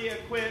thoroughly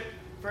equipped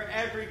for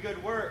every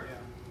good work.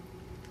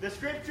 The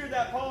Scripture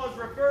that Paul is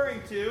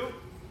referring to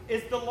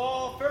is the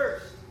law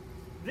first,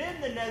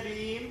 then the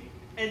Nevi'im,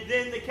 and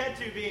then the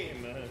Ketuvim.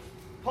 Amen.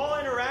 Paul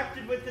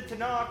interacted with the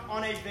Tanakh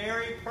on a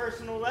very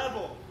personal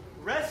level,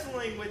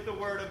 wrestling with the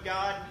Word of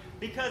God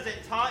because it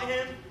taught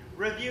him,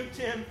 rebuked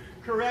him,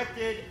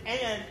 corrected,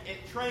 and it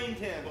trained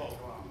him.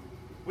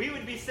 We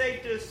would be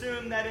safe to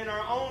assume that in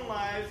our own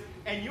lives,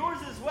 and yours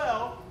as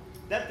well,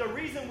 that the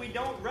reason we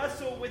don't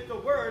wrestle with the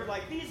Word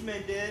like these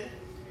men did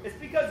is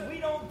because we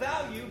don't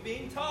value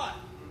being taught.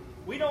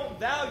 We don't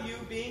value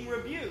being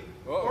rebuked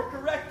or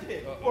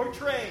corrected or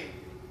trained.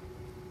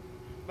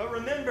 But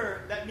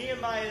remember that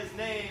Nehemiah's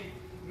name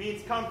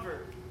means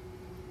comfort.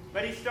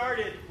 But he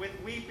started with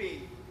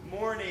weeping,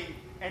 mourning,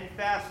 and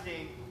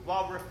fasting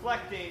while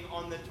reflecting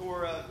on the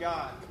Torah of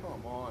God.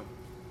 Come on.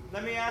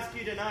 Let me ask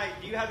you tonight,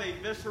 do you have a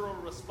visceral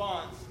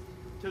response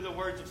to the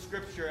words of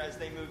Scripture as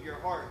they move your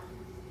heart?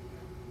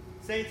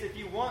 Saints, if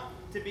you want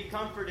to be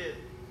comforted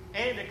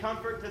and a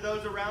comfort to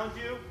those around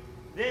you,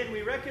 then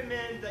we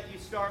recommend that you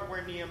start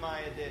where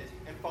Nehemiah did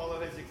and follow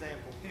his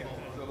example. Yeah.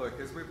 So look,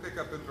 as we pick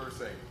up in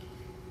verse 8,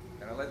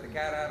 and I let the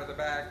cat out of the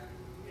bag,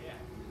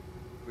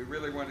 we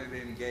really wanted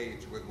to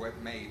engage with what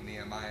made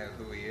Nehemiah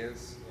who he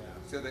is,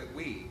 so that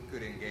we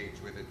could engage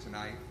with it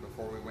tonight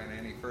before we went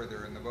any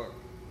further in the book.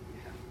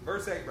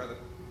 Verse 8, brother.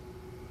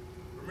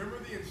 Remember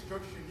the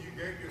instruction you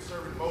gave your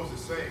servant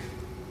Moses, saying,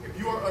 if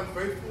you are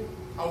unfaithful,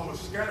 I will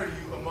scatter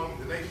you among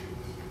the nations.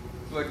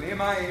 Look,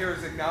 Nehemiah here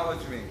is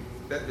acknowledging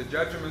that the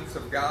judgments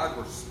of God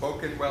were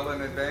spoken well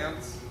in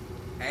advance,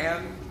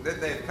 and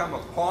that they've come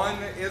upon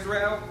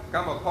Israel,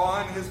 come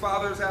upon his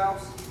father's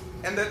house,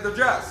 and that they're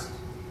just.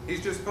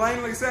 He's just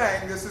plainly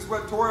saying, this is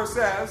what Torah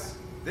says,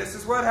 this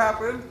is what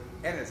happened,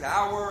 and it's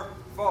our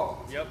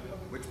fault. Yep.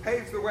 Which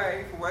paves the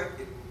way for what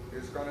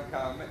is going to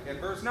come in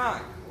verse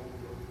 9.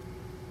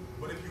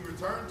 But if you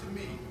return to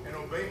me and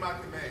obey my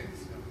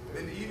commands,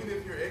 then even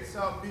if your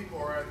exiled people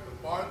are at the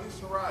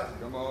farthest horizon,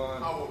 I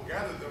will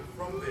gather them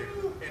from there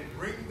and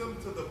bring them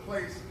to the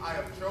place I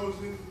have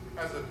chosen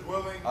as a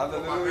dwelling for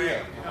my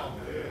name.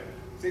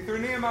 See, through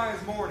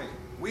Nehemiah's mourning,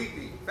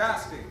 weeping,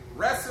 fasting,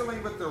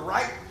 wrestling with the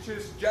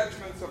righteous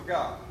judgments of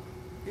God,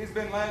 he's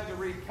been led to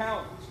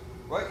recount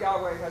what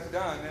Yahweh has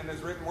done in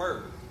his written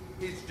word.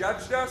 He's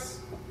judged us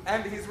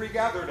and he's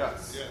regathered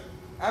us. Yeah.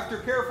 After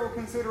careful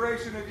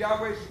consideration of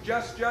Yahweh's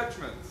just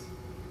judgments,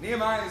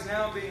 Nehemiah is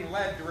now being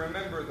led to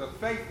remember the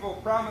faithful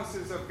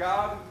promises of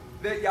God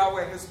that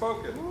Yahweh has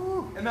spoken.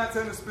 Woo. And that's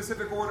in a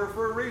specific order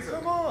for a reason.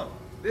 Come on.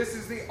 This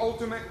is the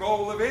ultimate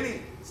goal of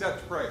any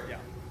such prayer. Yeah.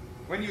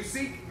 When you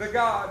seek the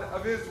God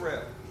of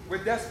Israel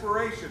with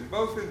desperation,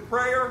 both in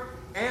prayer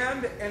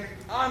and in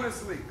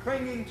honestly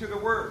clinging to the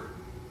word,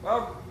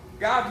 well,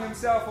 God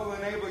himself will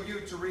enable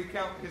you to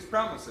recount his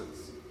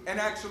promises and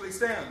actually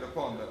stand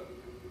upon them.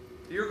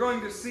 You're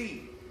going to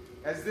see,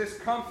 as this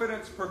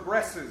confidence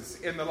progresses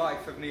in the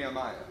life of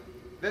Nehemiah,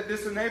 that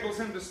this enables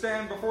him to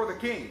stand before the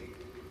king,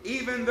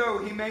 even though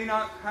he may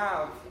not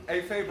have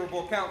a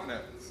favorable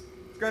countenance.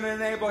 It's going to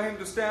enable him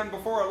to stand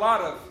before a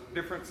lot of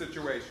different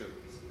situations.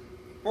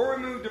 Before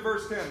we move to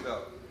verse 10,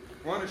 though,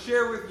 I want to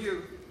share with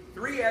you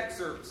 3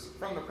 excerpts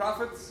from the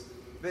prophets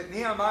that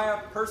Nehemiah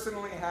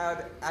personally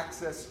had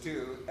access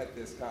to at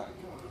this time.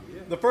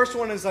 The first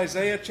one is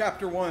Isaiah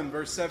chapter 1,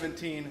 verse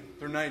 17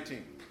 through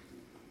 19.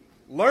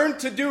 Learn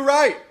to do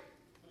right.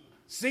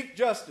 Seek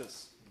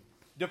justice.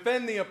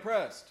 Defend the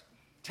oppressed.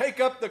 Take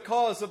up the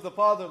cause of the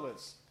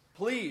fatherless.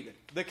 Plead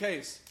the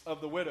case of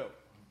the widow.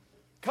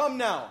 Come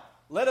now,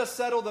 let us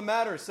settle the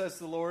matter, says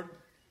the Lord.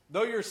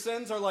 Though your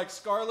sins are like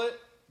scarlet,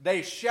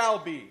 they shall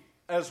be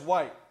as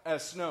white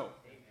as snow.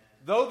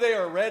 Though they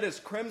are red as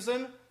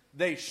crimson,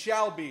 they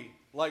shall be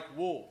like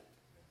wool.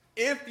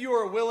 If you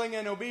are willing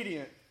and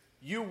obedient,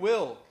 you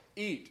will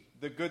eat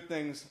the good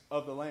things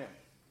of the land.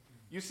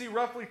 You see,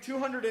 roughly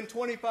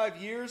 225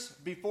 years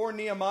before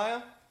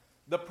Nehemiah,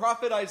 the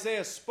prophet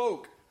Isaiah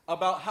spoke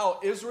about how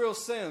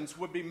Israel's sins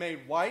would be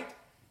made white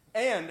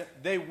and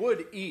they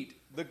would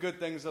eat the good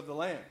things of the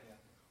land.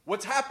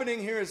 What's happening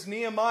here is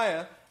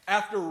Nehemiah,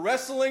 after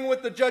wrestling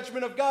with the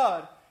judgment of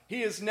God,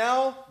 he is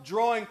now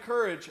drawing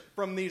courage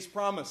from these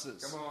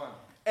promises. Come on.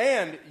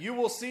 And you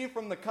will see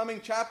from the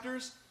coming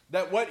chapters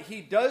that what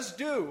he does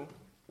do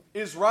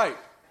is right.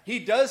 He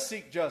does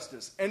seek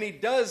justice, and he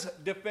does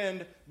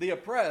defend the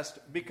oppressed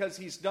because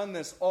he's done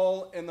this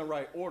all in the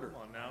right order.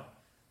 Come on now.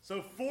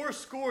 So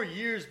 80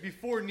 years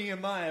before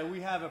Nehemiah, we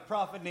have a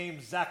prophet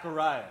named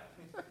Zechariah.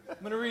 I'm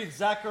going to read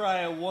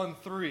Zechariah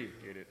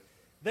 1:3.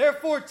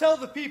 Therefore tell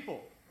the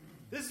people,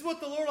 this is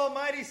what the Lord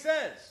Almighty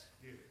says.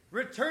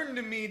 Return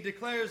to me,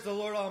 declares the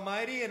Lord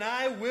Almighty, and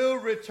I will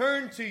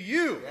return to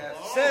you,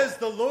 says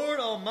the Lord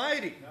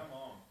Almighty.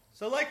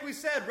 So like we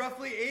said,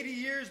 roughly 80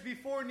 years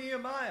before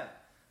Nehemiah,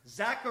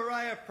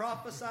 Zechariah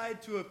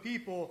prophesied to a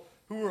people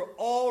who were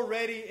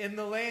already in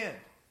the land,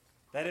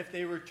 that if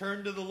they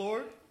returned to the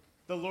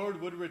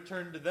Lord would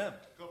return to them.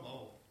 Come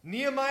on.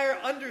 Nehemiah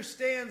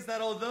understands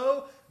that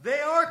although they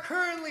are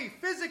currently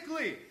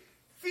physically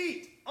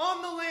feet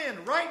on the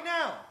land right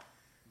now,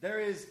 there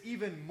is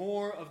even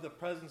more of the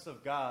presence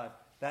of God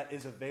that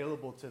is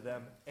available to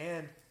them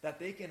and that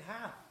they can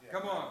have.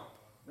 Come on.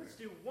 Let's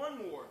do one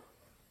more.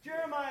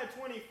 Jeremiah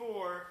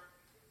 24,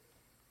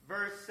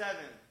 verse 7.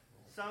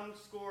 Some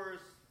scores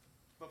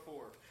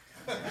before.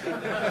 All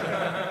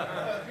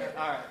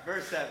right,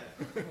 verse 7.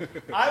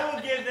 I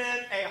will give them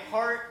a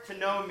heart to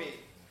know me,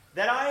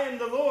 that I am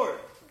the Lord.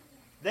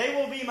 They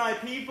will be my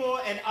people,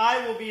 and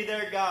I will be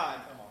their God.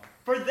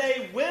 For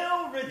they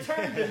will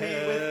return to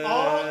me with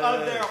all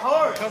of their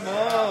heart. Come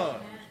on.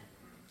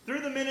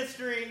 Through the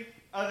ministry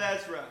of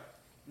Ezra,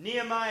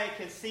 Nehemiah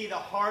can see the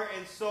heart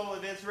and soul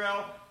of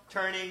Israel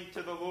turning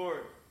to the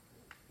Lord.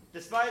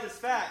 Despite this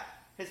fact,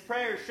 his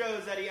prayer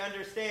shows that he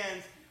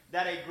understands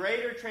that a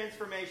greater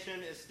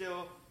transformation is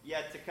still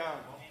yet to come.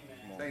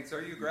 Amen. Saints,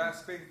 are you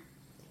grasping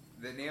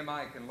that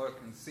Nehemiah can look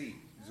and see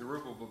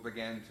Zerubbabel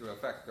began to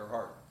affect their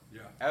heart?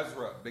 Yeah.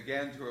 Ezra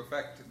began to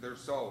affect their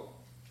soul.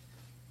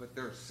 But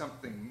there's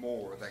something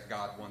more that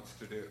God wants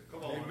to do.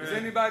 Come on. Does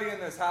anybody in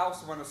this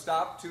house want to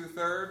stop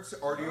 2/3,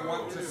 or do you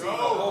want to see the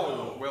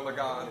whole will of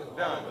God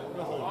done?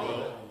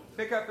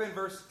 Pick up in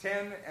verse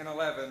 10 and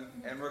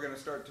 11, and we're going to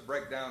start to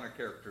break down a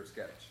character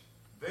sketch.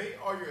 They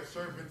are your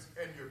servants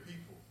and your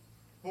people,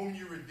 whom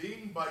you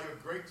redeemed by your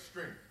great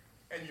strength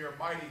and your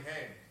mighty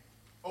hand.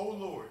 O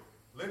Lord,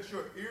 let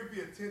your ear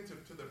be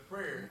attentive to the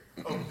prayer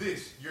of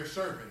this your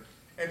servant,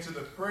 and to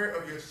the prayer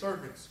of your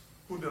servants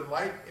who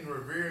delight in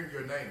revering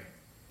your name.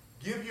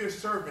 Give your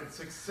servant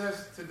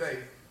success today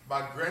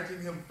by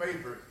granting him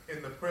favor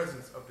in the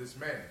presence of this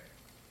man.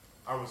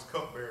 I was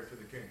cupbearer to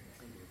the king.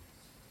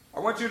 I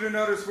want you to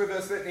notice with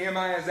us that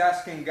Nehemiah is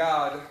asking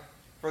God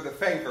for the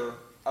favor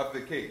of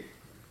the king.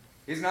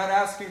 He's not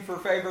asking for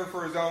favor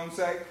for his own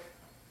sake.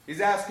 He's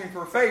asking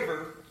for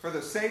favor for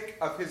the sake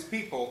of his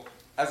people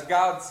as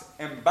God's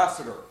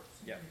ambassador,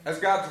 as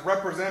God's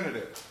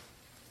representative.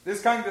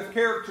 This kind of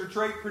character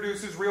trait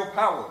produces real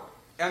power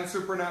and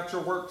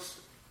supernatural works.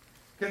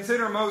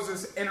 Consider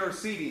Moses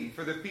interceding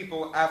for the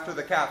people after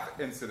the calf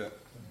incident.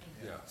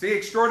 Yeah. See,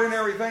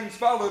 extraordinary things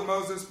followed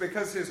Moses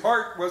because his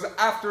heart was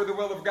after the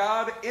will of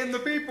God in the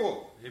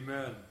people.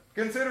 Amen.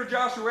 Consider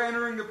Joshua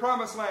entering the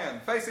promised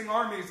land, facing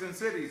armies and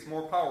cities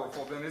more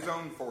powerful than his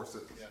own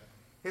forces. Yeah.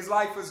 His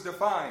life was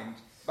defined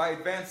by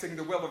advancing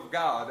the will of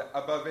God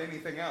above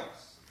anything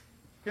else.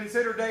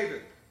 Consider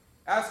David,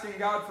 asking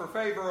God for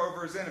favor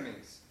over his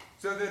enemies,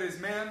 so that his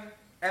men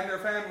and their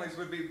families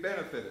would be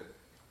benefited.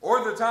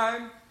 Or the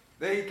time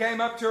that he came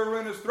up to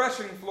Araunah's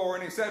threshing floor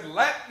and he said,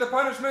 "Let the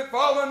punishment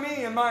fall on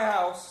me and my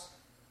house,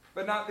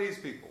 but not these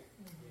people."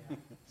 Yeah.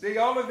 See,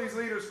 all of these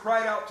leaders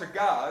cried out to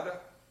God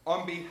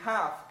on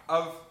behalf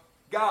of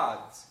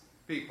God's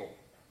people.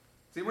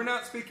 See, we're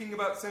not speaking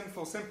about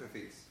sinful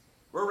sympathies.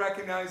 We're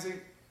recognizing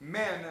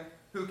men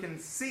who can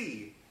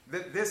see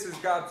that this is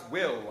God's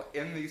will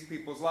in these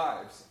people's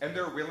lives, and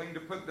they're willing to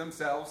put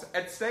themselves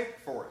at stake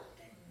for it.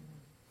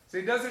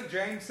 See, doesn't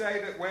James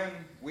say that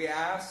when we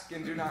ask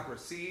and do not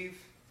receive,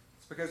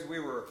 it's because we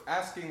were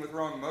asking with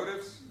wrong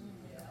motives,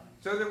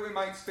 so that we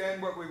might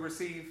spend what we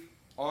receive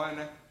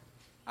on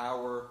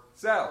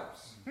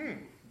ourselves?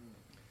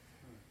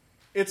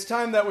 It's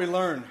time that we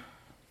learn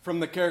from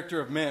the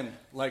character of men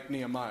like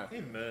Nehemiah.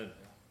 Amen.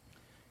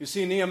 You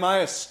see,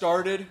 Nehemiah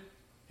started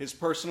his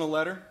personal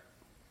letter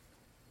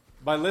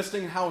by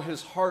listing how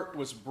his heart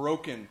was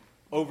broken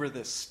over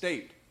the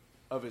state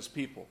of his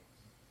people.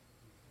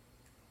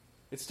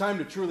 It's time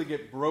to truly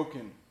get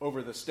broken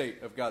over the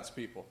state of God's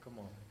people. Come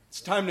on.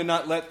 It's time to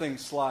not let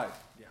things slide.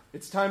 Yeah.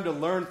 It's time to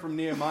learn from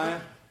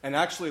Nehemiah and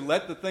actually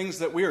let the things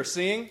that we are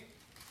seeing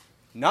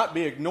not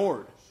be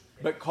ignored,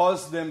 but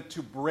cause them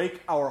to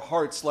break our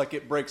hearts like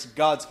it breaks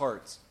God's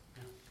hearts.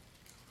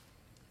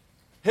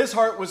 His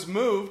heart was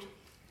moved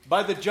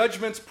by the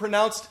judgments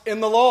pronounced in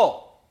the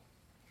law.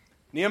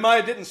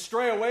 Nehemiah didn't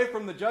stray away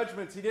from the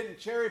judgments. He didn't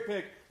cherry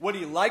pick what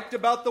he liked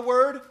about the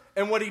word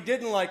and what he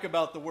didn't like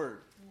about the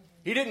word.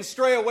 He didn't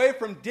stray away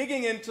from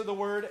digging into the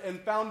word and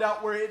found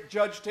out where it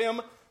judged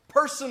him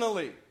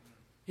personally.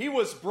 He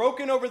was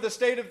broken over the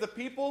state of the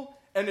people,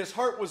 and his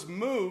heart was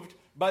moved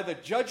by the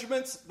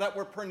judgments that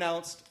were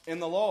pronounced in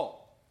the law.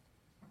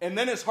 And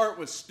then his heart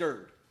was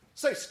stirred.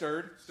 Say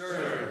stirred.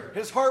 Stirred.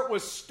 His heart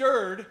was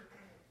stirred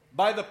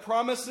by the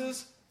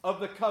promises of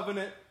the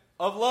covenant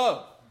of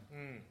love.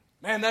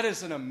 Man, that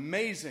is an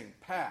amazing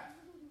path.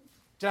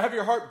 To have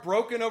your heart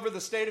broken over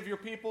the state of your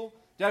people,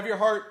 to have your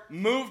heart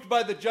moved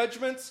by the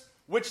judgments,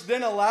 which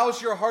then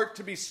allows your heart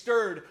to be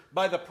stirred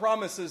by the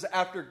promises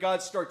after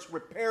God starts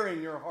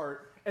repairing your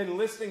heart and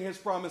listing his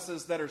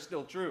promises that are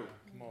still true.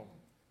 Come on.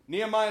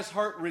 Nehemiah's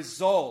heart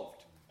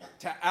resolved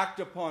to act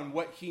upon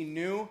what he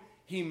knew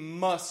he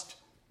must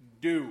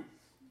do.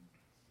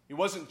 He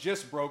wasn't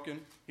just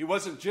broken. He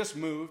wasn't just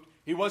moved.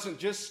 He wasn't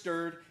just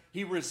stirred.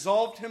 He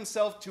resolved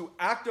himself to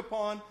act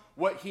upon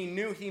what he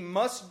knew he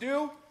must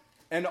do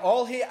And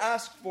all he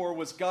asked for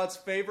was God's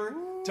favor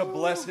to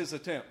bless his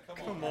attempt.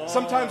 Come on.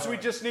 Sometimes we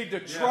just need to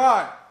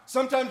try.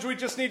 Sometimes we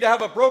just need to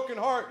have a broken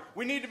heart.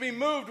 We need to be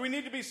moved. We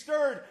need to be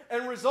stirred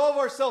and resolve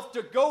ourselves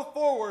to go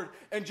forward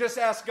and just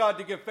ask God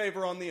to give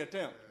favor on the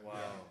attempt. Wow.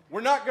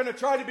 We're not going to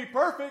try to be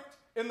perfect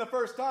in the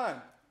first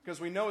time because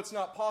we know it's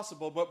not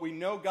possible, but we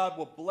know God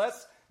will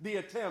bless the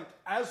attempt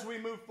as we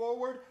move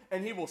forward,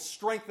 and he will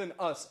strengthen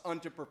us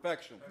unto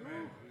perfection.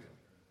 Amen.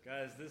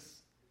 Guys,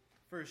 this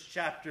first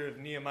chapter of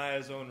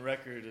Nehemiah's own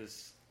record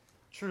is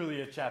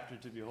truly a chapter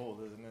to behold,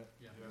 isn't it?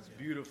 Yeah. It's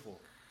beautiful.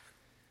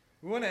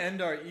 We want to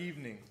end our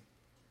evening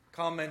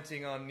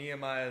commenting on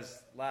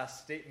Nehemiah's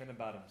last statement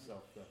about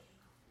himself, though.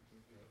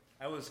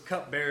 I was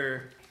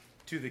cupbearer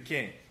to the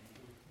king.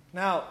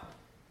 Now,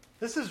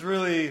 this is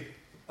really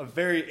a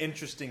very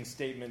interesting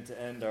statement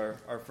to end our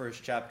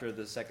first chapter of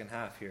the second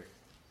half here.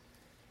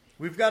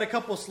 We've got a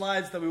couple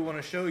slides that we want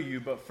to show you,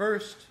 but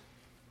first,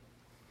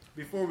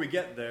 before we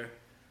get there,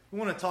 we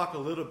want to talk a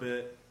little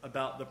bit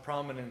about the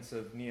prominence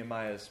of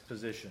Nehemiah's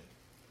position.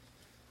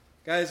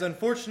 Guys,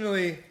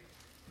 unfortunately,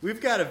 we've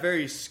got a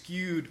very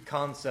skewed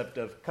concept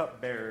of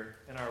cupbearer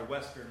in our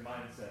Western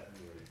mindset.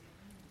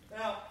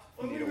 Now,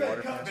 when we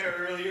read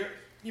cupbearer earlier,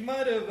 you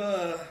might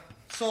have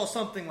saw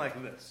something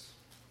like this.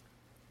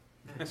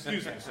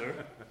 Excuse me, sir.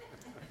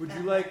 Would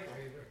you like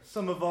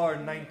some of our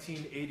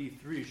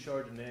 1983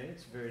 Chardonnay?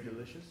 It's very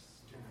delicious.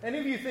 Any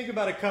of you think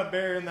about a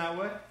cupbearer in that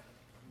way?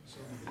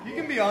 You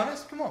can be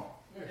honest. Come on.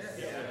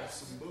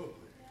 Yes.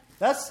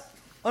 That's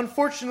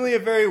unfortunately a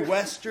very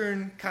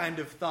Western kind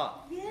of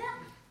thought.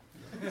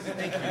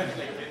 Thank you.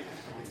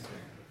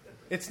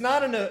 It's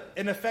not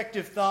an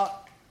effective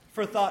thought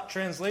for thought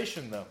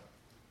translation, though.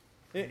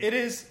 It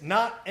is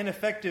not an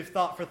effective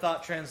thought for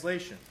thought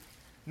translation.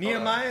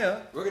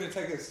 Nehemiah. We're going to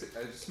take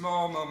a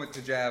small moment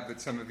to jab at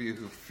some of you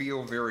who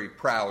feel very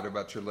proud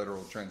about your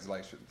literal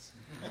translations.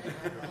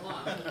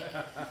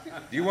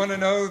 Do you want to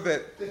know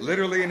that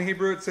literally in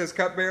Hebrew it says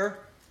cupbearer?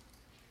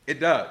 It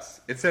does.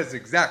 It says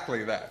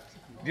exactly that.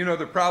 Do you know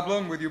the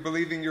problem with you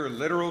believing your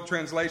literal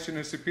translation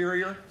is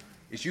superior?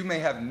 Is you may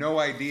have no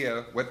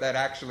idea what that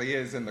actually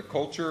is in the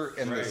culture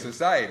and the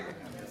society.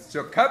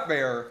 So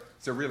cupbearer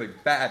is a really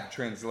bad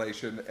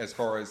translation as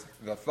far as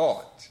the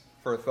thought,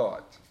 for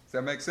thought. Does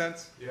that make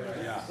sense?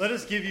 Yeah. Let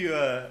us give you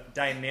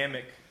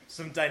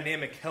some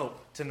dynamic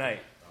help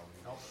tonight.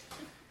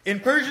 In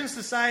Persian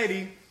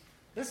society,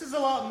 this is a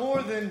lot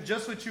more than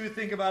just what you would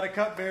think about a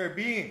cupbearer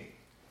being.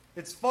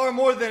 It's far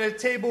more than a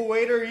table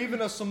waiter,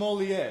 even a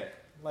sommelier,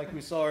 like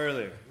we saw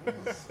earlier.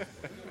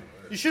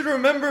 You should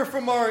remember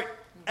from our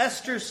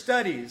Esther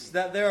studies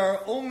that there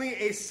are only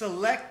a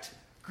select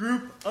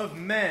group of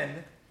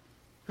men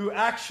who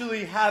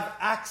actually have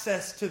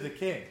access to the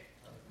king.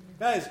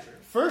 Guys,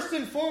 first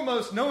and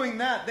foremost, knowing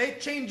that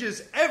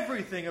changes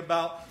everything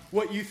about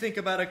what you think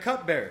about a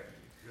cupbearer.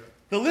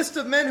 The list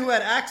of men who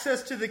had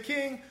access to the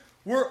king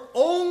were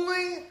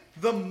only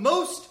the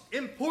most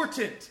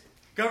important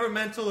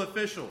governmental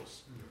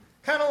officials.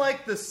 Kind of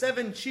like the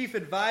 7 chief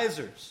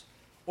advisors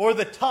or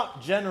the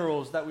top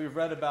generals that we've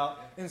read about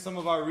in some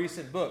of our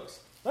recent books.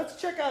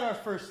 Let's check out our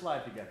first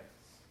slide together.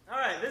 All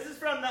right, this is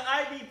from the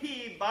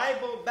IBP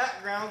Bible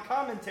Background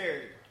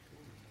Commentary.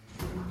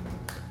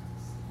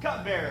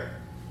 Cupbearer.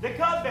 The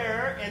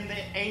cupbearer in the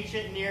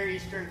ancient Near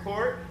Eastern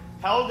court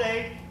held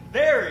a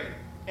very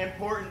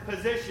important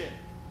position.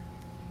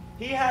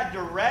 He had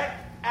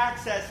direct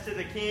access to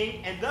the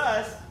king, and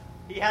thus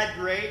he had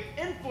great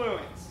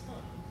influence.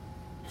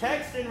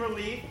 Text in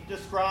relief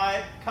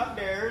describe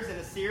cupbearers in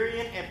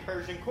Assyrian and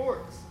Persian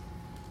courts.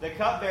 The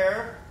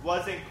cupbearer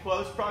was in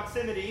close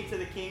proximity to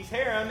the king's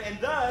harem, and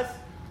thus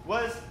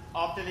was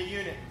often a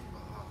eunuch.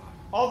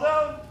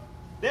 Although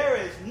there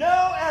is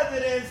no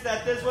evidence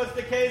that this was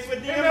the case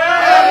with Nehemiah.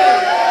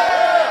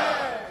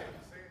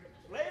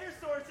 Later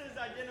sources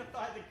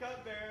identify the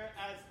cupbearer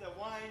as the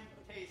wine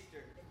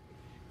taster.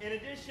 In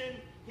addition,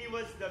 he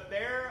was the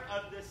bearer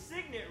of the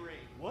signet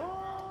ring. What?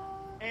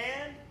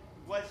 And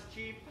was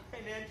chief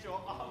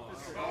financial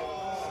officer.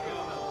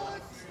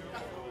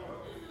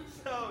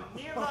 So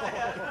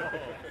Nehemiah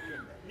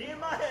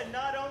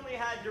not only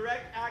had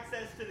direct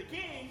access to the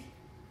king,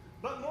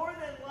 but more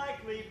than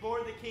likely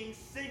bore the king's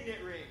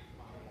signet ring.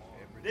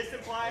 This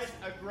implies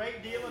a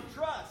great deal of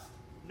trust,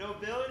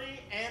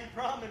 nobility, and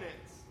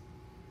prominence.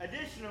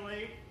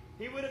 Additionally,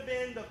 he would have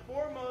been the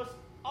foremost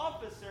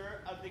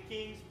officer of the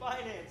king's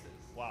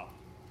finances. Wow.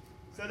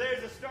 So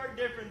there's a stark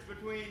difference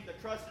between the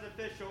trusted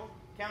official,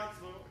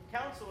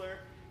 counselor,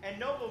 and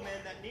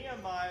nobleman that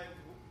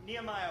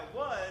Nehemiah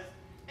was,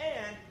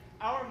 and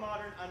our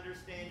modern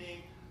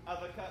understanding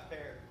of a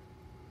cupbearer.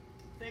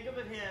 Think of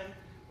him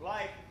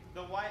like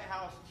the White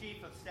House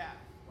chief of staff.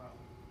 Wow.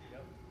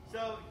 Yep.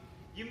 So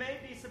you may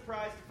be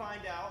surprised to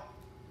find out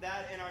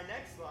that in our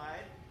next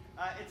slide,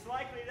 it's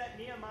likely that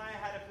Nehemiah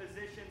had a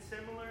position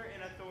similar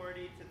in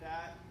authority to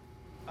that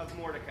of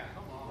Mordecai.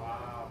 Come on.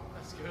 Wow.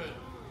 That's good.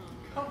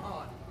 Come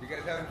on. You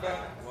guys having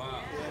fun?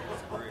 Wow.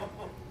 That's great.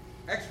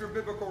 Extra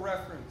biblical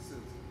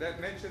references that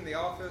mention the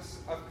office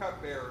of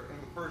cupbearer in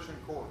the Persian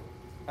court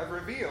have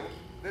revealed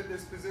that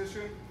this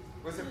position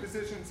was a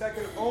position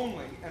second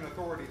only in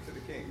authority to the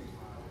king.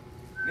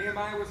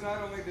 Nehemiah was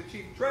not only the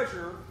chief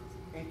treasurer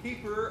and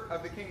keeper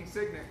of the king's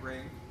signet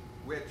ring,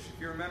 which, if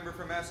you remember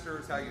from Esther,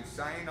 is how you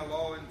sign a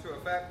law into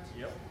effect.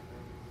 Yep.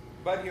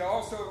 But he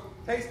also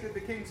tasted the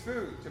king's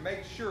food to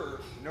make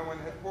sure no one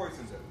had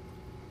poisoned it.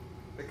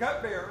 The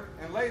cupbearer,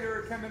 in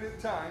later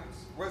Achaemenid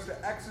times, was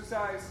to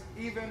exercise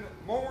even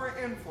more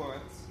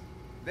influence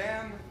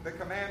than the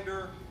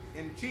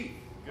commander-in-chief.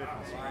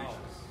 Goodness gracious.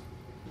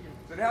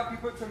 So to help you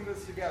put some of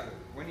this together,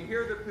 when you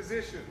hear the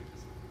position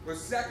was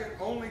second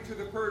only to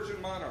the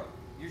Persian monarch,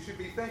 you should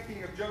be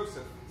thinking of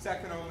Joseph,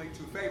 second only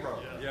to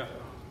Pharaoh. Yeah.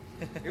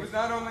 He was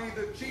not only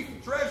the chief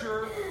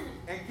treasurer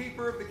and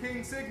keeper of the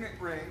king's signet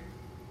ring,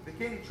 the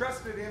king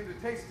trusted him to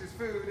taste his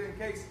food in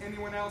case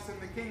anyone else in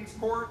the king's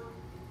court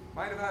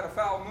might have had a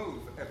foul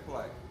move at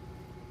play.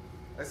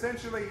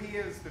 Essentially, he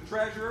is the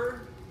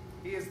treasurer.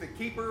 He is the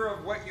keeper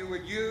of what you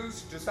would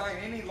use to sign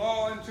any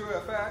law into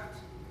effect.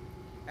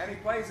 And he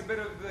plays a bit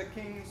of the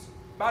king's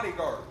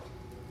bodyguard.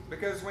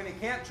 Because when he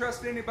can't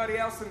trust anybody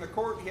else in the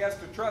court, he has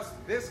to trust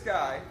this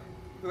guy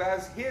who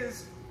has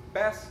his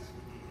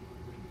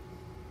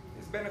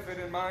benefit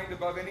in mind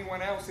above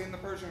anyone else in the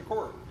Persian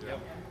court. Yep.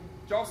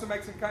 Which also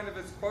makes him kind of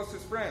his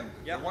closest friend,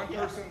 Yep. the one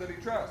person that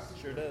he trusts.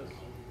 Sure does.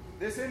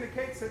 This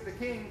indicates that the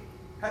king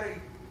had a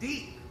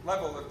deep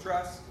level of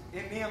trust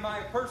in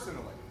Nehemiah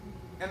personally,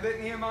 and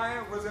that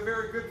Nehemiah was a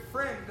very good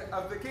friend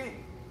of the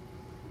king.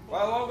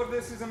 While all of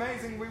this is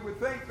amazing, we would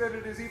think that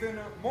it is even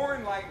more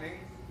enlightening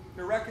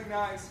to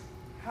recognize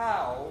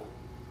how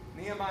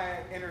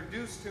Nehemiah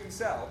introduced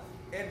himself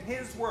and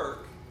his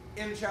work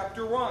in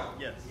chapter 1.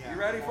 Yes. You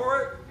ready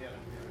for it? Yeah.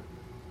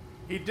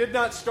 He did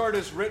not start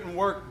his written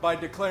work by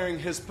declaring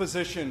his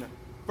position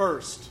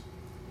first.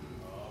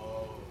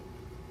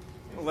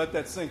 I'll let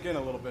that sink in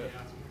a little bit.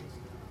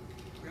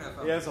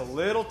 He has a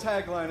little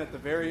tagline at the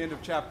very end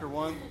of chapter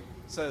 1. It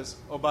says,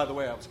 oh, by the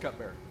way, I was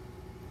cupbearer.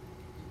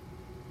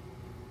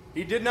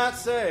 He did not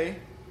say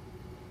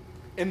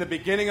in the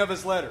beginning of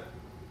his letter,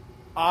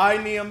 I,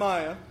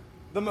 Nehemiah,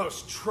 the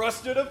most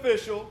trusted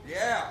official,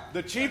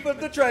 the chief of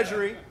the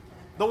treasury,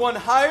 the one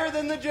higher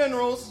than the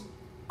generals,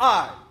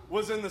 I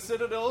was in the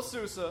citadel of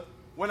Susa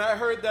when I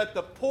heard that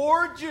the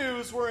poor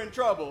Jews were in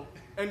trouble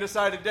and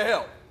decided to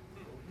help.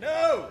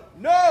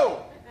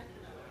 No!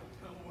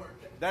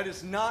 That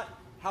is not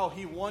how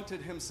he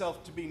wanted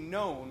himself to be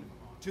known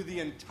to the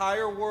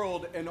entire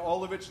world and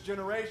all of its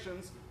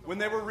generations when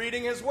they were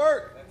reading his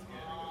work.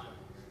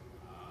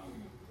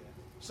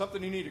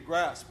 Something you need to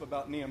grasp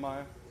about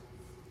Nehemiah.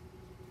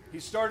 He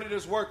started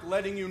his work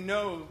letting you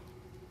know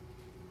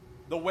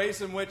the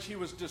ways in which he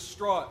was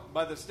distraught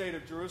by the state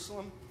of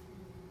Jerusalem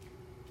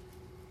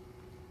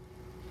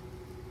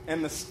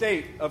and the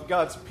state of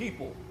God's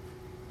people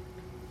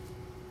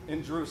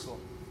in Jerusalem.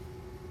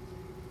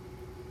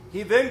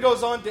 He then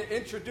goes on to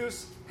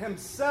introduce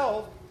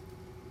himself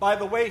by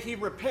the way he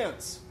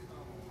repents.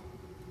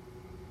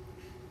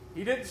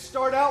 He didn't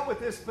start out with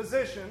this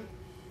position.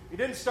 He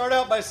didn't start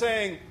out by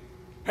saying,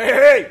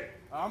 hey,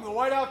 I'm the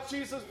White House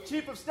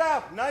Chief of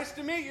Staff. Nice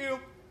to meet you.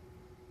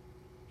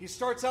 He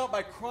starts out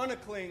by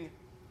chronicling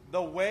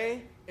the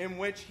way in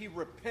which he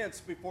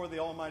repents before the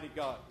Almighty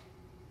God.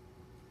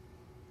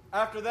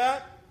 After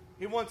that,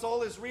 he wants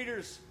all his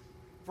readers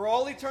for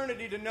all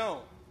eternity to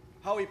know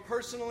how he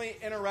personally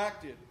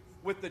interacted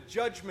with the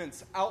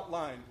judgments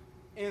outlined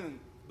in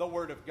the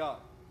Word of God.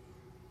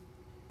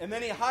 And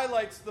then he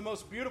highlights the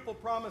most beautiful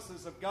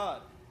promises of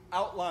God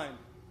outlined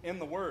in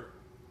the Word.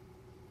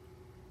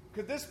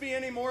 Could this be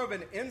any more of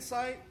an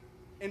insight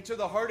into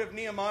the heart of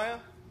Nehemiah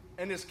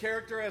and his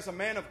character as a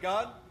man of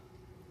God?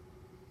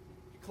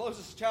 He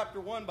closes chapter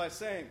 1 by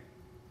saying,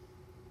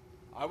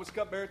 I was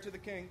cupbearer to the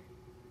king,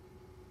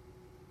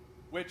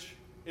 which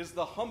is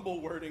the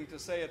humble wording to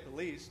say at the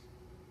least.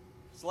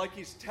 It's like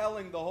he's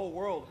telling the whole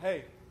world,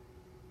 hey,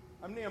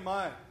 I'm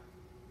Nehemiah.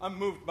 I'm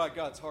moved by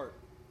God's heart.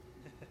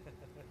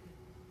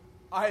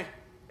 I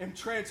am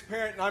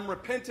transparent and I'm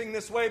repenting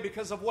this way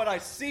because of what I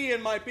see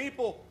in my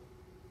people.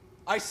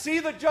 I see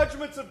the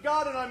judgments of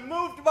God and I'm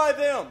moved by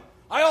them.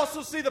 I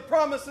also see the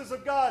promises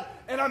of God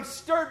and I'm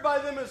stirred by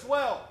them as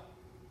well.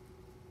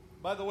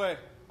 By the way,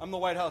 I'm the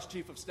White House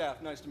Chief of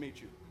Staff. Nice to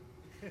meet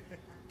you.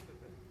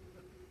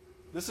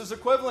 This is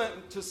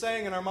equivalent to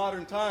saying in our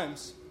modern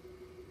times,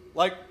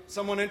 like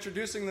someone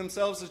introducing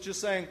themselves as just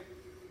saying,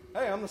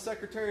 hey, I'm the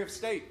Secretary of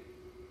State.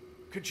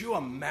 Could you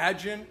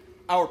imagine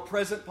our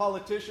present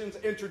politicians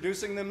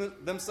introducing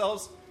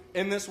themselves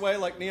in this way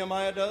like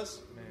Nehemiah does?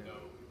 No.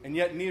 And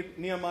yet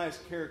Nehemiah's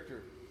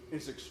character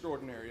is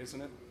extraordinary,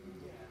 isn't it?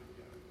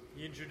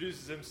 He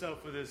introduces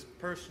himself with his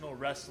personal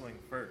wrestling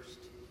first,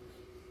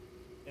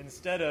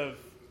 instead of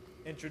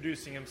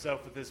introducing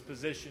himself with his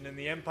position in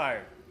the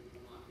empire.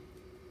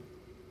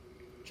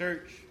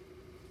 Church,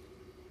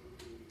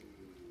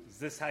 is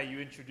this how you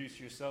introduce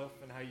yourself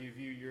and how you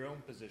view your own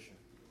position?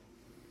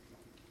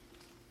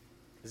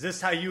 Is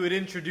this how you would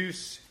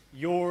introduce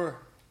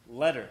your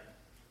letter?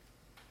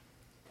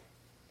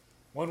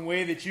 One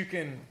way that you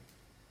can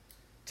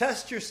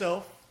test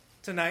yourself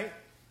tonight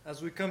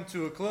as we come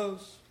to a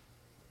close,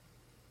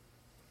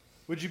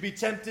 would you be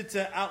tempted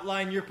to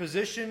outline your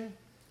position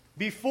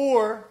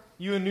before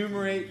you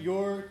enumerate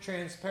your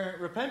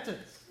transparent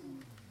repentance?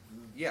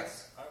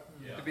 Yes.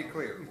 To be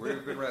clear,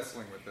 we've been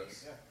wrestling with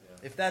this.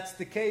 If that's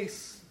the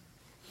case,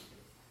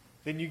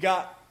 then you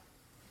got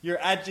your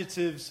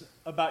adjectives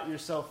about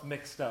yourself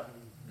mixed up.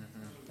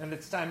 And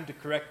it's time to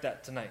correct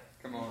that tonight.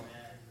 Come on.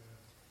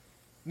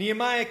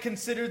 Nehemiah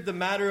considered the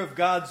matter of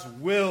God's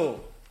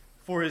will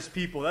for his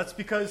people. That's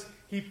because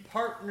he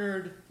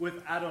partnered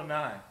with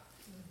Adonai.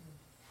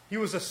 He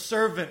was a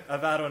servant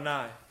of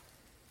Adonai.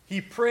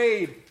 He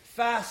prayed,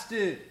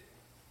 fasted,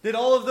 did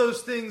all of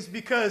those things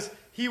because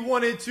he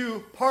wanted to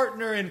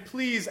partner and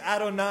please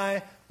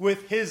Adonai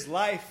with his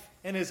life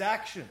and his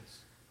actions.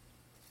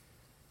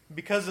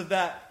 Because of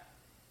that,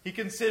 he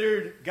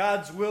considered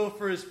God's will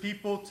for his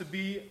people to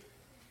be,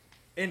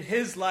 in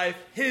his life,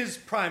 his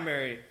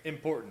primary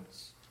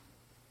importance.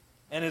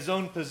 And his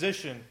own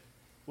position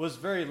was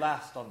very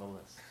last on the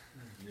list.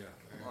 Yeah.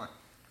 Come on.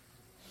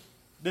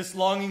 This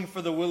longing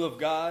for the will of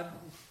God,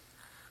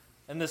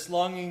 and this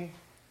longing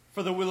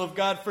for the will of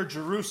God for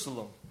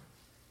Jerusalem,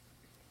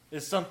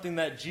 is something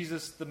that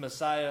Jesus, the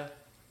Messiah,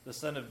 the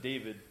Son of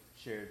David,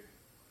 shared.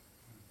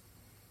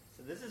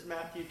 So this is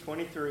Matthew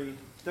 23,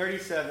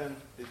 37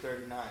 through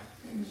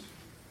 39.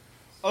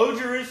 O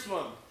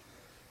Jerusalem,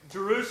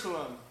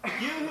 Jerusalem,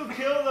 you who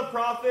kill the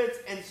prophets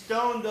and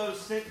stone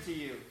those sent to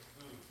you.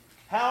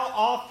 How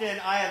often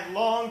I have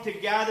longed to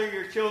gather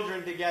your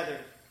children together,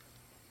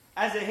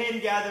 as a hen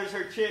gathers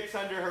her chicks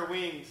under her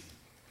wings.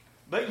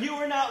 But you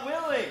were not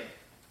willing.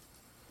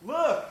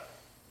 Look,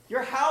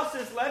 your house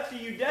is left to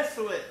you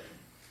desolate.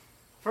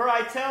 For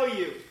I tell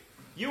you,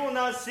 you will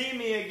not see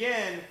me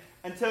again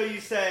until you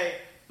say,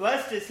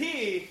 blessed is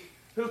he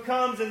who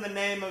comes in the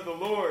name of the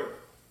Lord.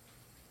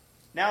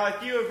 Now,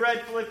 if you have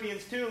read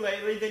Philippians 2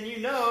 lately, then you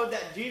know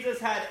that Jesus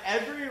had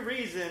every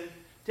reason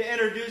to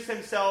introduce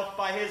himself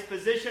by his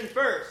position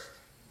first.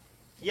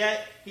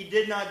 Yet, he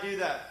did not do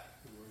that.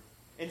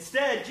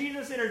 Instead,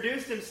 Jesus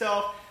introduced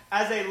himself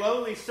as a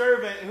lowly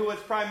servant who was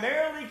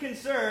primarily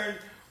concerned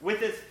with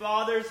his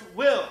Father's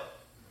will,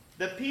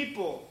 the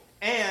people,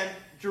 and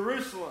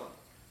Jerusalem.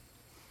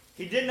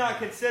 He did not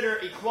consider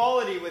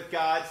equality with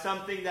God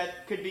something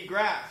that could be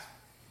grasped.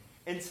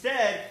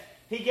 Instead,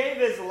 he gave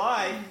his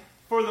life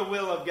for the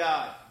will of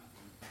God.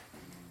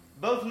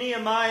 Both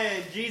Nehemiah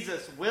and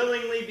Jesus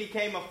willingly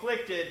became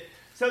afflicted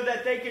so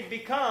that they could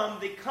become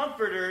the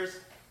comforters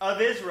of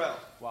Israel.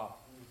 Wow.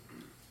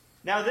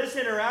 Now, this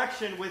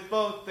interaction with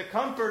both the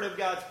comfort of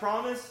God's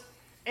promise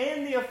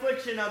and the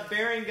affliction of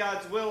bearing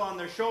God's will on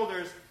their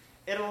shoulders,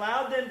 it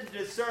allowed them to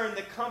discern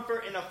the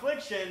comfort and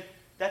affliction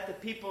that the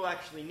people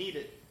actually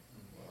needed.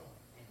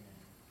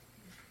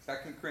 2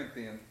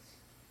 Corinthians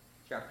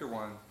chapter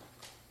 1,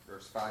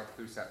 verse 5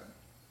 through 7.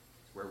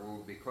 It's where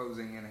we'll be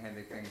closing and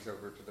handing things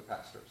over to the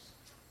pastors.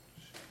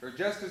 For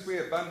just as we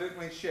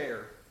abundantly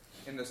share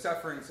in the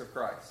sufferings of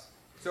Christ,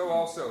 so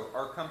also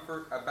our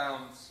comfort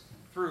abounds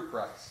through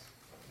Christ.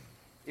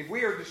 If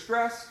we are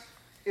distressed,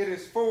 it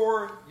is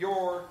for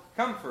your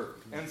comfort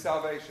and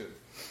salvation.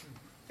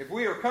 If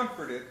we are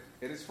comforted,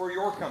 it is for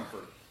your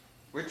comfort,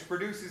 which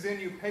produces in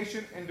you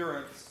patient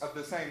endurance of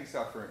the same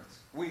sufferings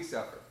we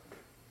suffer.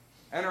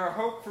 And our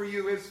hope for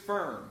you is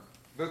firm,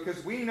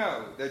 because we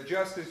know that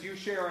just as you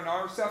share in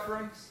our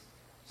sufferings,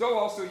 so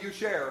also you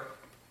share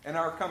in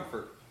our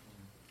comfort.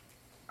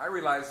 I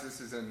realize this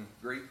is in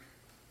Greek,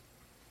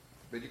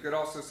 but you could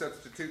also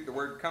substitute the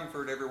word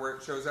comfort everywhere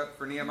it shows up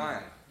for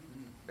Nehemiah,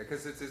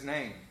 because it's his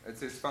name,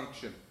 it's his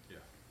function. Yeah.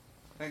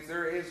 Thinks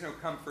there is no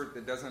comfort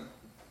that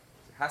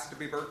has to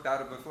be birthed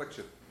out of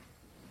affliction.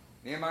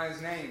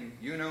 Nehemiah's name,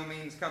 you know,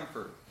 means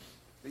comfort.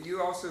 But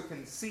you also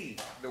can see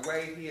the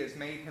way he has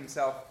made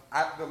himself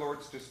at the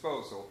Lord's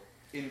disposal,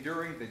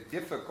 enduring the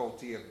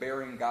difficulty of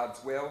bearing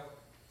God's will,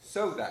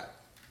 so that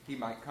he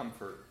might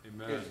comfort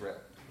Israel.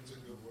 That's a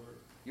good word.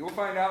 You will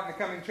find out in the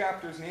coming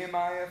chapters,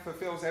 Nehemiah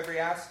fulfills every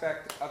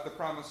aspect of the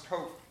promised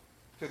hope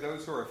to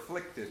those who are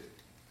afflicted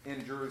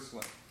in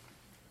Jerusalem.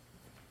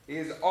 He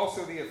is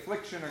also the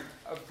affliction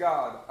of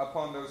God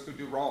upon those who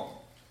do wrong,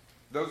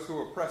 those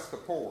who oppress the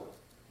poor,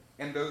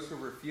 and those who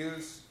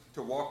refuse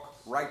to walk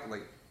rightly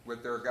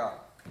with their God.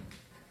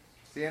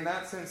 See, in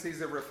that sense,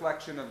 he's a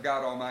reflection of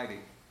God Almighty.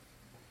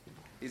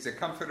 He's a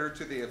comforter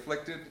to the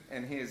afflicted,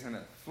 and he is an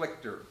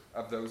afflictor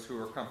of those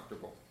who are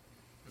comfortable.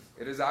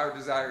 It is our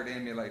desire to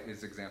emulate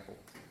his example.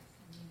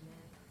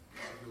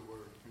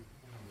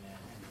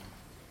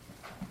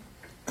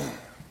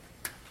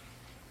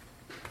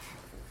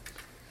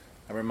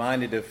 I'm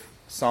reminded of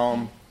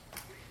Psalm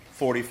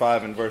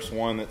 45 and verse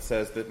 1 that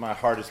says that my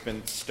heart has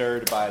been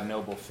stirred by a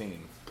noble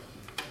theme.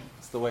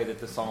 It's the way that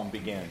the psalm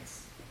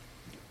begins.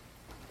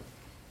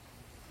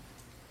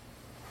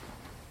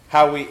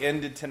 How we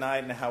ended tonight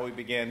and how we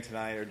began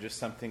tonight are just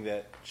something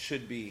that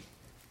should be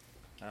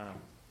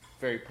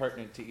very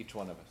pertinent to each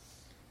one of us.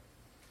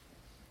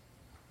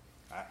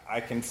 I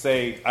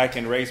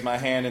can raise my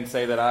hand and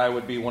say that I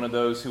would be one of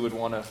those who would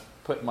want to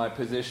put my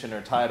position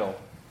or title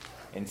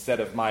instead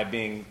of my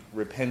being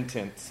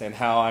repentant and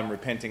how I'm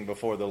repenting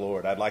before the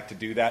Lord. I'd like to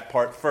do that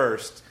part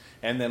first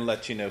and then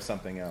let you know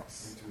something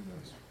else.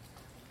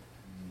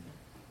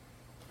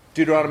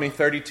 Deuteronomy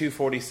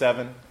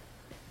 32:47.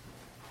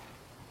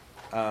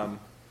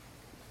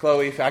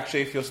 Chloe,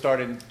 if you'll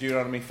start in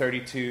Deuteronomy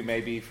 32,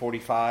 maybe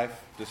 45,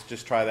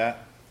 just try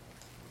that.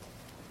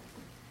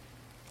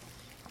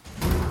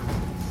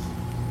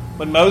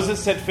 When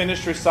Moses had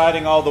finished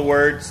reciting all the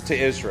words to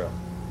Israel,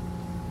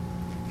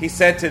 he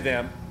said to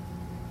them,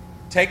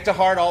 "Take to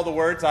heart all the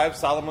words I have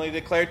solemnly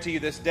declared to you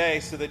this day,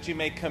 so that you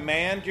may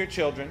command your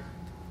children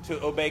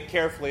to obey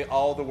carefully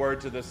all the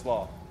words of this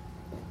law."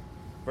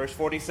 Verse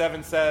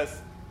 47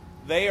 says,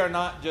 "They are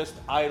not just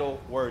idle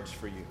words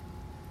for you.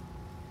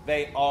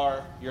 They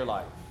are your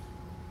life."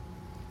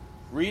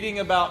 Reading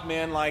about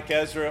men like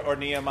Ezra or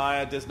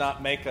Nehemiah does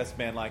not make us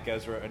men like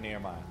Ezra or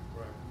Nehemiah.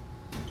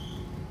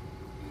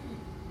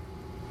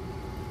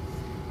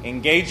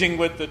 Engaging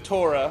with the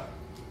Torah,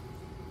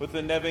 with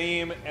the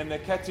Nevi'im and the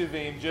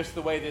Ketuvim, just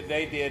the way that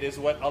they did, is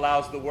what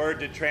allows the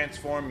Word to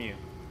transform you.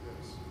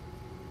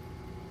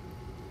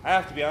 I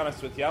have to be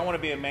honest with you. I want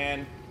to be a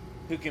man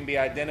who can be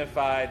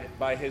identified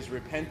by his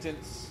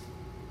repentance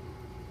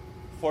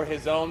for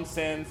his own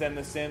sins and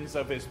the sins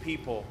of his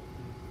people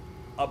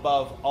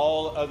above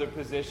all other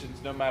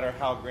positions, no matter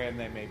how grand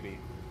they may be.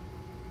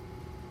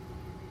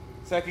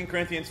 2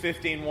 Corinthians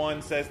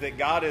 15:1 says that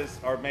God is,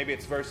 or maybe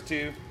it's verse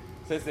 2,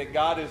 says that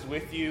God is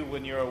with you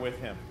when you are with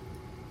Him.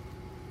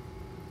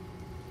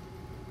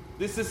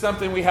 This is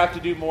something we have to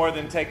do more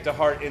than take to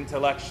heart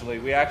intellectually.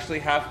 We actually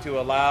have to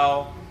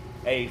allow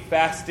a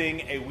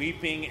fasting, a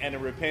weeping, and a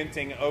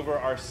repenting over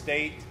our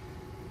state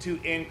to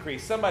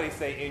increase. Somebody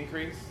say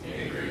increase.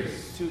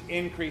 Increase. To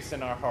increase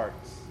in our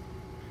hearts.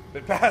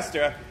 But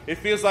Pastor, it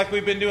feels like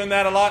we've been doing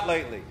that a lot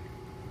lately.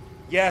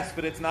 Yes,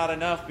 but it's not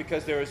enough,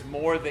 because there is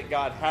more that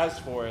God has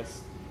for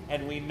us.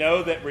 And we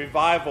know that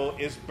revival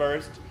is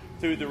birthed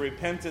through the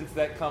repentance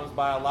that comes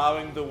by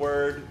allowing the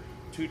Word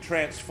to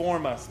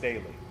transform us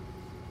daily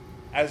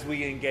as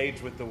we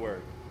engage with the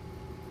Word.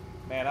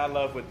 Man, I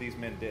love what these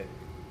men did.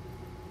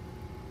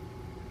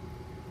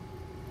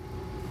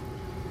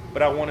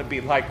 But I want to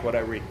be like what I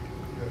read.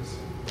 Yes.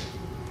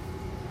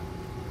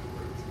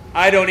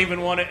 I don't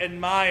even want to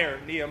admire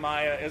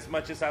Nehemiah as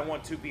much as I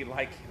want to be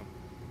like him.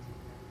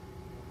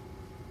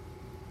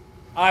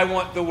 I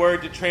want the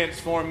Word to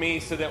transform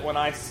me so that when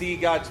I see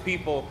God's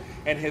people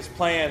and His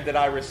plan, that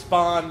I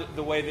respond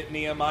the way that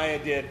Nehemiah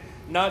did.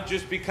 Not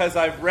just because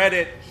I've read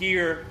it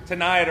here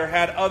tonight or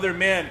had other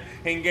men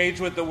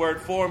engage with the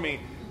Word for me,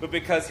 but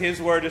because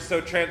His Word has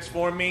so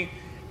transformed me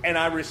and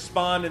I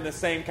respond in the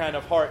same kind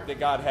of heart that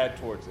God had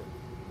towards it.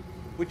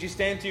 Would you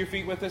stand to your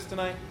feet with us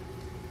tonight?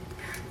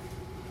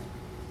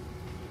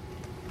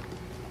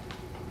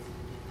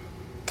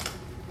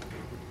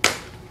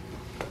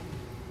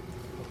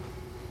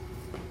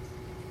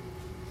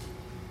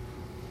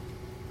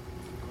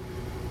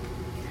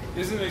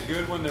 Isn't it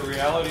good when the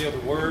reality of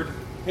the Word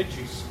hits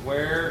you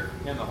square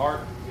in the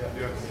heart?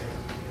 Yeah.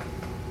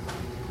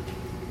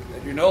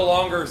 That you're no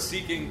longer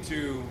seeking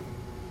to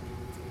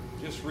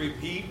just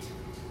repeat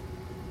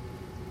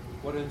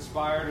what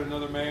inspired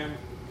another man,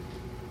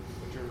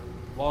 but you're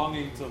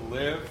longing to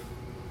live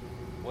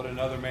what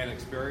another man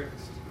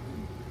experienced,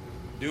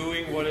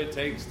 doing what it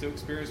takes to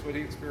experience what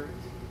he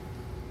experienced.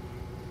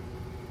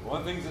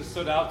 One of the things that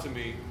stood out to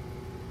me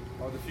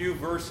are the few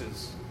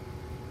verses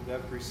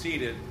that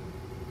preceded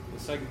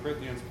the 2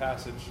 Corinthians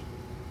passage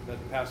that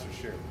the pastor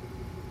shared.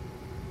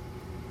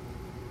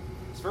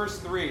 It's verse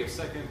 3 of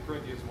 2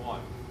 Corinthians 1.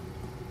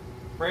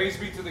 "Praise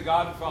be to the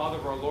God and Father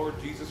of our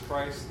Lord Jesus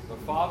Christ, the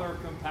Father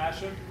of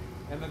compassion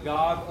and the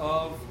God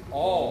of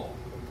all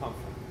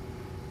comfort,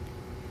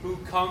 who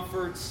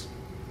comforts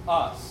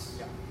us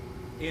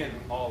in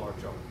all our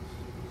troubles."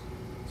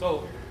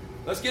 So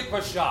let's get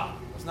bashah.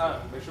 Let's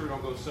not make sure we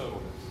don't go so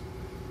with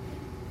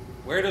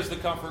this. Where does the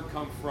comfort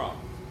come from?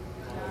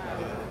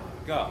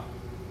 God.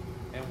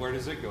 And where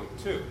does it go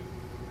to?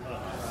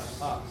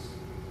 Us.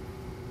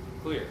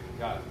 Clear.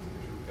 Got it.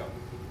 Here we go.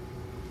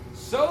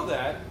 So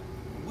that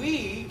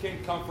we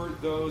can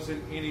comfort those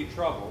in any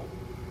trouble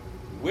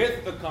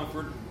with the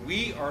comfort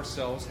we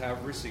ourselves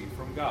have received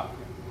from God.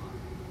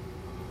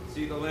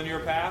 See the linear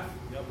path?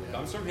 Yep. It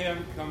comes from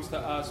Him, comes to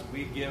us.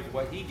 We give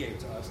what He gave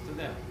to us to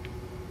them.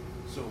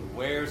 So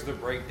where's the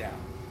breakdown?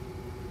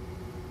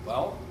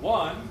 Well,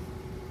 one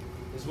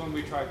is when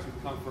we try to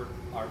comfort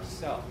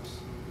ourselves.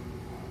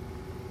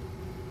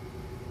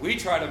 We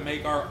try to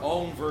make our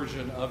own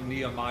version of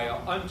Nehemiah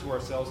unto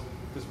ourselves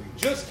because we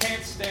just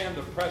can't stand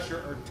the pressure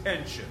or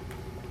tension.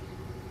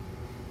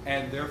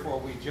 And therefore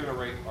we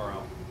generate our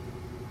own.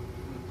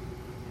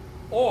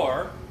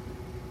 Or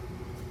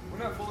we're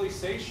not fully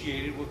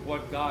satiated with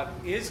what God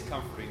is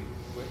comforting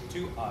with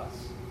to us.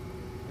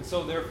 And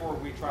so therefore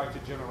we try to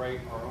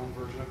generate our own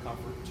version of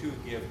comfort to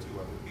give to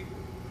other people.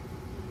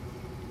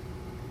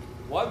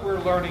 What we're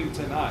learning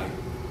tonight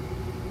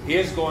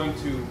is going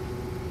to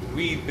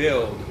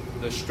rebuild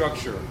the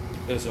structure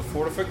that is a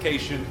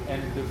fortification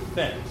and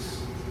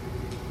defense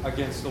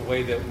against the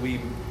way that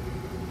we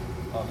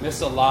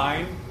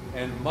misalign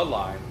and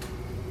malign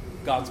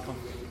God's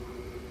comfort.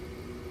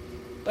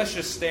 Let's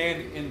just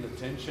stand in the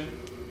tension,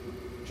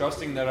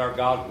 trusting that our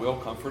God will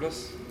comfort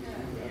us,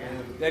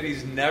 that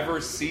He's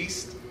never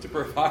ceased to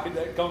provide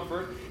that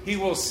comfort. He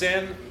will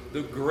send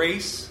the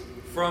grace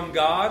from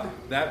God,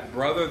 that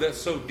brother that's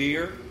so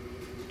dear,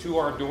 to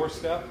our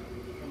doorstep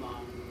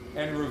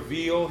and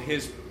reveal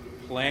His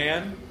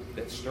plan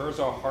that stirs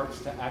our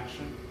hearts to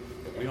action,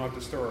 that we don't have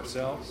to stir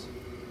ourselves.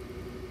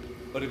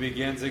 But it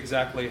begins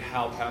exactly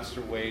how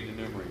Pastor Wade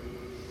enumerated.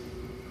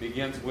 It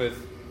begins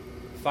with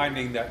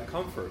finding that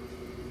comfort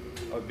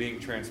of being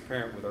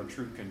transparent with our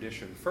true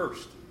condition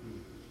first,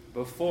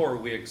 before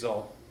we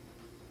exalt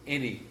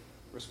any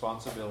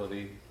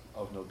responsibility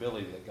of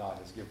nobility that God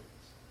has given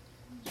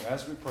us. So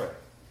as we pray,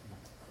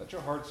 let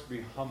your hearts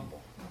be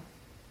humble.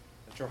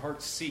 Let your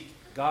hearts seek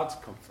God's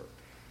comfort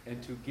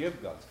and to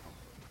give God's comfort.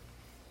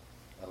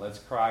 And let's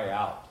cry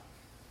out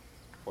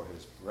for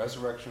His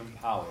resurrection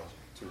power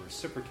to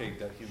reciprocate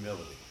that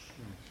humility.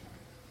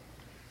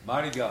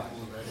 Mighty God,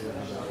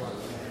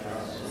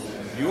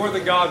 You are the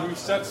God who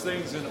sets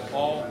things in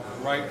all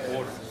right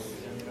order.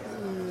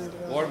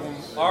 Lord, when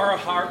our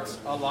hearts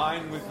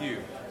align with You,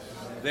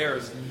 there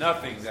is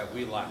nothing that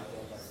we lack.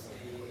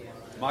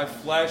 My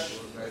flesh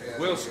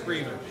will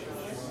scream at me.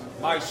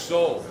 My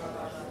soul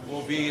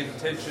will be in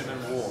tension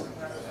and war.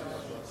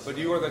 But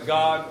You are the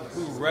God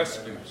who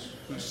rescues,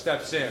 who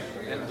steps in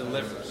and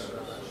delivers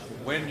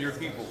when Your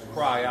people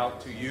cry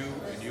out to You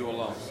and You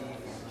alone.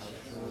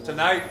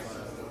 Tonight,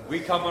 we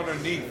come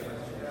underneath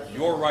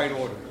Your right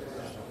order.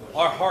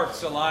 Our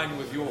hearts align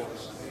with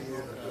Yours.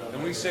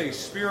 And we say,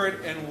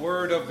 Spirit and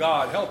Word of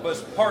God, help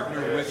us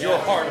partner with Your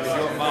heart and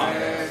Your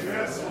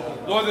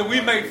mind. Lord, that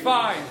we may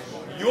find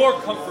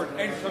Your comfort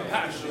and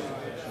compassion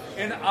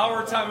in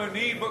our time of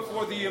need, but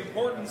for the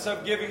importance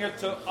of giving it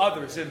to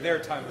others in their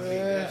time of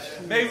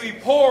need. May we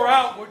pour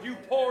out what You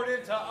poured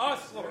into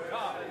us, Lord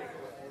God,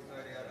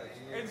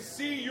 and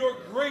see Your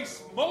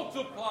grace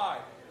multiply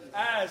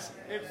as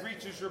it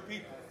reaches Your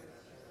people.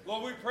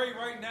 Lord, we pray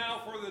right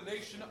now for the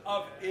nation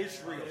of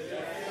Israel.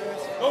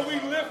 Lord, we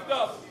lift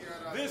up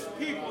this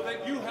people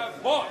that You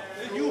have bought,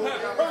 that You have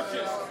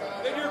purchased,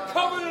 that Your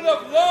covenant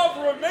of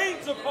love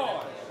remains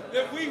upon,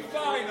 that we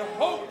find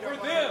hope for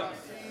them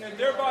and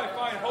thereby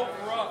find hope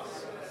for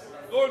us.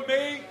 Lord,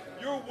 may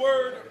Your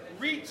word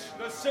reach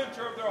the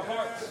center of their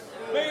hearts.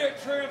 May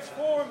it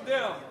transform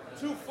them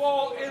to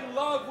fall in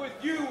love with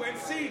You and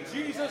see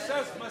Jesus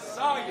as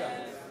Messiah.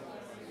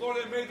 Lord,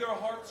 and may their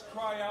hearts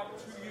cry out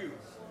to You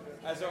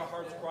as our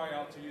hearts cry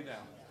out to You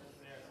now.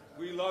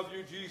 We love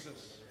You,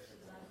 Jesus,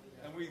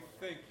 and we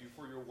thank You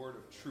for Your word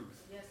of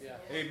truth.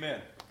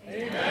 Amen.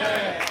 Amen.